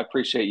 I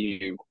appreciate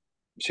you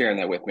sharing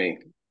that with me.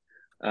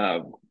 Of I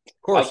was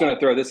course. going to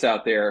throw this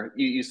out there.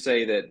 You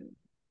say that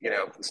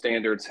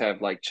standards have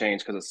like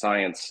changed because of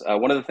science.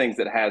 One of the things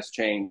that has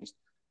changed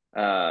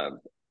uh,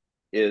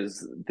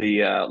 is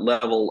the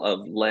level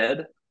of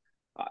lead.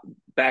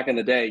 Back in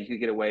the day, you could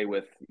get away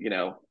with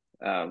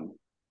um,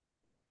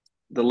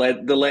 the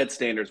lead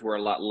standards were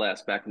a lot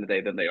less back in the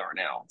day than they are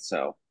now.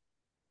 So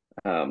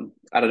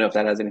I don't know if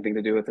that has anything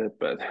to do with it,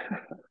 but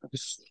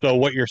So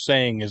what you're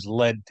saying is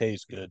lead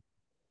tastes good.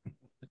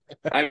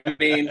 I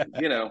mean,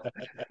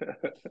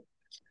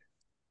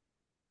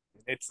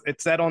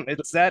 it's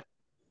that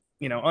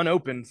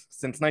unopened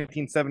since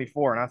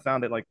 1974, and I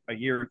found it like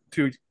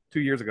two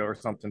years ago or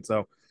something.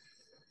 So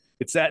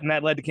it's sat in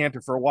that lead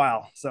decanter for a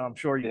while. So I'm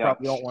sure you yeah.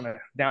 probably don't want to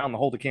down the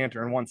whole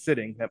decanter in one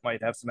sitting. That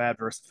might have some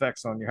adverse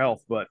effects on your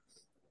health, but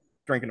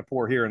drinking a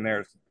pour here and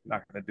there is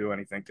not going to do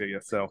anything to you.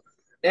 So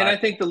And I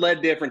think the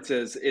lead difference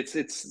is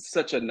it's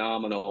such a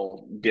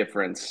nominal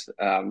difference,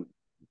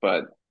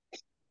 but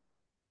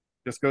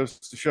just goes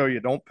to show you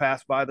don't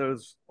pass by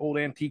those old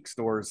antique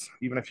stores,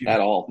 even if you at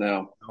all,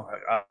 no.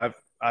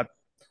 I've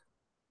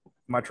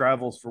my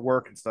travels for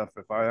work and stuff.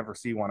 If I ever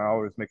see one, I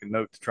always make a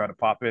note to try to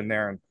pop in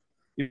there, and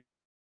you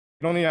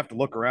don't even have to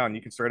look around.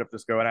 You can straight up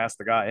just go and ask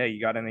the guy, "Hey,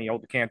 you got any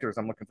old decanters?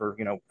 I'm looking for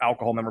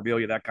alcohol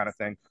memorabilia, that kind of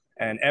thing."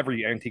 And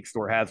every antique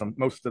store has them.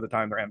 Most of the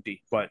time, they're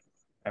empty, but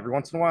every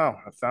once in a while,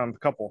 I've found a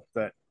couple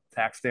that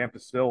tax stamp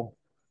is still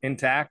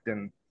intact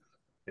and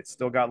it's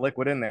still got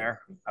liquid in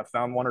there. I've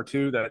found one or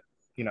two that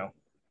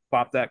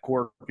pop that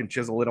cork and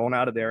chisel it on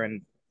out of there,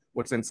 and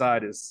what's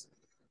inside is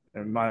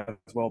it might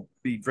as well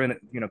be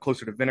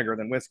closer to vinegar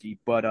than whiskey.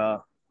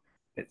 But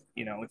it's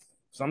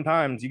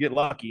sometimes you get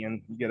lucky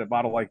and you get a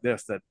bottle like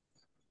this that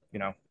you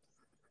know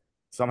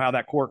somehow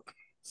that cork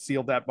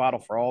sealed that bottle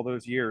for all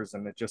those years,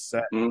 and it just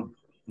set. Mm.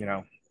 You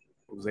know,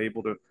 was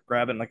able to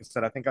grab it. And like I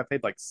said, I think I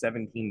paid like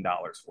 $17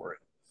 for it.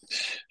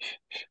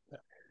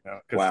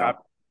 Because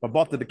Wow. I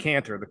bought the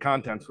decanter. The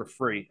contents were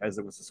free as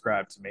it was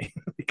described to me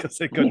because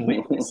they couldn't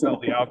legally sell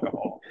the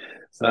alcohol.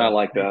 So I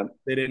like that.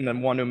 They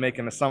didn't want to make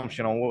an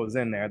assumption on what was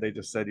in there. They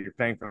just said you're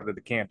paying for the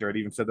decanter. It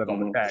even said that on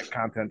the tag,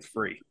 contents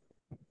free.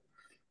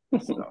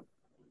 So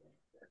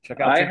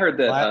check out. I heard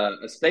that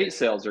estate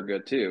sales are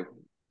good too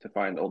to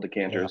find old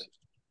decanters.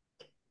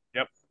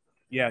 Yep.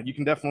 Yeah, you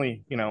can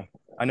definitely,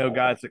 I know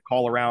guys that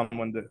call around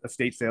when the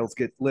estate sales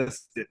get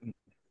listed and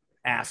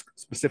ask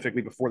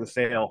specifically before the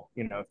sale,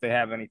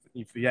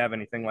 if you have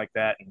anything like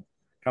that, and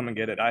come and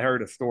get it. I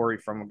heard a story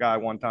from a guy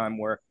one time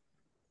where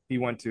he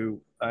went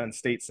to an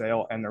estate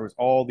sale and there was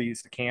all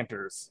these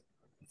decanters,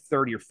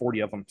 30 or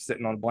 40 of them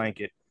sitting on a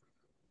blanket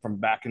from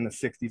back in the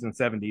 60s and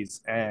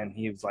 70s. And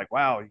he was like,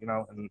 wow,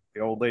 and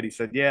the old lady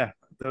said, yeah,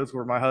 those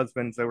were my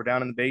husband's. They were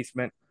down in the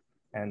basement.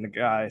 And the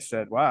guy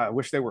said, wow, I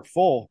wish they were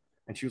full.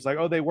 And she was like,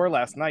 oh, they were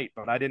last night,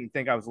 but I didn't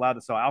think I was allowed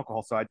to sell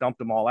alcohol. So I dumped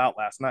them all out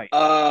last night.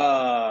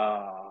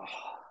 Wow.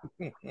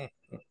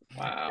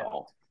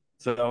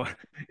 So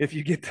if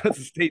you get those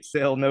estate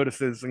sale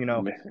notices,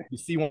 you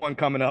see one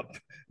coming up,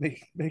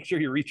 make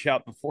sure you reach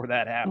out before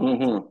that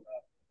happens. Mm-hmm.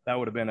 That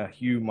would have been a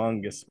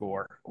humongous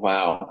score.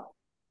 Wow.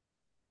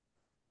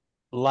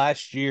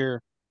 Last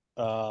year,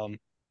 when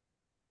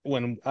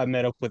I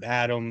met up with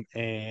Adam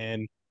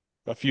and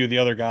a few of the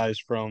other guys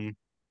from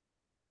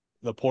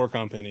the pour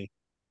company,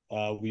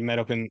 we met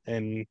up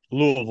in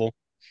Louisville,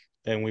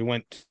 and we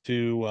went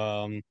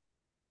to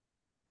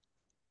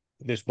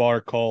this bar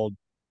called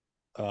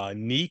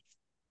Neat,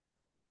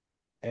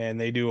 and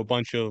they do a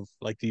bunch of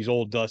like these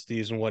old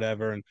dusties and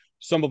whatever, and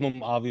some of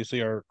them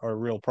obviously are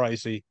real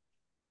pricey.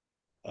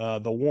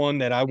 The one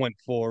that I went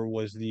for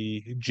was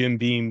the Jim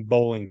Beam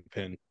bowling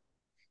pin.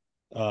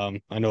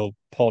 I know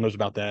Paul knows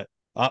about that.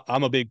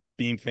 I'm a big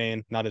Beam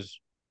fan, not as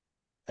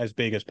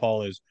big as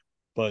Paul is,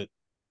 but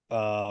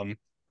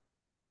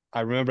I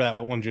remember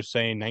that one just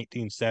saying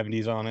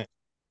 1970s on it.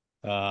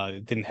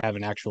 It didn't have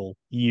an actual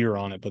year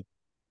on it,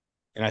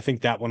 and I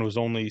think that one was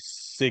only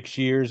 6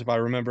 years, if I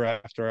remember,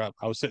 after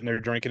I was sitting there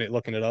drinking it,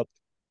 looking it up.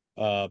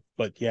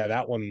 But yeah,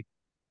 that one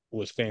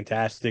was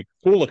fantastic.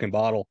 Cool looking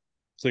bottle,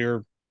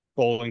 clear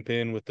bowling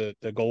pin with the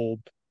gold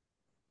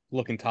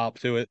looking top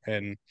to it,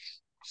 and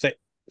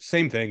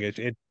same thing.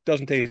 It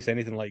doesn't taste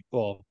anything like,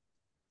 well,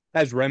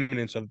 has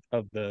remnants of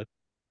the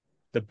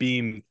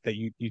Beam that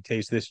you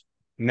taste this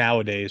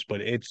nowadays,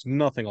 but it's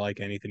nothing like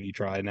anything you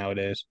try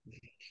nowadays.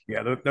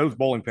 Yeah, those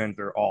bowling pins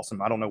are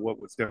awesome. I don't know what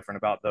was different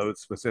about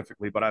those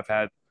specifically, but I've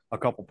had a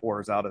couple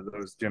pours out of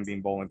those Jim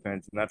Beam bowling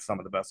pins, and that's some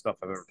of the best stuff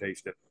I've ever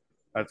tasted.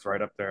 That's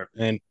right up there.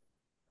 And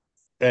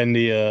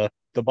the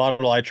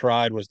bottle I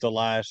tried was the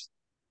last.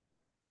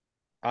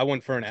 I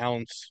went for an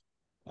ounce.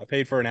 I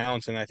paid for an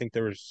ounce, and I think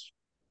there was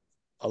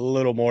a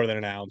little more than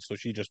an ounce, so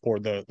she just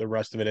poured the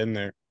rest of it in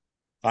there.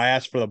 I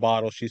asked for the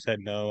bottle. She said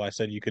no. I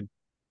said you could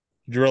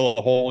drill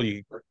a hole,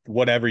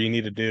 whatever you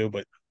need to do,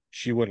 but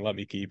she wouldn't let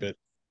me keep it.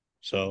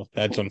 So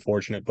that's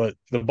unfortunate. But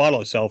the bottle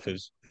itself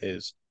is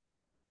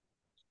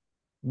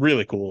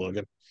really cool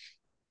looking.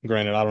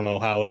 Granted, I don't know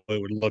how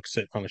it would look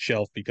sitting on a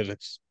shelf because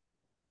it's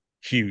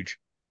huge.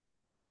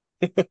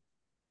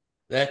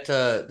 That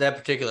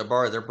particular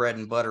bar, their bread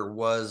and butter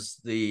were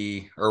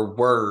the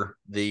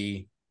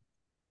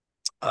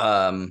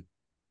old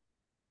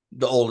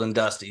and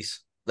dusties.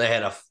 They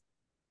had a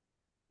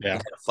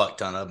fuck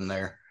ton of them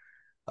there.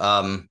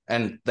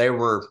 And they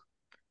were,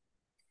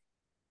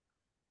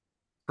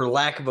 for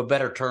lack of a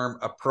better term,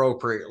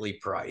 appropriately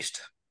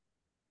priced.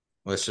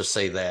 Let's just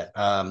say that.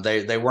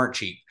 They weren't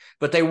cheap,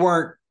 but they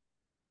weren't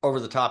over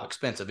the top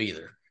expensive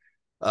either.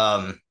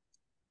 And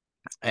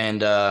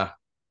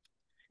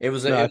it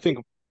was No,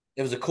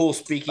 it was a cool I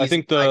speakeasy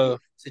think the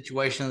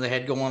situation they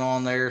had going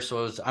on there.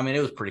 So it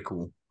was pretty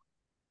cool.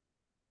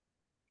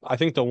 I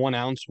think the 1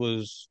 ounce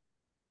was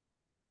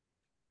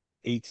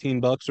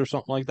 $18 or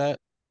something like that.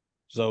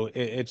 So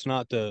it's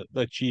not the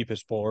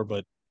cheapest pour,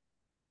 but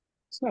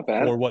It's not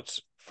bad.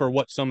 for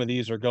what some of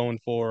these are going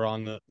for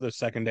on the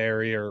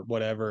secondary or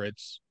whatever,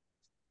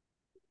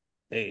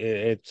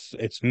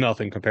 it's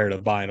nothing compared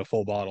to buying a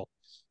full bottle.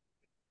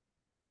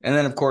 And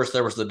then of course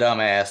there was the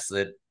dumbass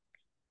that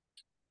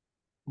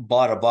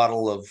bought a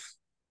bottle of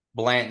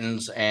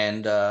Blanton's,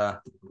 and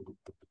not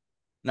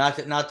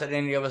that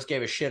any of us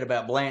gave a shit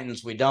about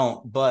Blanton's, we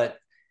don't, but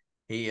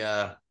he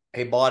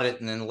bought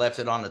it and then left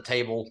it on the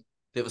table.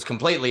 It was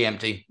completely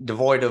empty,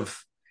 devoid of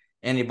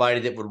anybody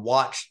that would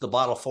watch the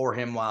bottle for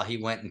him while he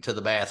went into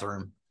the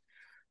bathroom.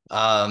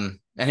 And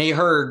he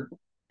heard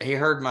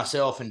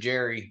myself and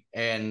Jerry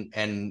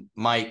and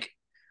Mike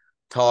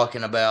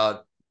talking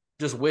about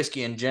just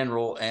whiskey in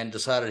general, and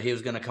decided he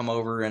was going to come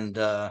over and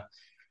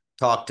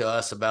talk to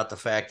us about the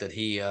fact that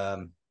he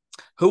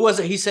who was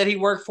it he said he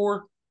worked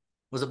for?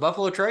 Was it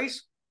Buffalo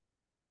Trace?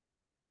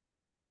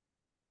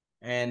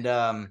 And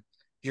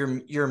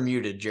you're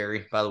muted,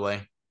 Jerry, by the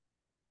way.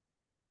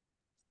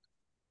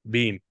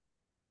 Beam.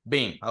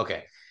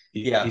 Okay.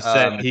 Yeah.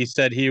 He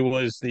said he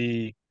was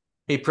he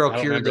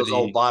procured those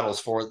old the bottles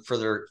for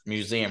their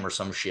museum or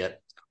some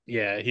shit.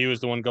 Yeah, he was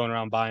the one going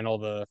around buying all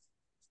the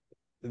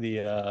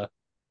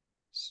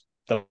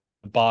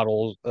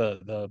bottles,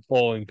 the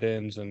bowling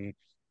pins and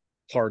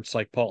parts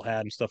like Paul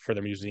had and stuff for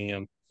the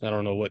museum. I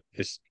don't know what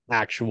his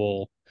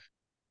actual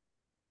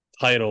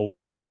title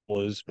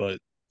was, but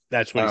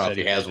that's I what don't he know said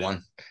if he has did.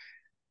 one.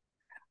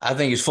 I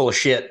think he's full of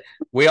shit.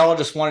 We all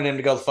just wanted him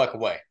to go the fuck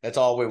away. That's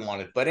all we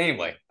wanted. But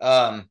anyway,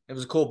 it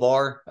was a cool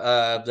bar.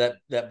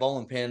 That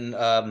bowling pin,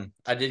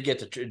 I did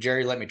get to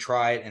Jerry let me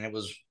try it, and it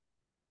was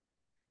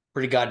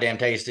pretty goddamn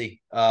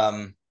tasty.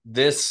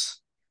 This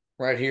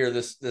right here,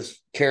 this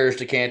Carriage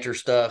Decanter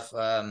stuff,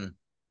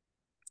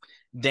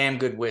 damn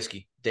good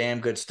whiskey, damn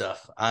good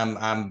stuff.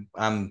 I'm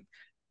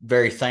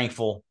very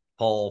thankful,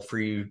 Paul, for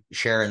you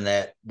sharing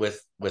that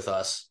with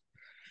us.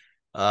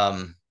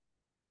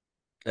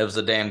 It was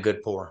a damn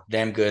good pour.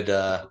 Damn good.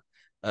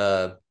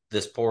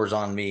 This pours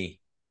on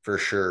me for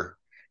sure,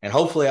 and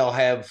hopefully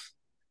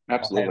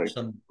Absolutely.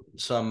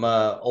 some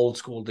old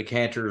school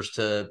decanters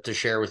to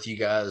share with you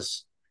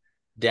guys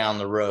down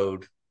the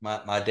road.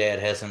 My dad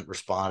hasn't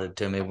responded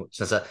to me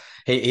since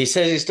he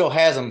says he still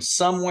has them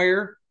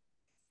somewhere.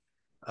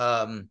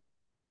 And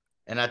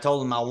I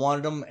told him I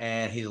wanted them,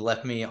 and he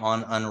left me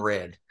on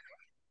unread.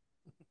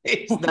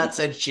 He's not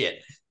said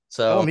shit.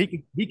 So he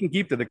can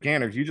keep the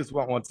decanters. You just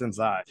want what's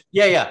inside.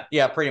 Yeah,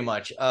 pretty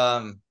much.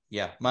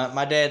 Yeah,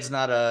 my dad's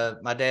not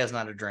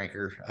a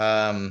drinker.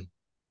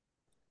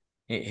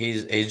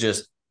 He's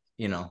just,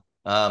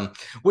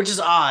 which is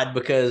odd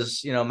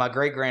because my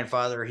great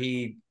grandfather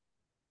he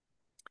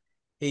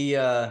did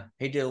a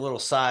little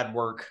side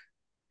work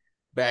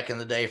back in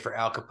the day for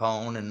Al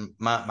Capone, and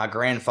my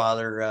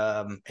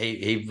grandfather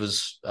he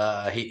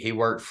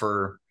worked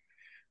for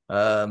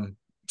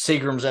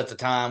Seagram's at the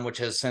time, which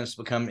has since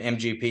become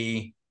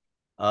MGP.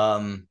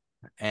 And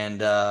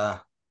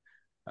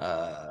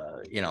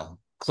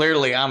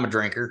clearly I'm a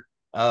drinker.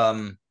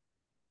 And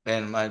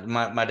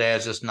my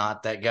dad's just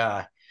not that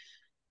guy.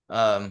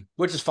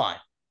 Which is fine.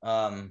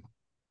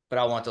 But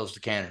I want those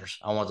decanters.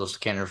 I want those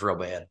decanters real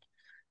bad.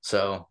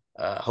 So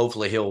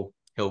hopefully he'll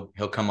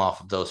come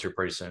off of those here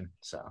pretty soon.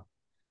 So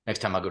next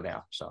time I go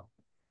down. So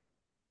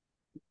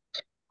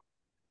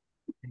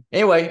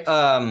anyway,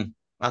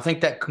 I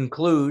think that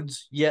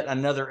concludes yet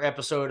another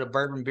episode of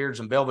Bourbon Beards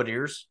and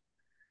Belvederes.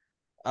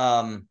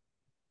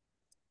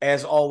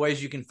 As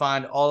always, you can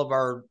find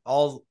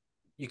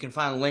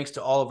links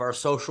to all of our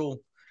social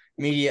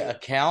media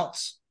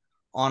accounts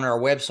on our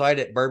website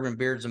at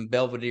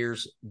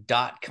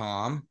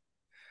bourbonbeardsandbelvederes.com.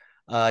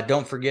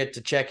 Don't forget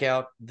to check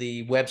out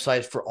the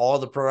websites for all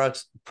the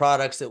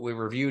products that we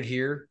reviewed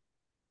here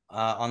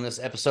on this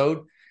episode.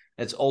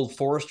 It's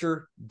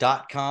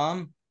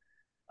oldforester.com,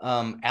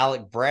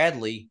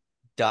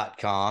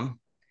 alecbradley.com,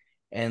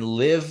 and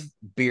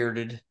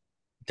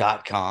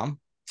livebearded.com.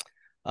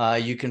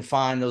 You can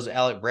find those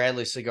Alec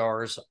Bradley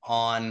cigars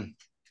on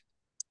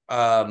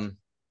jrcigars.com.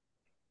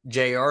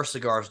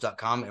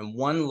 And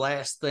one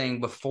last thing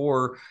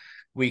before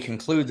we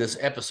conclude this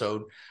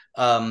episode,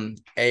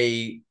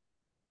 a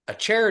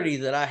charity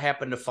that I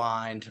happened to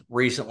find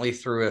recently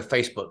through a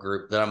Facebook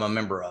group that I'm a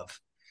member of.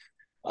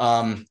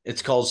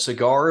 It's called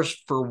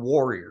Cigars for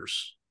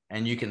Warriors,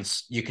 and you can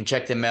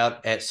check them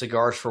out at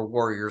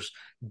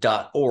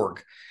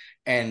cigarsforwarriors.org.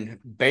 And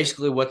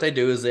basically what they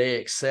do is they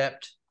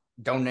accept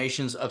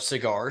donations of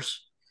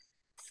cigars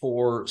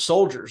for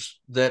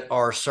soldiers that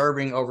are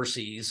serving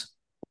overseas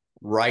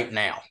right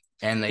now,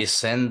 and they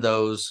send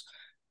those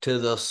to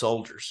the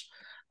soldiers.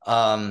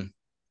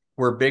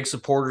 We're big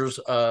supporters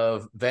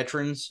of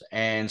veterans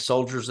and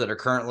soldiers that are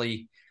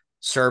currently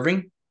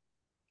serving.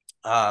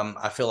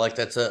 I feel like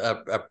that's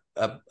a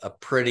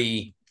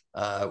pretty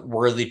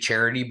worthy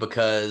charity,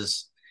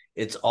 because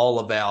it's all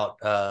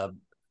about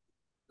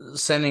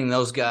sending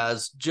those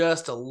guys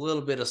just a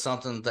little bit of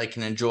something that they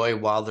can enjoy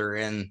while they're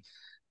in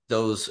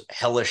those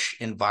hellish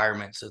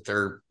environments that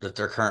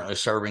they're currently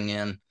serving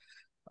in.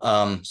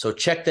 So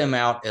check them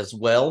out as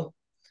well.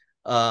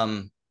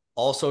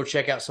 Also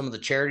check out some of the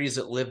charities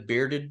that Live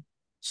Bearded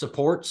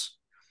supports.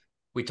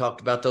 We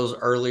talked about those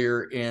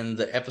earlier in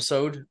the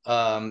episode.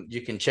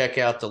 You can check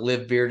out the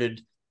Live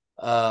Bearded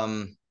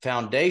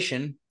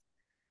Foundation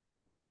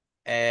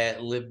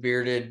at Live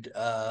Bearded.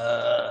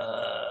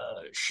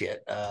 I'm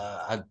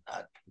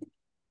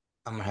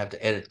gonna have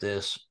to edit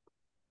this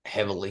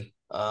heavily.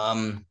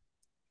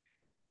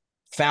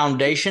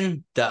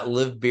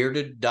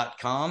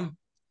 Foundation.livebearded.com.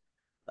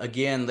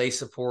 Again, they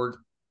support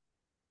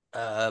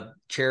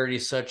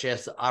charities such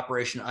as the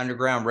Operation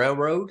Underground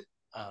Railroad,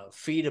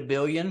 Feed a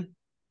Billion,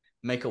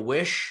 Make a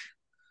Wish,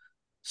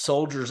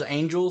 Soldiers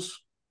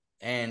Angels,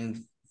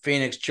 and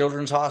Phoenix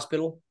Children's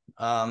Hospital.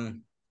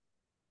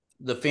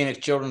 The Phoenix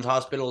Children's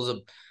Hospital is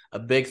a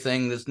big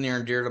thing that's near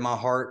and dear to my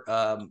heart.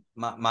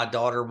 My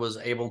daughter was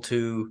able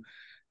to,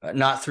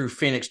 not through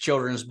Phoenix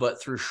Children's,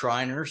 but through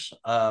Shriners,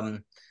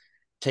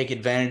 take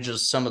advantage of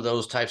some of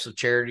those types of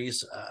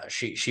charities.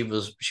 She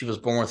was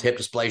born with hip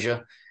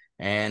dysplasia,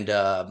 and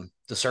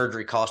the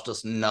surgery cost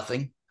us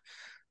nothing.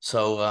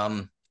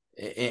 So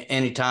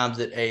anytime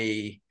that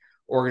a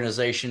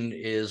organization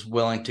is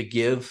willing to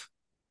give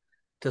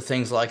to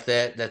things like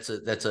that, that's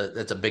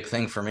a big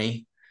thing for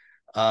me.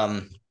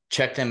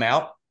 Check them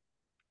out.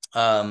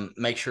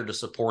 Make sure to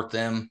support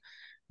them.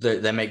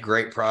 They make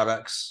great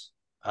products,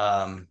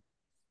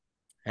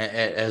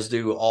 as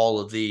do all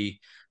of the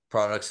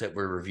products that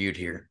were reviewed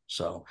here.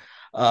 So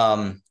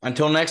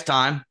until next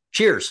time,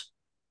 cheers.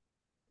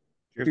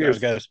 Cheers,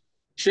 guys.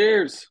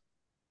 Cheers.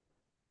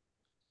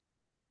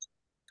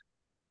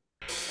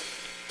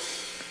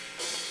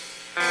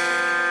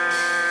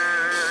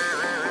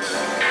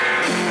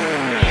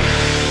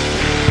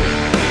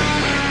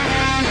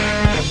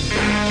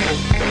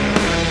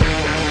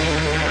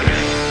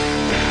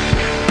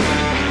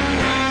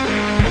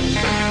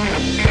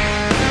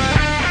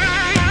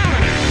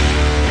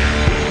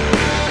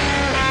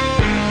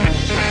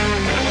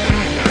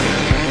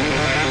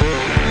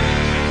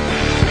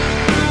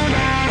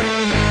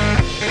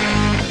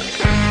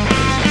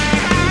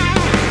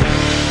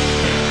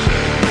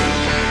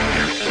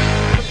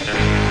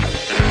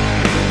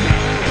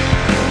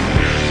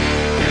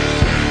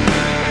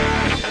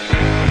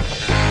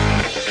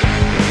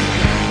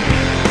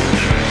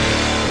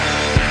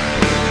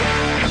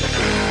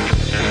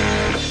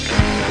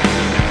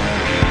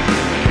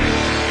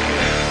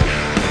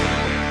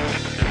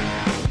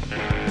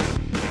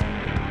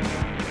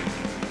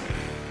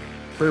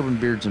 Bourbon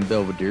Beards and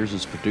Belvederes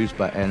is produced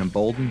by Adam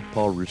Bolden,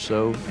 Paul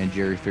Rousseau, and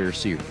Jerry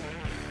Ferrasier.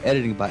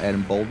 Editing by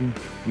Adam Bolden.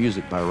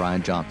 Music by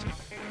Ryan Johnson.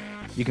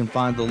 You can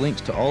find the links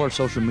to all our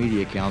social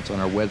media accounts on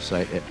our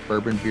website at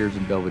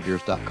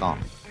bourbonbeardsandbelvederes.com.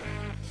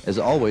 As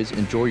always,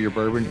 enjoy your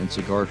bourbon and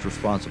cigars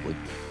responsibly.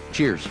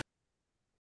 Cheers.